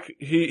is, like,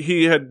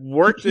 he had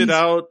worked it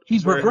out.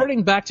 He's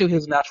reverting back to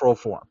his natural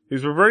form.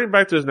 He's reverting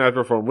back to his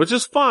natural form, which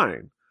is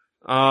fine.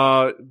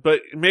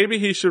 But maybe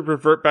he should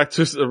revert back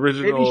to his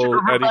original. Maybe he should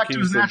revert Eddie back Kingston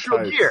to his natural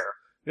tights. gear.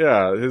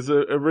 Yeah, his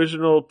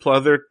original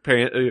pleather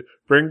pant.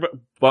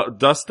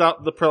 Dust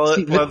out the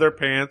pleather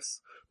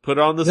pants. Put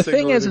on the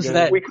thing is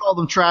that we call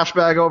them trash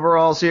bag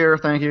overalls here.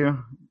 Thank you.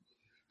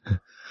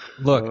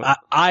 Look,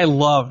 I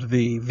loved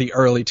the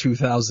early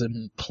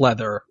 2000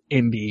 pleather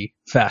indie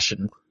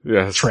fashion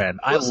trend.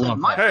 I love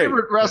my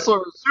favorite wrestler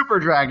was Super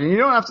Dragon. You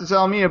don't have to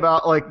tell me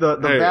about like the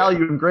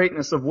value and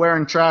greatness of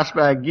wearing trash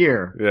bag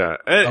gear. Yeah,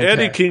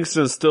 Eddie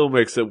Kingston still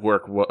makes it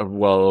work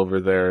well over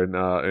there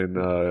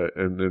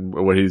in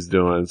what he's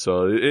doing.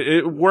 So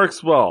it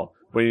works well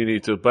when you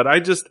need to. But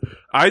I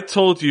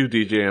told you,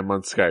 DJM,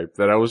 on Skype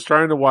that I was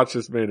trying to watch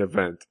this main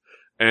event,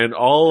 and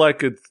all I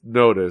could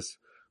notice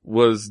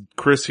was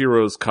Chris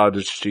Hero's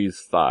cottage cheese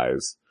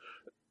thighs.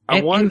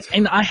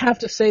 And I have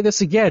to say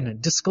this again,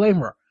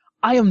 disclaimer.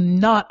 I am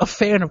not a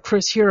fan of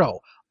Chris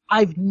Hero.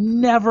 I've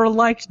never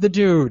liked the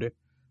dude.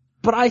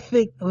 But I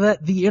think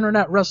that the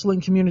internet wrestling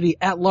community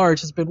at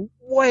large has been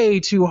way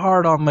too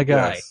hard on the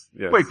guy.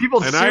 Yes. Wait, people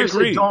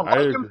seriously don't like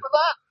him for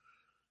that?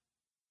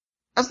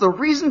 That's the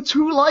reason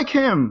to like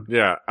him.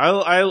 Yeah,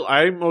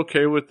 I'm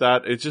okay with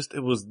that. It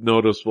was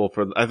noticeable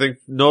for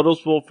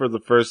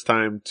the first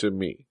time to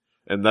me.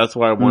 And that's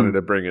why I wanted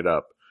to bring it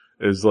up.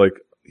 Is like,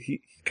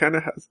 he kind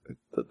of has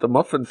the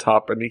muffin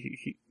top and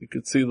you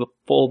could see the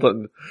fold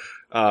and,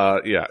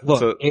 Look,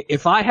 so,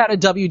 if I had a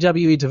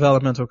WWE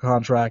developmental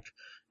contract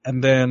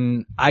and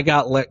then I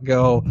got let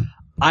go,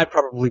 I'd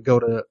probably go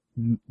to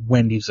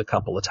Wendy's a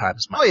couple of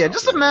times. Oh yeah,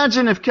 just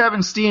imagine if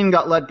Kevin Steen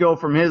got let go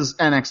from his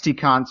NXT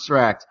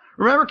contract.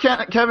 Remember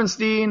Kevin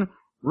Steen,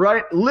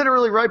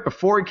 literally right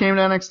before he came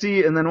to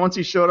NXT, and then once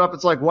he showed up,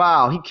 it's like,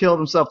 wow, he killed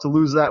himself to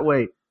lose that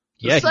weight.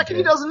 The second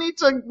he doesn't need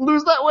to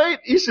lose that weight,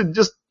 he should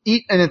just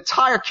eat an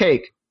entire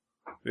cake.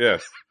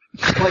 Yes.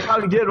 Like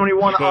how he did when he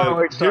won the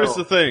ROH title. Here's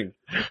the thing.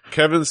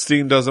 Kevin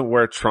Steen doesn't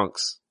wear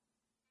trunks.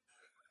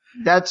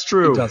 That's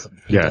true. He doesn't.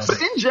 Yes. But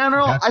in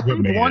general, I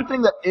think one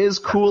thing that is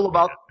cool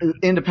about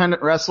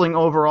independent wrestling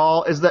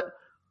overall is that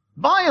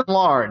by and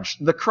large,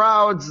 the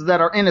crowds that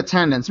are in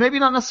attendance, maybe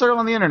not necessarily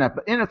on the internet,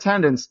 but in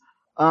attendance,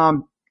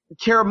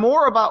 care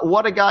more about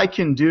what a guy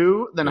can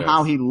do than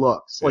how he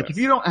looks. Like if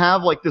you don't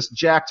have like this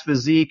jacked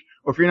physique,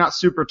 or if you're not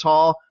super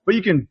tall, but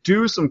you can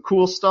do some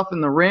cool stuff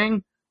in the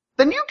ring,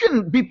 then you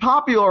can be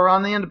popular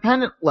on the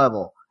independent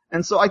level.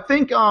 And so I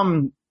think,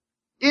 in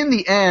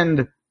the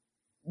end,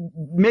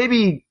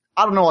 maybe,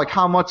 I don't know, like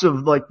how much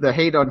of like the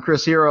hate on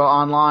Chris Hero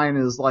online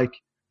is like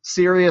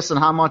serious and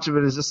how much of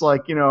it is just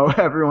like,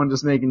 everyone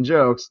just making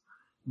jokes.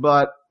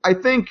 But I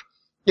think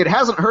it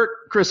hasn't hurt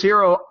Chris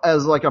Hero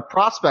as like a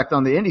prospect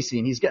on the indie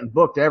scene. He's getting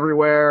booked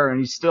everywhere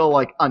and he's still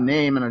like a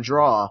name and a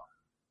draw.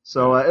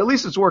 So at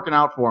least it's working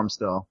out for him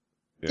still.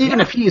 Yeah.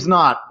 Even if he's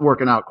not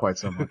working out quite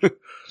so much.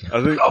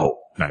 I think,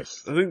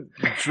 nice. I think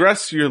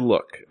dress your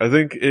look. I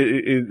think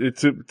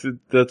it's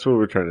that's what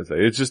we're trying to say.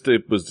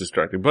 It was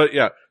distracting. But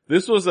yeah,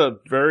 this was a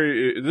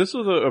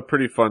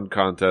pretty fun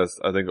contest,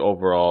 I think,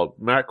 overall.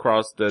 Matt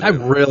Cross did. I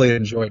really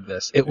enjoyed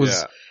this.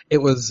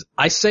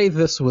 I say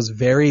this was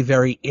very,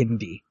 very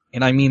indie.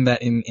 And I mean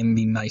that in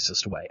the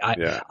nicest way.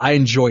 I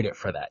enjoyed it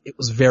for that. It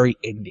was very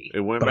indie. It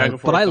went back and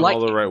forth in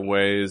all the right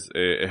ways.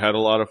 It had a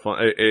lot of fun.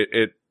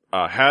 It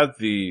had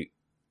the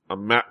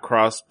Matt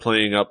Cross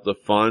playing up the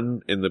fun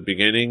in the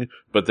beginning,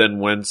 but then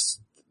once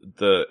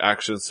the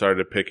action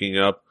started picking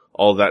up,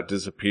 all that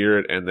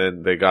disappeared, and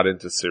then they got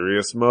into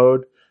serious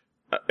mode,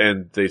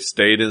 and they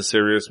stayed in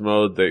serious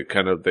mode. They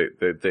kind of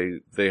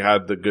they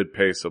had the good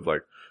pace of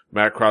like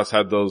Matt Cross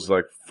had those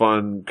like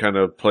fun kind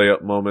of play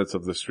up moments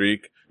of the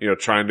streak,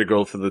 trying to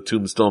go for the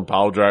Tombstone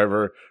Pile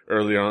Driver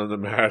early on in the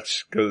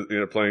match, cause,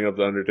 playing up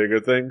the Undertaker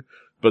thing,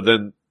 but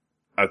then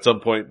at some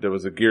point there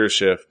was a gear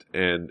shift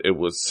and it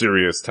was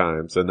serious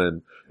times, and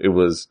then it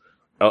was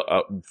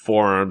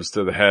forearms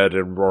to the head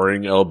and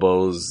roaring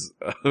elbows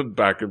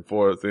back and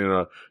forth,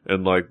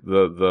 and like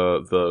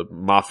the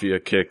mafia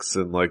kicks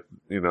and like,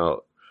 it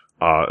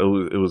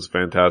was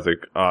fantastic.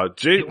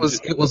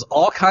 It was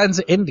all kinds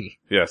of indie.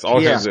 Yes,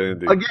 all kinds of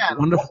indie. Again,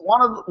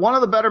 one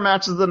of the better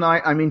matches of the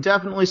night. I mean,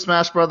 definitely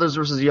Smash Brothers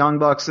versus Young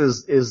Bucks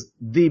is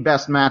the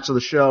best match of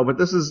the show, but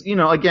this is,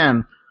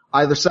 again,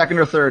 either second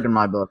or third in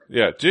my book.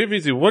 Yeah.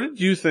 JVZ, what did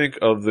you think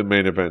of the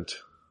main event?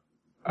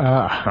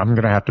 I'm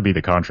gonna have to be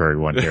the contrary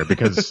one here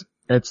because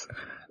it's,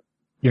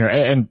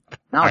 and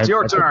now it's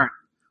your turn.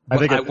 I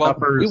think it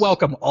suffers. We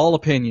welcome all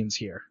opinions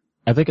here.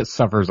 I think it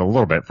suffers a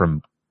little bit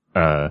from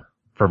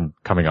from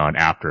coming on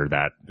after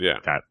that Yeah.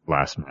 that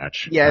last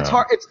match. Yeah, it's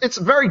hard. It's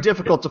very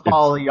difficult to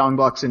follow the Young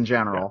Bucks in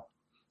general.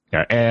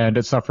 Yeah, and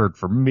it suffered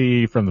for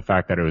me from the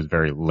fact that it was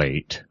very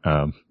late,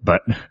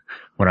 but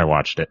when I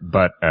watched it.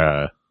 But,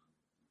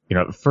 you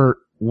know, for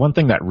one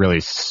thing that really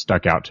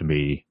stuck out to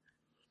me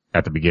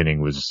at the beginning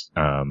was,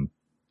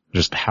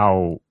 just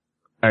how,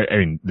 I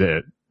mean,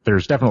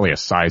 there's definitely a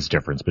size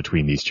difference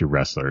between these two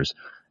wrestlers.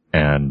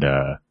 And,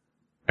 I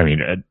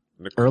mean,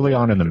 early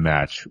on in the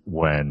match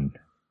when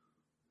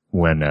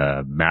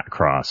Matt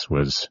Cross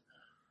was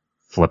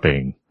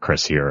flipping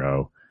Chris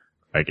Hero,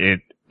 like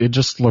it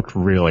just looked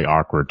really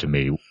awkward to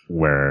me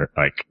where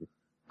like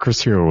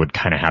Chris Hero would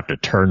kind of have to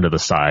turn to the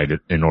side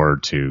in order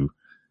to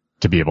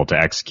be able to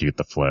execute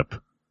the flip,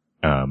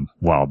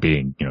 while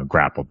being, you know,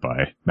 grappled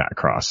by Matt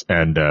Cross.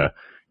 And,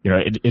 you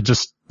know, it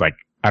just like,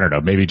 I don't know,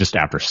 maybe just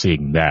after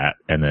seeing that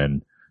and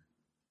then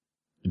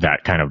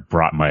that kind of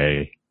brought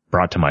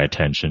to my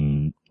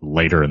attention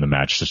later in the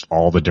match, just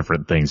all the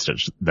different things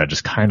that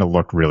just kind of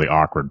looked really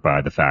awkward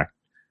by the fact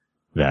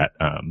that,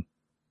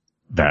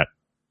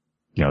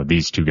 you know,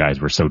 these two guys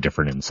were so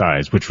different in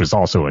size, which was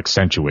also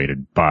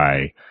accentuated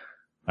by,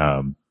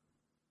 you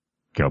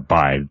know,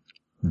 by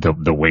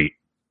the weight,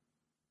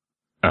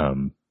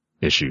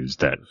 issues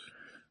that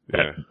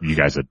you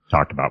guys had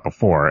talked about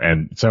before.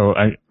 And so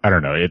I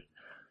don't know, it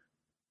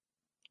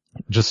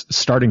just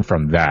starting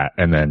from that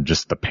and then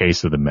just the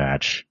pace of the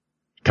match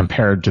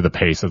compared to the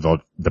pace of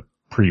the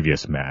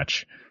previous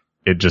match,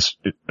 I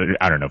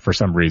don't know, for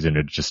some reason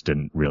it just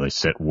didn't really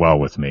sit well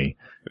with me.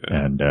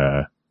 Yeah. And,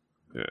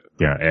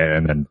 yeah,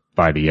 and then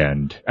by the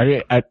end,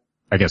 I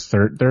guess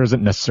there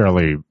isn't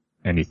necessarily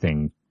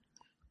anything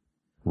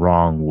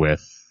wrong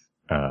with,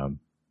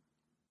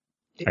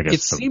 I guess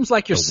it seems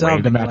like you're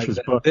sounding like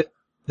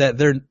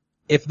that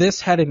if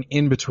this had an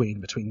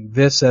in-between between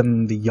this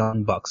and the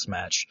Young Bucks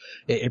match,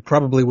 it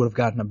probably would have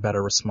gotten a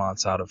better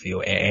response out of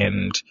you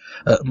and,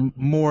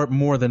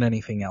 more than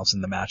anything else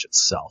in the match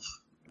itself.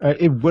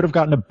 It would have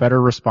gotten a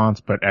better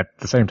response, but at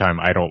the same time,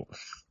 I don't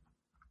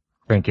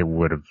think I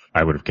would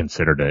have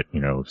considered it,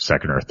 you know,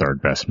 second or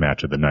third best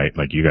match of the night,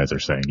 like you guys are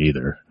saying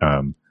either.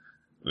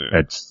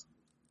 It's,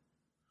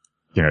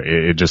 you know,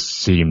 it just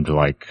seemed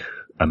like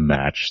a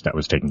match that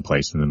was taking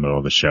place in the middle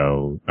of the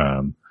show.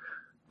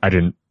 I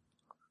didn't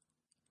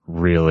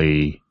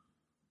really,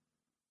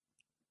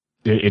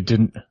 it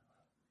didn't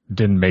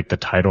make the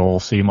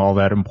title seem all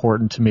that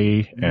important to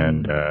me.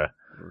 And,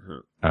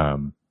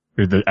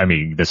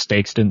 the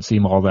stakes didn't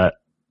seem all that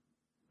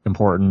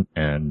important.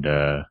 And,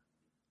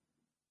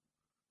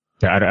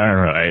 I don't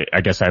know.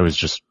 I guess I was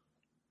just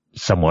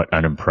somewhat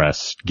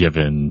unimpressed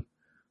given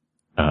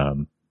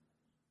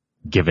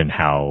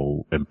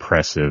how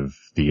impressive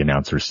the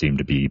announcers seem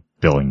to be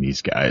billing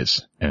these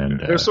guys. And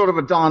there's sort of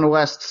a Don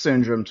West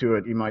syndrome to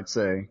it, you might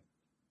say.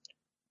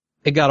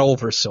 It got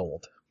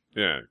oversold.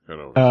 Yeah,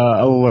 kind of.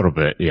 A little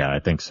bit, yeah, I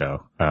think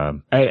so.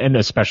 And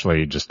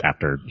especially just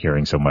after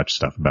hearing so much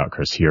stuff about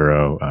Chris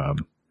Hero.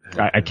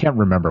 I can't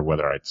remember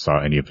whether I saw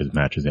any of his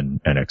matches in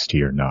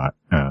NXT or not.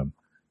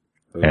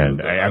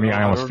 And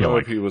I almost feel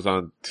like he was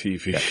on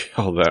TV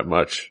all that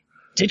much.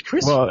 Did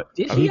Chris? Well,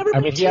 did he ever?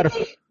 I mean, he had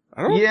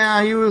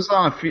he was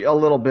on a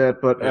little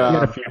bit, but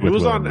he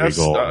was on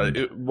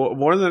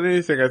more than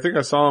anything. I think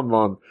I saw him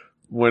on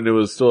when it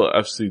was still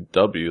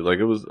FCW. Like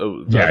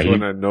that's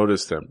when I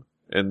noticed him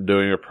and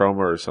doing a promo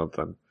or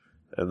something.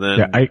 And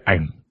then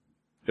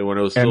when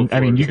it was still, and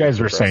I mean, you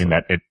guys were saying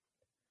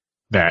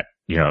that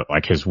you know,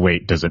 like his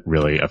weight doesn't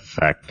really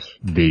affect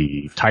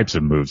the types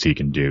of moves he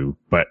can do,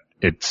 but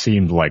it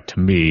seemed like to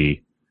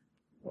me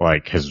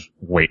like his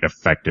weight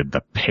affected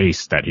the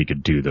pace that he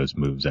could do those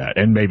moves at.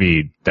 And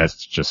maybe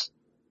that's just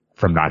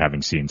from not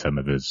having seen some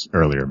of his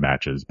earlier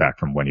matches back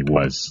from when he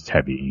was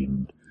heavy.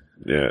 And,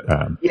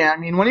 I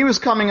mean, when he was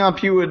coming up,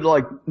 he would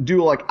like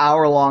do like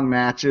hour-long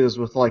matches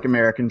with like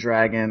American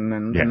Dragon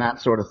and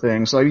that sort of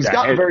thing. So he's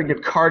got very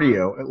good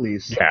cardio, at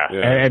least. Yeah.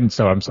 And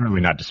so I'm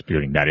certainly not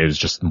disputing that. It was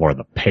just more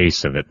the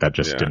pace of it that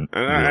just didn't.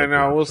 And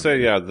I will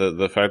say,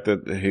 the fact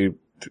that he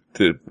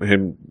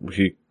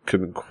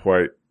couldn't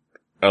quite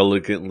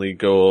elegantly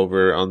go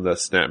over on the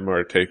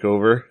Snapmare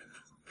takeover.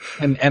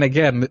 And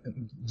again,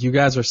 you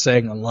guys are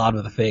saying a lot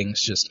of the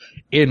things just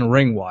in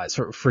ring wise,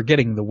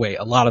 forgetting the weight,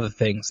 a lot of the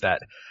things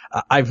that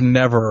I've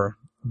never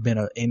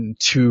been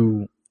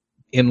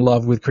in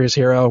love with Chris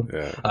Hero.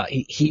 Yeah.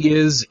 He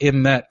is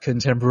in that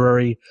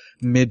contemporary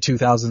mid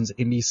 2000s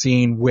indie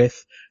scene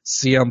with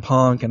CM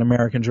Punk and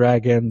American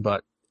Dragon,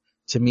 but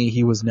to me,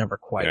 he was never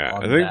quite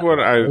on I think that what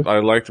level. I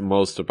liked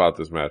most about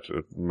this match,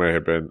 it may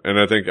have been, and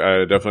I think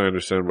I definitely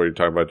understand what you're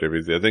talking about,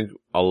 JVZ. I think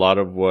a lot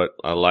of what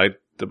I liked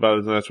about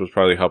this match was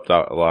probably helped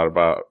out a lot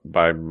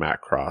by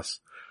Matt Cross,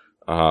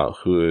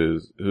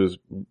 who's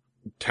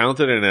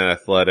talented and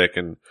athletic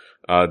and,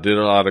 did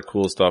a lot of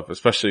cool stuff,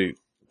 especially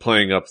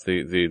playing up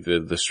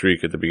the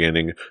streak at the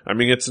beginning. I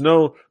mean, it's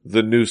the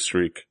new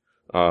streak,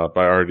 by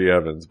R.D.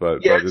 Evans,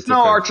 but it's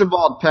no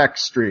Archibald Peck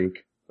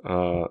streak.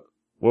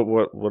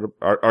 What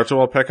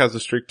Archibald Peck has a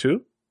streak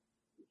too?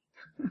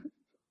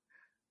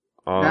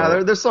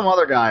 There's some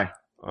other guy.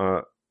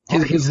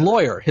 His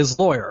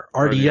lawyer,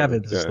 R.D.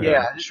 Evans.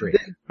 Yeah.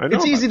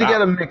 It's easy to get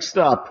them mixed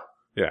up.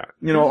 Yeah.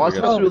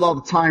 Especially with all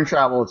the time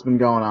travel that's been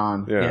going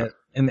on. Yeah.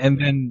 And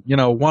then,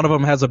 one of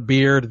them has a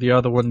beard, the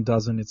other one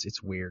doesn't.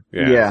 It's weird.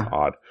 Yeah. It's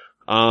odd.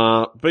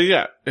 But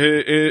yeah,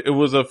 it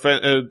was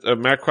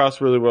Matt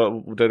Cross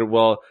really did it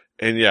well.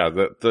 And yeah,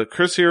 the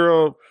Chris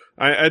Hero,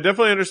 I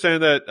definitely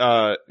understand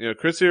that,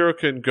 Chris Hero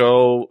can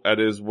go at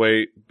his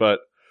weight, but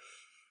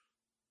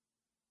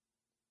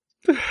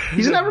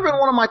he's never been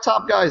one of my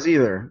top guys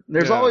either.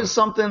 There's always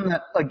something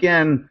that,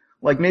 again,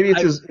 like maybe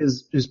it's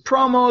his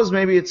promos,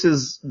 maybe it's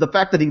the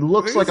fact that he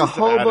looks like a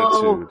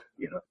hobo.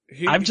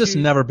 I've just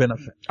never been a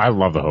fan. I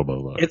love the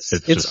hobo look.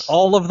 It's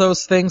all of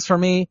those things for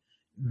me,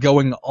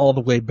 going all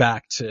the way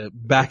back in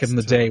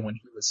the day when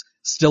he was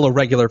still a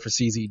regular for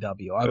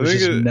CZW. I was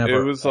just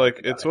never. It was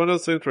like, it's one of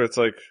those things where it's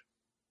like,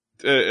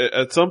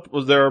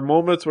 there are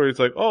moments where he's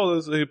like,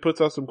 he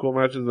puts out some cool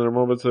matches, and there are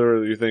moments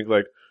where you think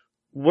like,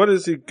 what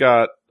has he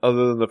got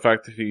other than the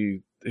fact that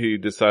he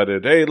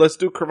decided, hey, let's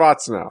do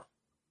cravats now.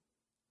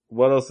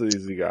 What else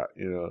has he got,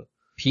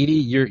 Petey,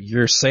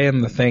 you're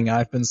saying the thing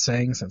I've been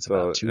saying since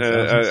about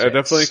 2006. I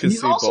definitely can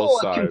see both sides. He's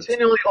also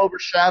continually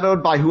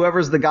overshadowed by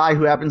whoever's the guy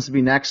who happens to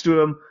be next to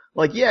him.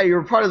 Like, yeah,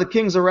 you're part of the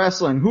Kings of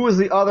Wrestling. Who is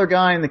the other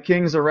guy in the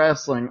Kings of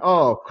Wrestling?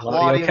 Oh,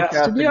 Claudio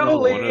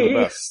Castagnoli. One of the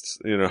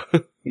best,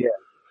 Yeah.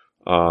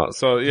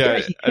 So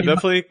yeah, I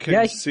definitely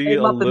can see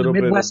a little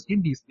bit Midwest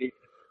Indies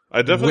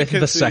I definitely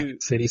with the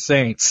Second City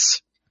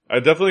Saints. I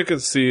definitely can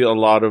see a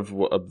lot of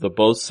the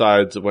both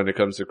sides when it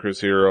comes to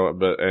Chris Hero,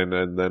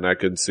 and then I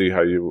can see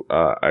how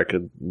I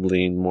could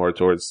lean more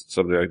towards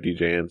something like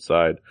DJ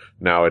side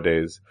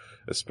nowadays,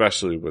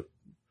 especially with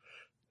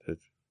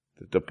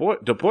the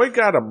boy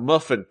got a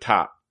muffin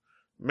top,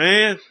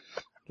 man.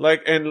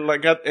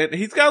 And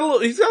he's got little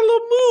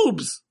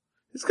moves.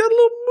 He's got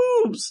little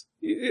moves.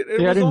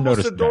 It was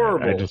almost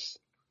adorable.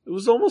 It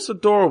was almost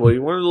adorable. He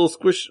wanted a little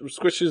squish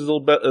his little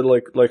bit,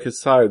 like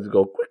his sides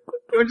go quick.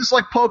 It would just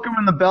like poke him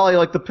in the belly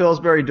like the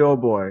Pillsbury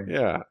Doughboy.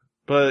 Yeah.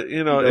 But,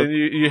 and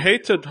you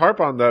hate to harp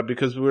on that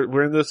because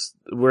we're in this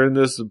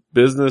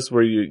business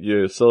where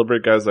you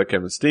celebrate guys like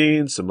Kevin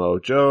Steen, Samoa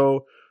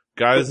Joe,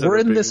 guys that we're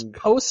in this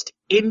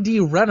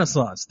post-indie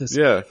renaissance.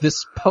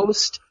 This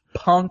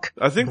post-punk.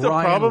 I think the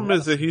problem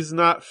is that he's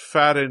not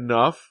fat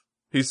enough.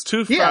 He's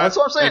too fat. Yeah, that's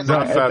what I'm saying. And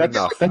not fat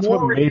enough. That's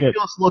what made it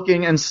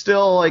looking and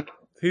still like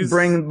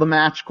bring the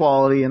match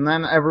quality, and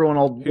then everyone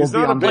will be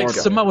on board. Like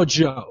Samoa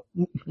Joe.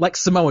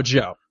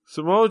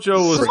 Samoa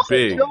Joe was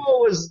big.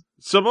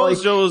 Samoa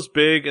Joe was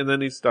big, and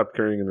then he stopped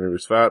carrying and he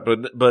was fat.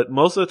 But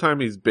most of the time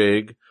he's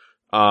big.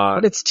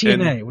 But it's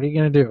TNA. What are you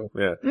gonna do?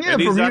 Yeah, yeah.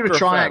 And he's Bermuda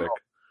Triangle.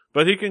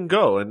 But he can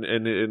go, and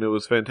it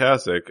was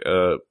fantastic.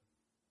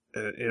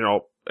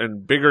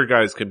 And bigger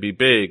guys can be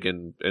big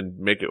and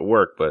make it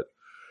work, but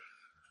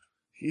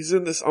he's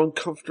in this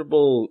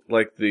uncomfortable,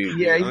 he's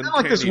in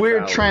like this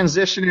weird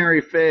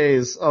transitionary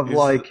phase of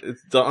it's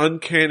the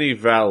uncanny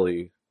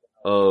valley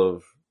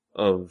of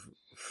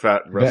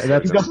fat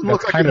wrestling. He doesn't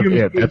look like a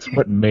human being. That's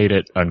what made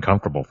it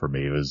uncomfortable for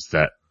me, was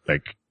that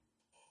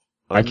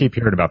I keep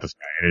hearing about this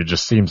guy and it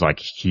just seems like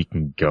he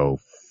can go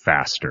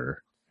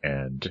faster.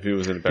 And if he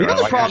was in the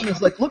other problem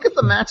is look at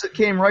the match that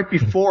came right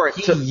before it.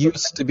 He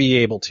used to be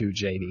able to,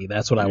 JD.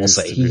 That's what I will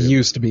say. He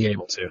used to be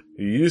able to.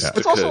 He used to.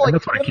 It's also like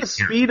the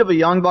speed of a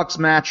Young Bucks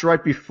match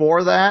right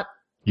before that.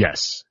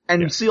 Yes.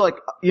 And you see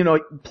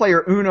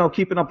Player Uno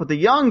keeping up with the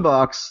Young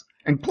Bucks,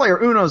 and Player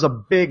Uno's a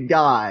big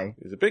guy.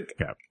 He's a big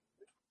guy.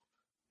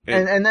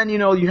 And then,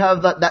 you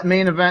have that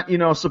main event,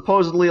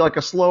 supposedly like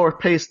a slower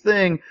paced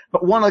thing,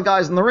 but one of the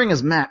guys in the ring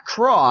is Matt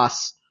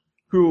Cross,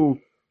 who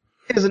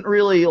isn't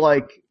really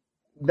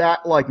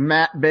that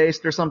mat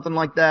based or something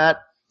like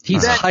that.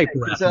 He's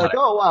hyper. It's like,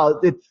 oh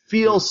wow, it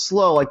feels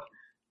slow.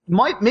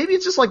 Maybe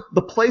it's just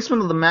the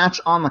placement of the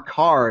match on the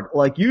card.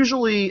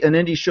 Usually an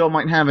indie show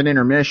might have an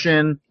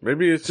intermission.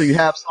 Maybe it's so you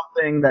have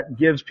something that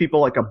gives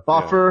people a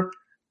buffer. Yeah.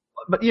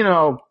 But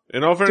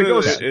in all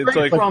fairness, it's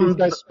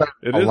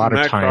it is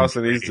Matt Cross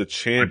and he's the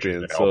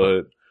champion.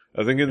 So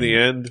I think in the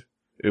end,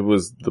 it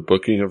was the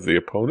booking of the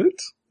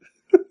opponent.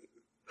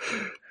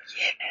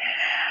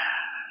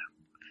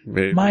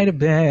 Maybe. Might have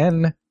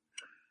been.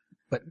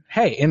 But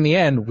hey, in the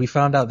end, we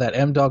found out that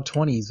M-Dog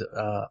 20's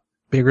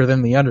bigger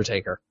than The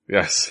Undertaker.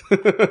 Yes.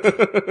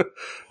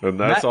 And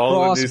that's Matt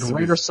all Cross, it needs to be.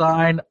 greater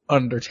sign,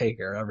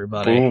 Undertaker,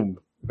 everybody. Boom.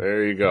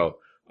 There you go.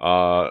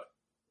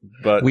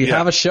 But we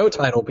have a show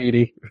title,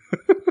 Petey.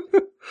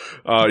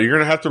 You're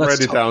gonna have to write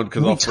it down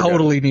because I'll forget. We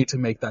totally need to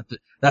make that.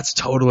 That's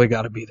totally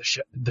got to be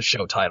the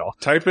show title.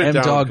 Type it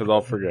down because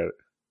I'll forget it.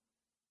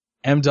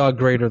 M-Dog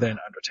greater than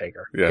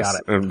Undertaker. Yes,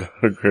 got it.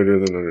 M-Dog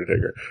greater than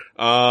Undertaker.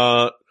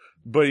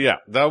 But yeah,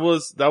 that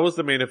was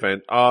the main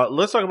event.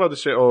 Let's talk about the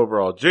show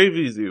overall.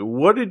 JVZ,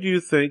 what did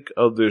you think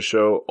of this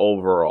show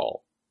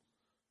overall?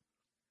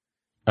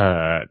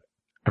 I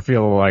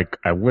feel like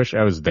I wish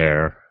I was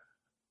there.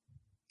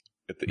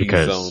 At the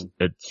because E-Zone.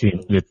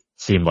 It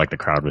seemed like the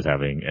crowd was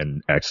having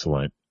an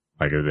excellent,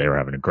 they were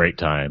having a great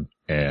time,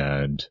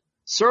 and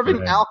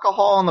serving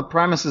alcohol on the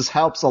premises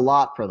helps a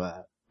lot for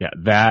that. Yeah,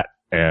 that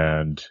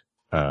and,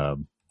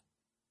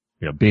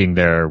 being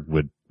there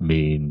would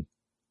mean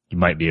you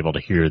might be able to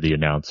hear the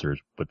announcers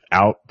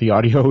without the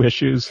audio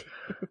issues.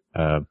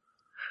 Overall,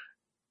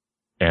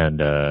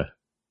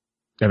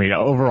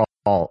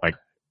 like,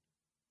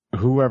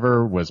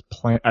 whoever was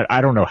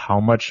I don't know how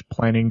much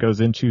planning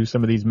goes into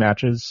some of these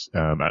matches.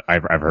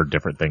 I've heard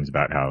different things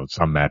about how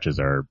some matches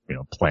are,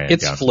 planned.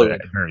 It's fluid.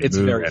 It's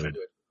very fluid.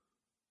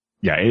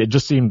 It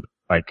just seemed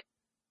like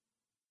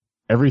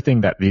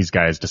everything that these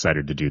guys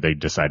decided to do, they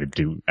decided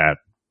to do at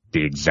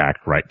the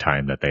exact right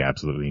time that they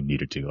absolutely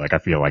needed to. Like, I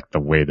feel like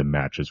the way the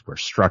matches were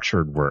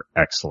structured were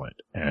excellent,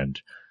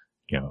 and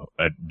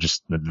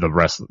just the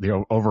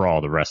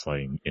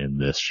wrestling in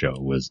this show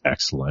was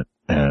excellent,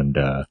 and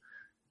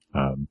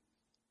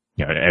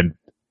and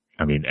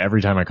I mean,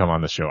 every time I come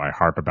on the show, I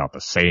harp about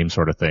the same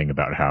sort of thing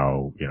about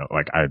how,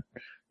 I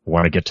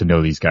want to get to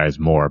know these guys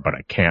more, but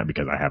I can't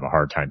because I have a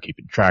hard time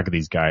keeping track of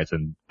these guys.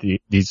 And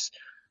these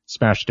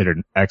Smash did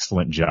an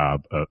excellent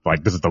job of,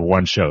 like, this is the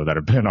one show that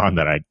I've been on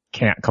that I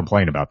can't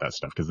complain about that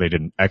stuff, because they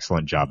did an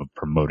excellent job of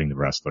promoting the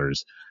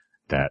wrestlers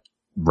that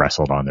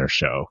wrestled on their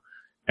show.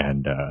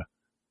 And,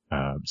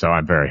 so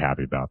I'm very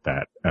happy about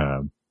that.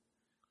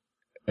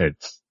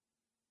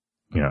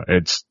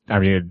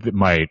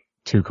 My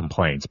two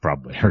complaints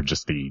probably are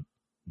just the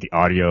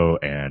audio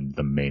and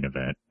the main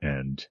event.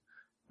 And,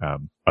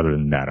 other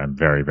than that, I'm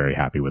very, very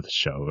happy with the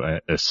show,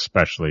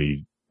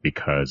 especially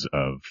because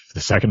of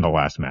the second to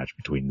last match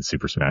between the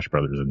Super Smash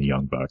Brothers and the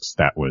Young Bucks.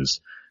 That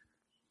was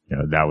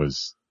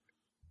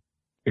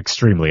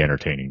extremely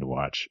entertaining to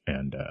watch,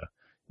 and,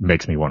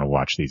 makes me want to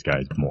watch these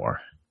guys more,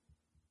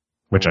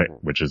 which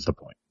is the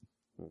point.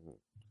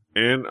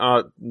 And,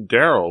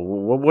 Daryl,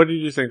 what did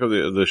you think of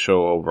the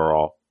show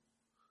overall?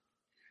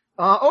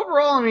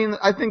 Overall, I mean,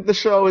 I think the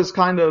show is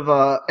kind of,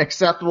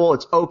 acceptable.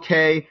 It's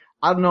okay.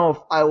 I don't know if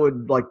I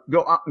would,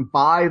 go out and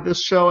buy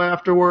this show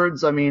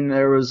afterwards. I mean,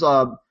 there was,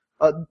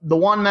 the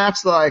one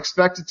match that I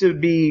expected to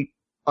be,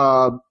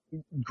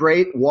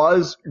 great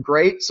was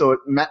great, so it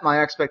met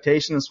my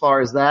expectation as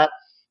far as that.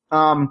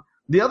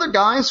 The other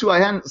guys who I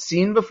hadn't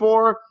seen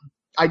before,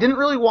 I didn't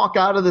really walk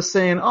out of this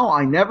saying, oh,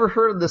 I never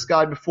heard of this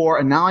guy before,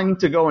 and now I need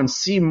to go and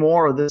see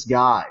more of this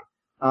guy.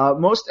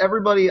 Most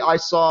everybody I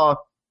saw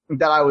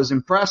that I was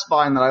impressed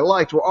by and that I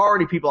liked were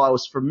already people I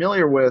was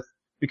familiar with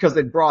because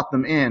they brought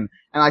them in.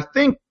 And I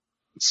think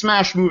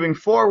Smash moving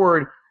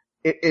forward,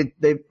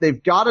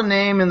 they've got a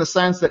name in the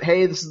sense that,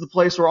 hey, this is the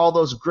place where all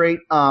those great,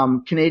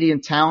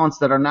 Canadian talents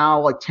that are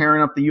now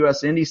tearing up the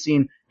US indie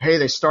scene, hey,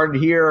 they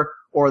started here,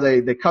 or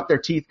they cut their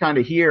teeth kind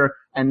of here,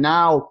 and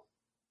now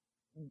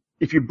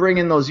if you bring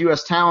in those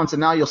US talents and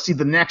now you'll see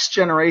the next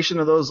generation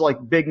of those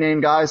big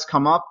name guys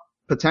come up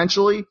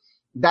potentially,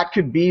 that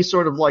could be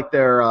sort of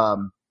their,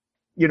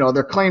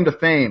 their claim to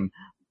fame.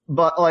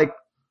 But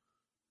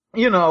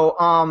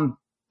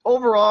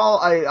overall,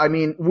 I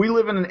mean, we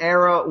live in an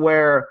era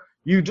where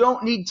you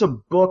don't need to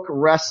book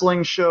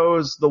wrestling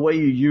shows the way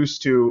you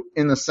used to,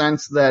 in the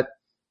sense that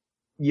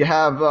you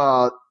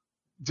have,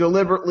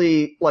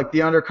 deliberately, the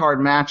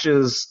undercard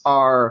matches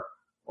are,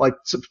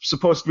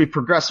 supposed to be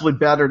progressively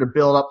better to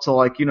build up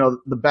to,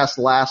 the best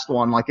last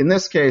one. In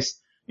this case,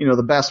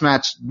 the best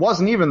match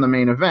wasn't even the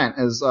main event,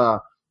 as,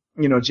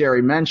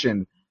 Jerry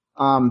mentioned.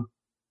 And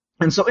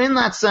so in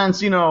that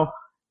sense, a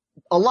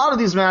lot of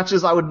these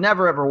matches I would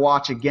never ever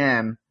watch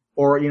again,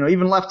 or,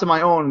 even left to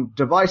my own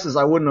devices,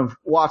 I wouldn't have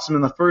watched them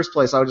in the first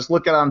place. I would just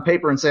look at it on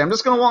paper and say, I'm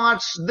just going to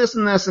watch this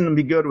and this and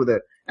be good with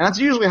it. And that's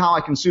usually how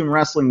I consume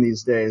wrestling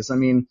these days. I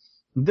mean,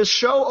 this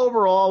show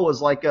overall was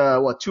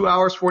 2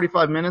 hours,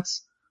 45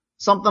 minutes?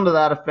 Something to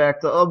that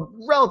effect. A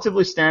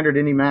relatively standard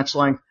indie match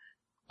length.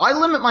 I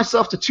limit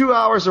myself to 2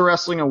 hours of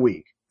wrestling a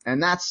week,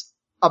 and that's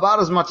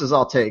about as much as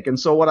I'll take. And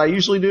so what I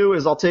usually do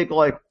is I'll take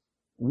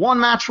one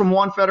match from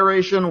one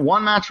federation,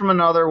 one match from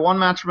another, one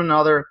match from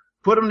another,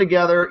 put them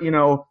together,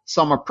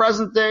 some are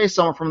present day,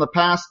 some are from the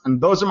past,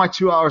 and those are my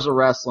 2 hours of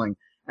wrestling.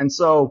 And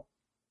so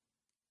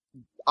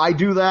I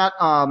do that.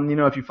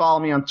 If you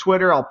follow me on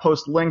Twitter, I'll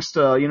post links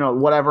to,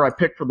 whatever I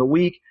pick for the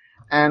week.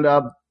 And,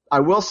 I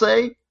will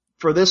say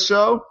for this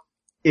show,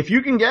 if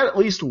you can get at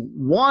least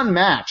one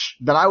match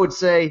that I would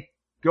say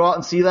go out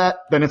and see that,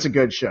 then it's a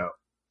good show.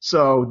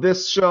 So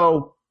this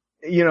show,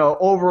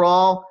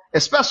 overall,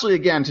 especially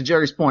again to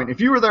Jerry's point,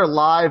 if you were there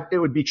live, it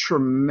would be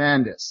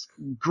tremendous.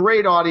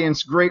 Great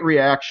audience, great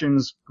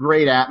reactions,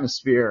 great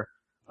atmosphere.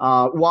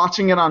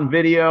 Watching it on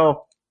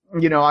video,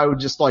 I would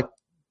just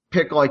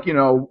pick a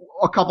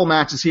couple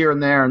matches here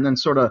and there and then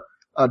sort of,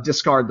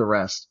 discard the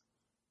rest.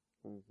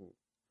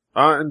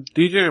 And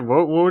DJ,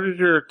 what was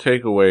your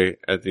takeaway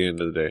at the end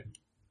of the day?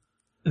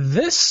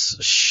 This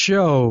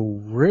show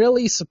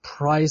really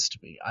surprised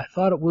me. I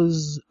thought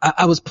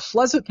I was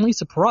pleasantly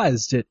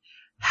surprised at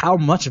how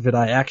much of it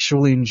I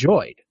actually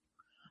enjoyed.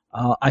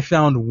 I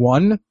found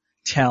one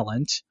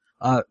talent,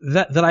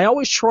 that I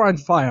always try and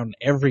find on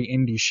every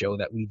indie show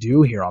that we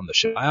do here on the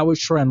show. I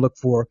always try and look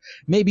for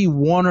maybe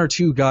one or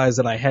two guys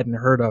that I hadn't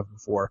heard of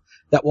before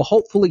that will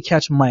hopefully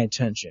catch my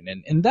attention.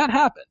 And that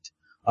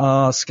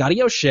happened.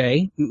 Scotty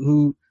O'Shea,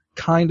 who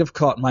kind of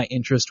caught my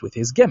interest with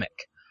his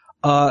gimmick.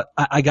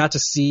 I got to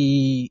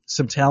see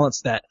some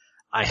talents that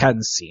I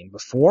hadn't seen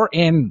before,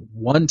 and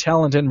one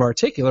talent in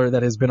particular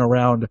that has been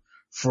around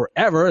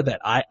forever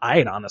that I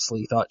had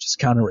honestly thought just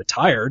kind of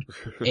retired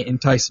in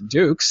Tyson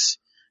Dukes.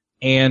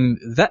 And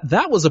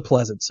that was a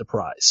pleasant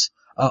surprise.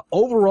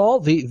 Overall,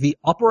 the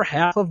upper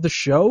half of the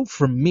show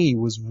for me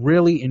was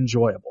really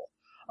enjoyable.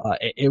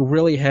 It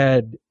really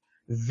had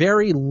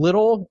very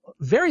little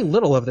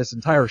of this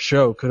entire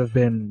show could have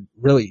been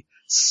really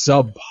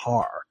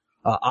subpar.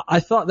 I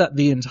thought that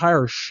the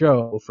entire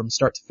show from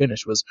start to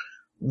finish was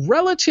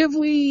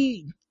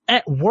relatively,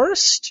 at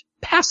worst,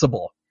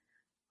 passable.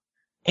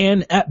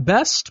 And at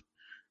best,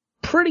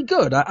 pretty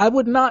good. I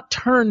would not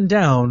turn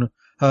down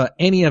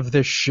any of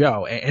this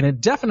show, and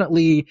it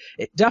definitely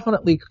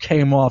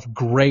came off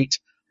great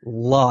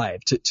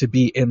live to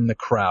be in the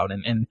crowd,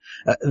 and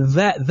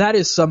that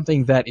is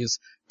something that is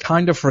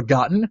kind of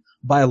forgotten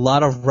by a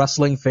lot of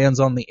wrestling fans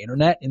on the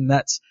internet, and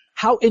that's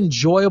how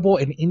enjoyable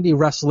an indie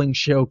wrestling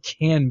show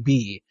can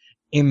be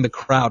in the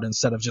crowd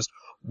instead of just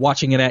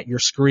watching it at your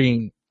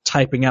screen,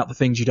 typing out the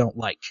things you don't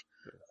like.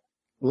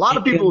 A lot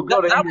of people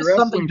go to indie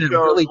wrestling shows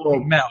really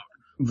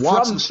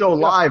watch the show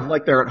live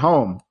like they're at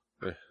home.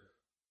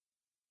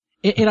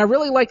 And I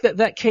really like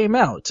that came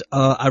out.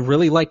 I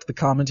really liked the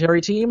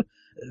commentary team.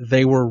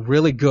 They were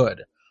really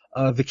good.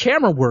 The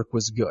camera work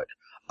was good.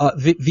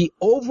 The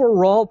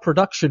overall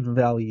production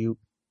value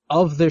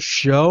of this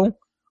show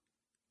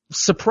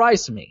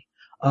surprised me.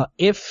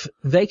 If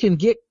they can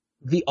get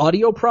the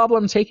audio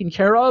problem taken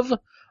care of,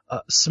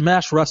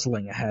 Smash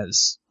Wrestling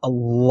has a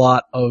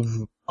lot of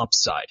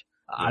upside.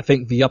 I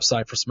think the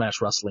upside for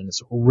Smash Wrestling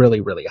is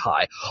really, really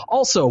high.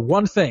 Also,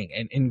 one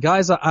thing, and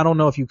guys, I don't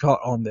know if you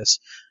caught on this,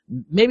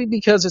 maybe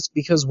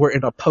because we're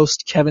in a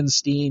post-Kevin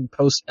Steen,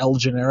 post-El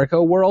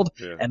Generico world,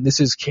 and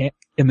this is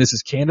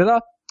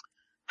Canada.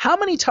 How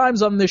many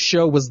times on this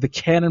show was the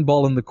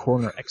cannonball in the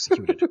corner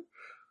executed?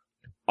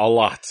 A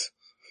lot.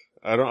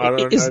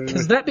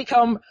 Has that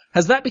become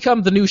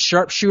the new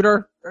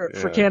sharpshooter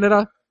for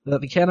Canada?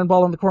 The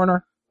cannonball in the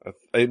corner?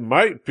 It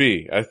might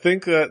be. I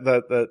think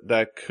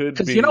that could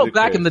be. Because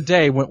back in the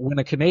day when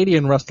a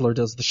Canadian wrestler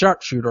does the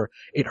sharpshooter,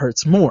 it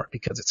hurts more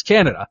because it's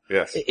Canada.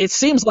 Yes. It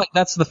seems like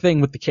that's the thing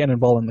with the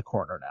cannonball in the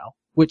corner now.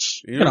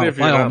 Which even if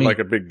you're not like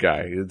a big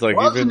guy, it's like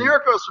El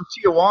Generico's from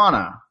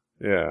Tijuana.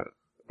 Yeah.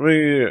 I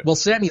mean, well,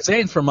 Sami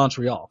Zayn's from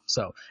Montreal,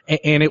 so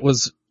and it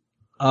was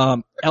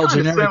El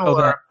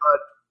Generico.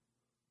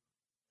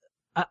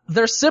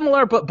 They're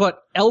similar,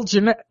 but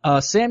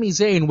Sami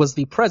Zayn was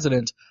the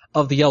president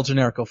of the El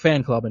Generico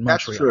fan club in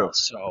Montreal.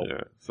 That's true.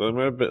 So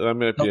that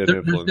might be an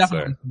influence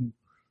there.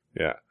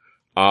 Yeah.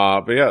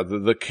 But yeah,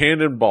 the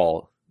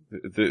cannonball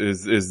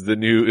is the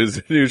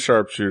new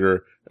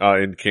sharpshooter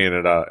in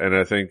Canada, and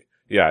I think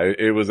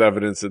it was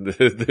evidence in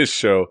this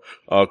show.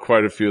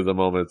 Quite a few of the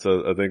moments,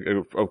 I think,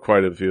 of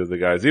quite a few of the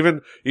guys.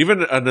 Even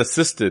an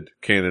assisted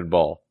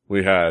cannonball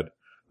we had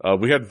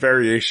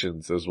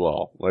variations as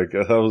well. Like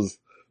that was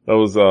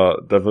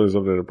definitely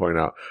something to point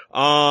out.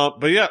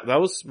 But yeah, that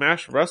was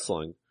Smash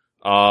Wrestling.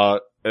 A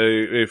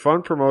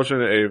fun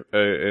promotion,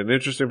 an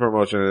interesting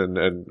promotion,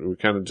 and we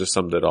kind of just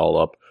summed it all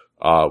up,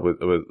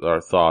 with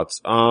our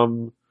thoughts. I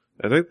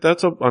think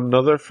that's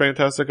another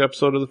fantastic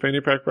episode of the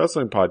Fanny Pack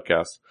Wrestling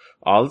Podcast.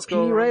 Let's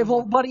go. Petey Rave,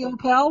 old buddy, old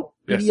pal.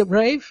 Yes. Idiot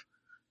Rave.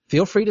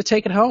 Feel free to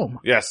take it home.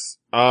 Yes.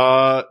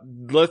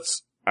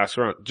 Let's ask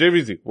around.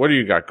 JVZ, what do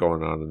you got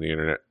going on the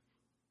internet?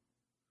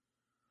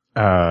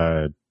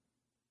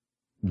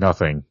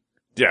 Nothing.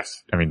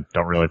 I mean,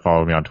 don't really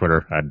follow me on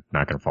Twitter. I'm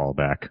not going to follow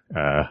back.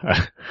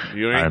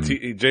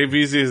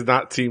 JVZ is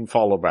not team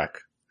follow back.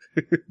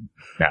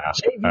 Nah.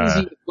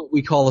 JVZ is what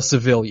we call a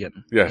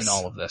civilian in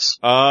all of this.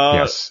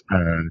 Yes.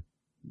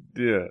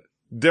 Yeah.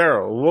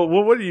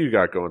 Daryl, what do you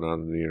got going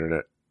on the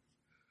internet?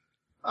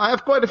 I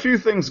have quite a few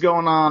things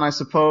going on, I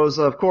suppose.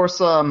 Of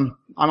course, I'm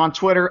on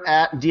Twitter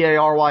at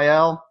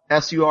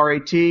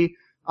DARYLSURAT.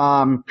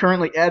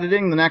 Currently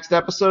editing the next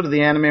episode of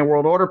the Anime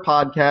World Order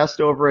podcast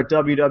over at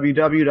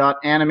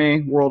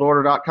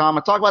www.animeworldorder.com.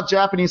 I talk about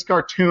Japanese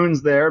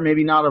cartoons there,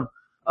 maybe not of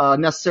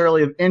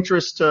necessarily of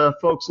interest to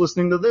folks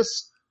listening to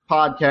this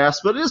podcast,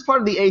 but it is part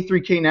of the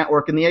A3K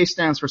network, and the A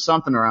stands for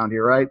something around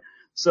here, right?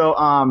 So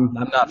I'm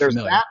not there's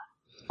familiar. that.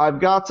 I've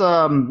got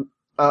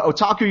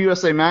Otaku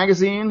USA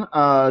magazine,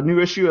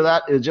 new issue of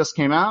that. It just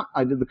came out.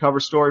 I did the cover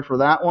story for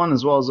that one,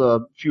 as well as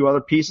a few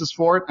other pieces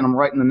for it, and I'm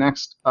writing the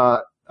next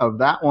of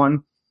that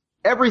one.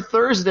 Every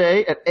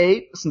Thursday at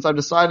 8, since I've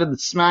decided that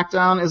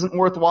SmackDown isn't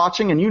worth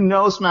watching, and you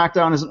know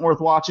SmackDown isn't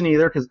worth watching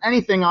either, because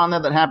anything on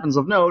there that happens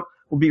of note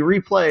will be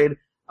replayed.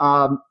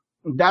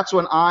 That's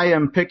when I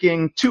am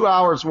picking 2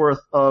 hours worth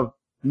of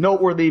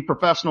noteworthy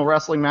professional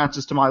wrestling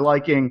matches to my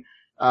liking,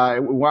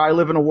 where I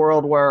live in a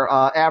world where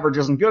average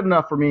isn't good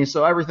enough for me,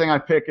 so everything I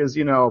pick is,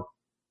 in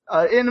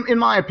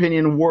my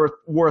opinion,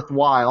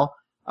 worthwhile.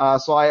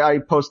 So I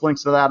post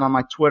links to that on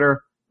my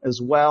Twitter as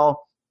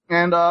well.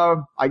 And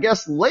I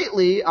guess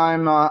lately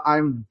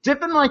I'm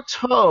dipping my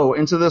toe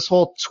into this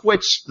whole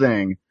Twitch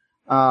thing.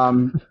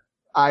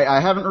 I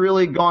haven't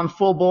really gone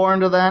full bore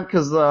into that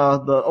because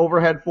the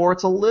overhead for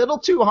it's a little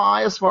too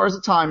high as far as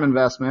the time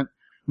investment.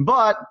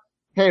 But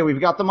hey,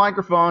 we've got the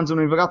microphones and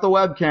we've got the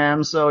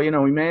webcam, so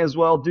we may as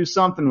well do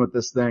something with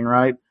this thing,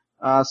 right?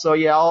 So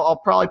yeah,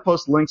 I'll probably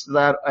post links to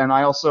that, and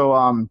I also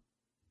am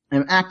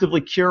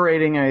actively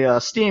curating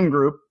a Steam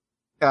group,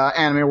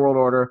 Anime World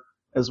Order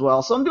as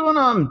well. So I'm doing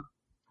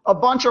a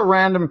bunch of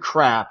random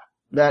crap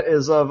that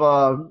is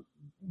of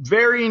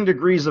varying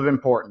degrees of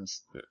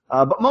importance,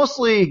 but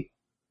mostly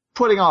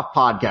putting off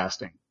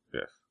podcasting.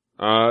 Yes.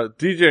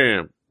 DJ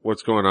M,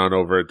 what's going on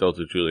over at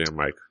Delta Juliet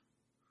Mike?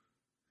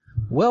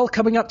 Well,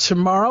 coming up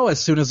tomorrow, as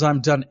soon as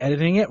I'm done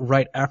editing it,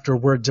 right after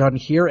we're done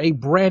here, a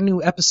brand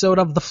new episode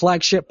of the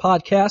flagship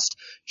podcast,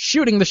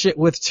 Shooting the Shit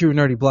with Two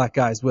Nerdy Black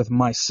Guys with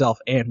myself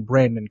and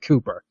Brandon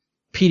Cooper,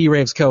 PD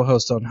Rave's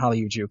co-host on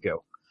Hallyu-Juku.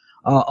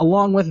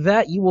 Along with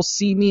that, you will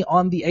see me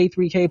on the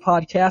A3K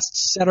podcast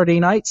Saturday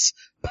nights,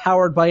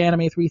 powered by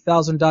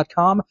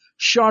Anime3000.com.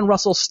 Sean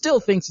Russell still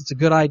thinks it's a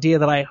good idea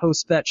that I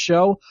host that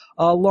show.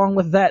 Along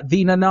with that,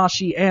 the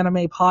Nanashi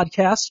Anime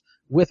podcast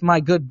with my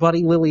good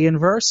buddy Lily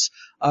Inverse.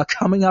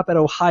 Coming up at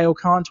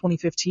OhioCon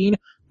 2015,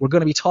 we're going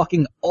to be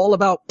talking all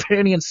about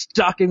panty and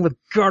stocking with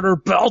garter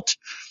belt.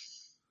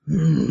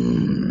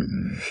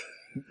 You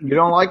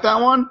don't like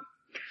that one?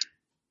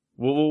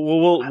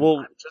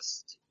 We'll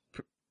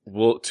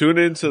tune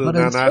into the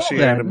Nanashi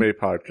Anime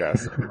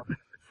podcast.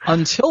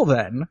 Until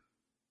then,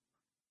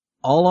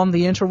 all on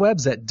the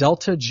interwebs at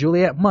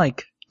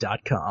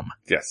DeltaJulietMike.com.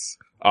 Yes.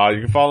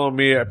 You can follow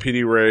me at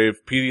PD Rave.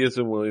 PD is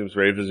in Williams,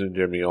 Rave is in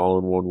Jimmy, all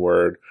in one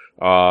word.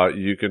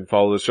 You can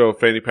follow the show at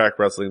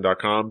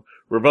FannyPackWrestling.com,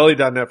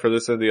 Rebelli.net for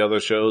this and the other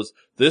shows.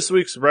 This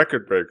week's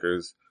record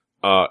breakers,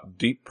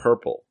 Deep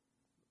Purple.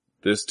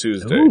 This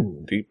Tuesday,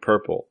 Ooh. Deep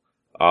Purple,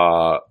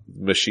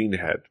 Machine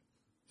Head.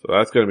 So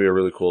that's going to be a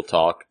really cool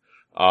talk.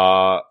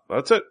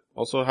 That's it.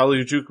 Also,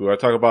 Hallyu-Juku. I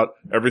talk about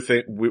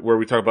everything, where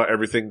we talk about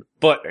everything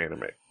but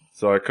anime.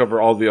 So I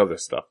cover all the other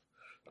stuff.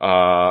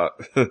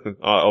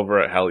 Over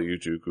at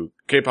Hallyu-Juku,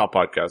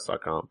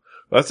 kpoppodcast.com.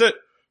 That's it.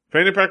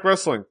 Fanny Pack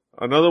Wrestling.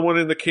 Another one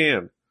in the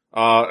can.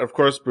 Of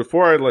course,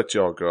 before I let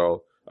y'all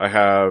go, I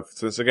have,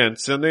 since again,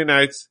 Sunday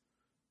nights,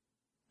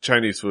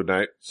 Chinese food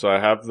night. So I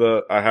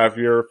have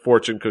your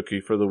fortune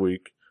cookie for the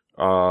week.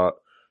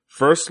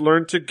 First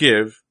learn to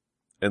give,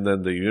 and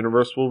then the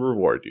universe will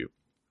reward you.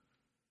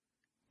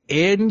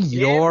 In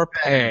your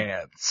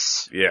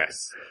pants.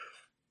 Yes.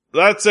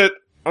 That's it.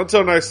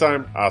 Until next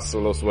time, hasta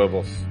los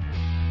huevos.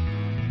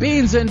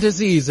 Beans and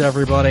disease,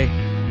 everybody.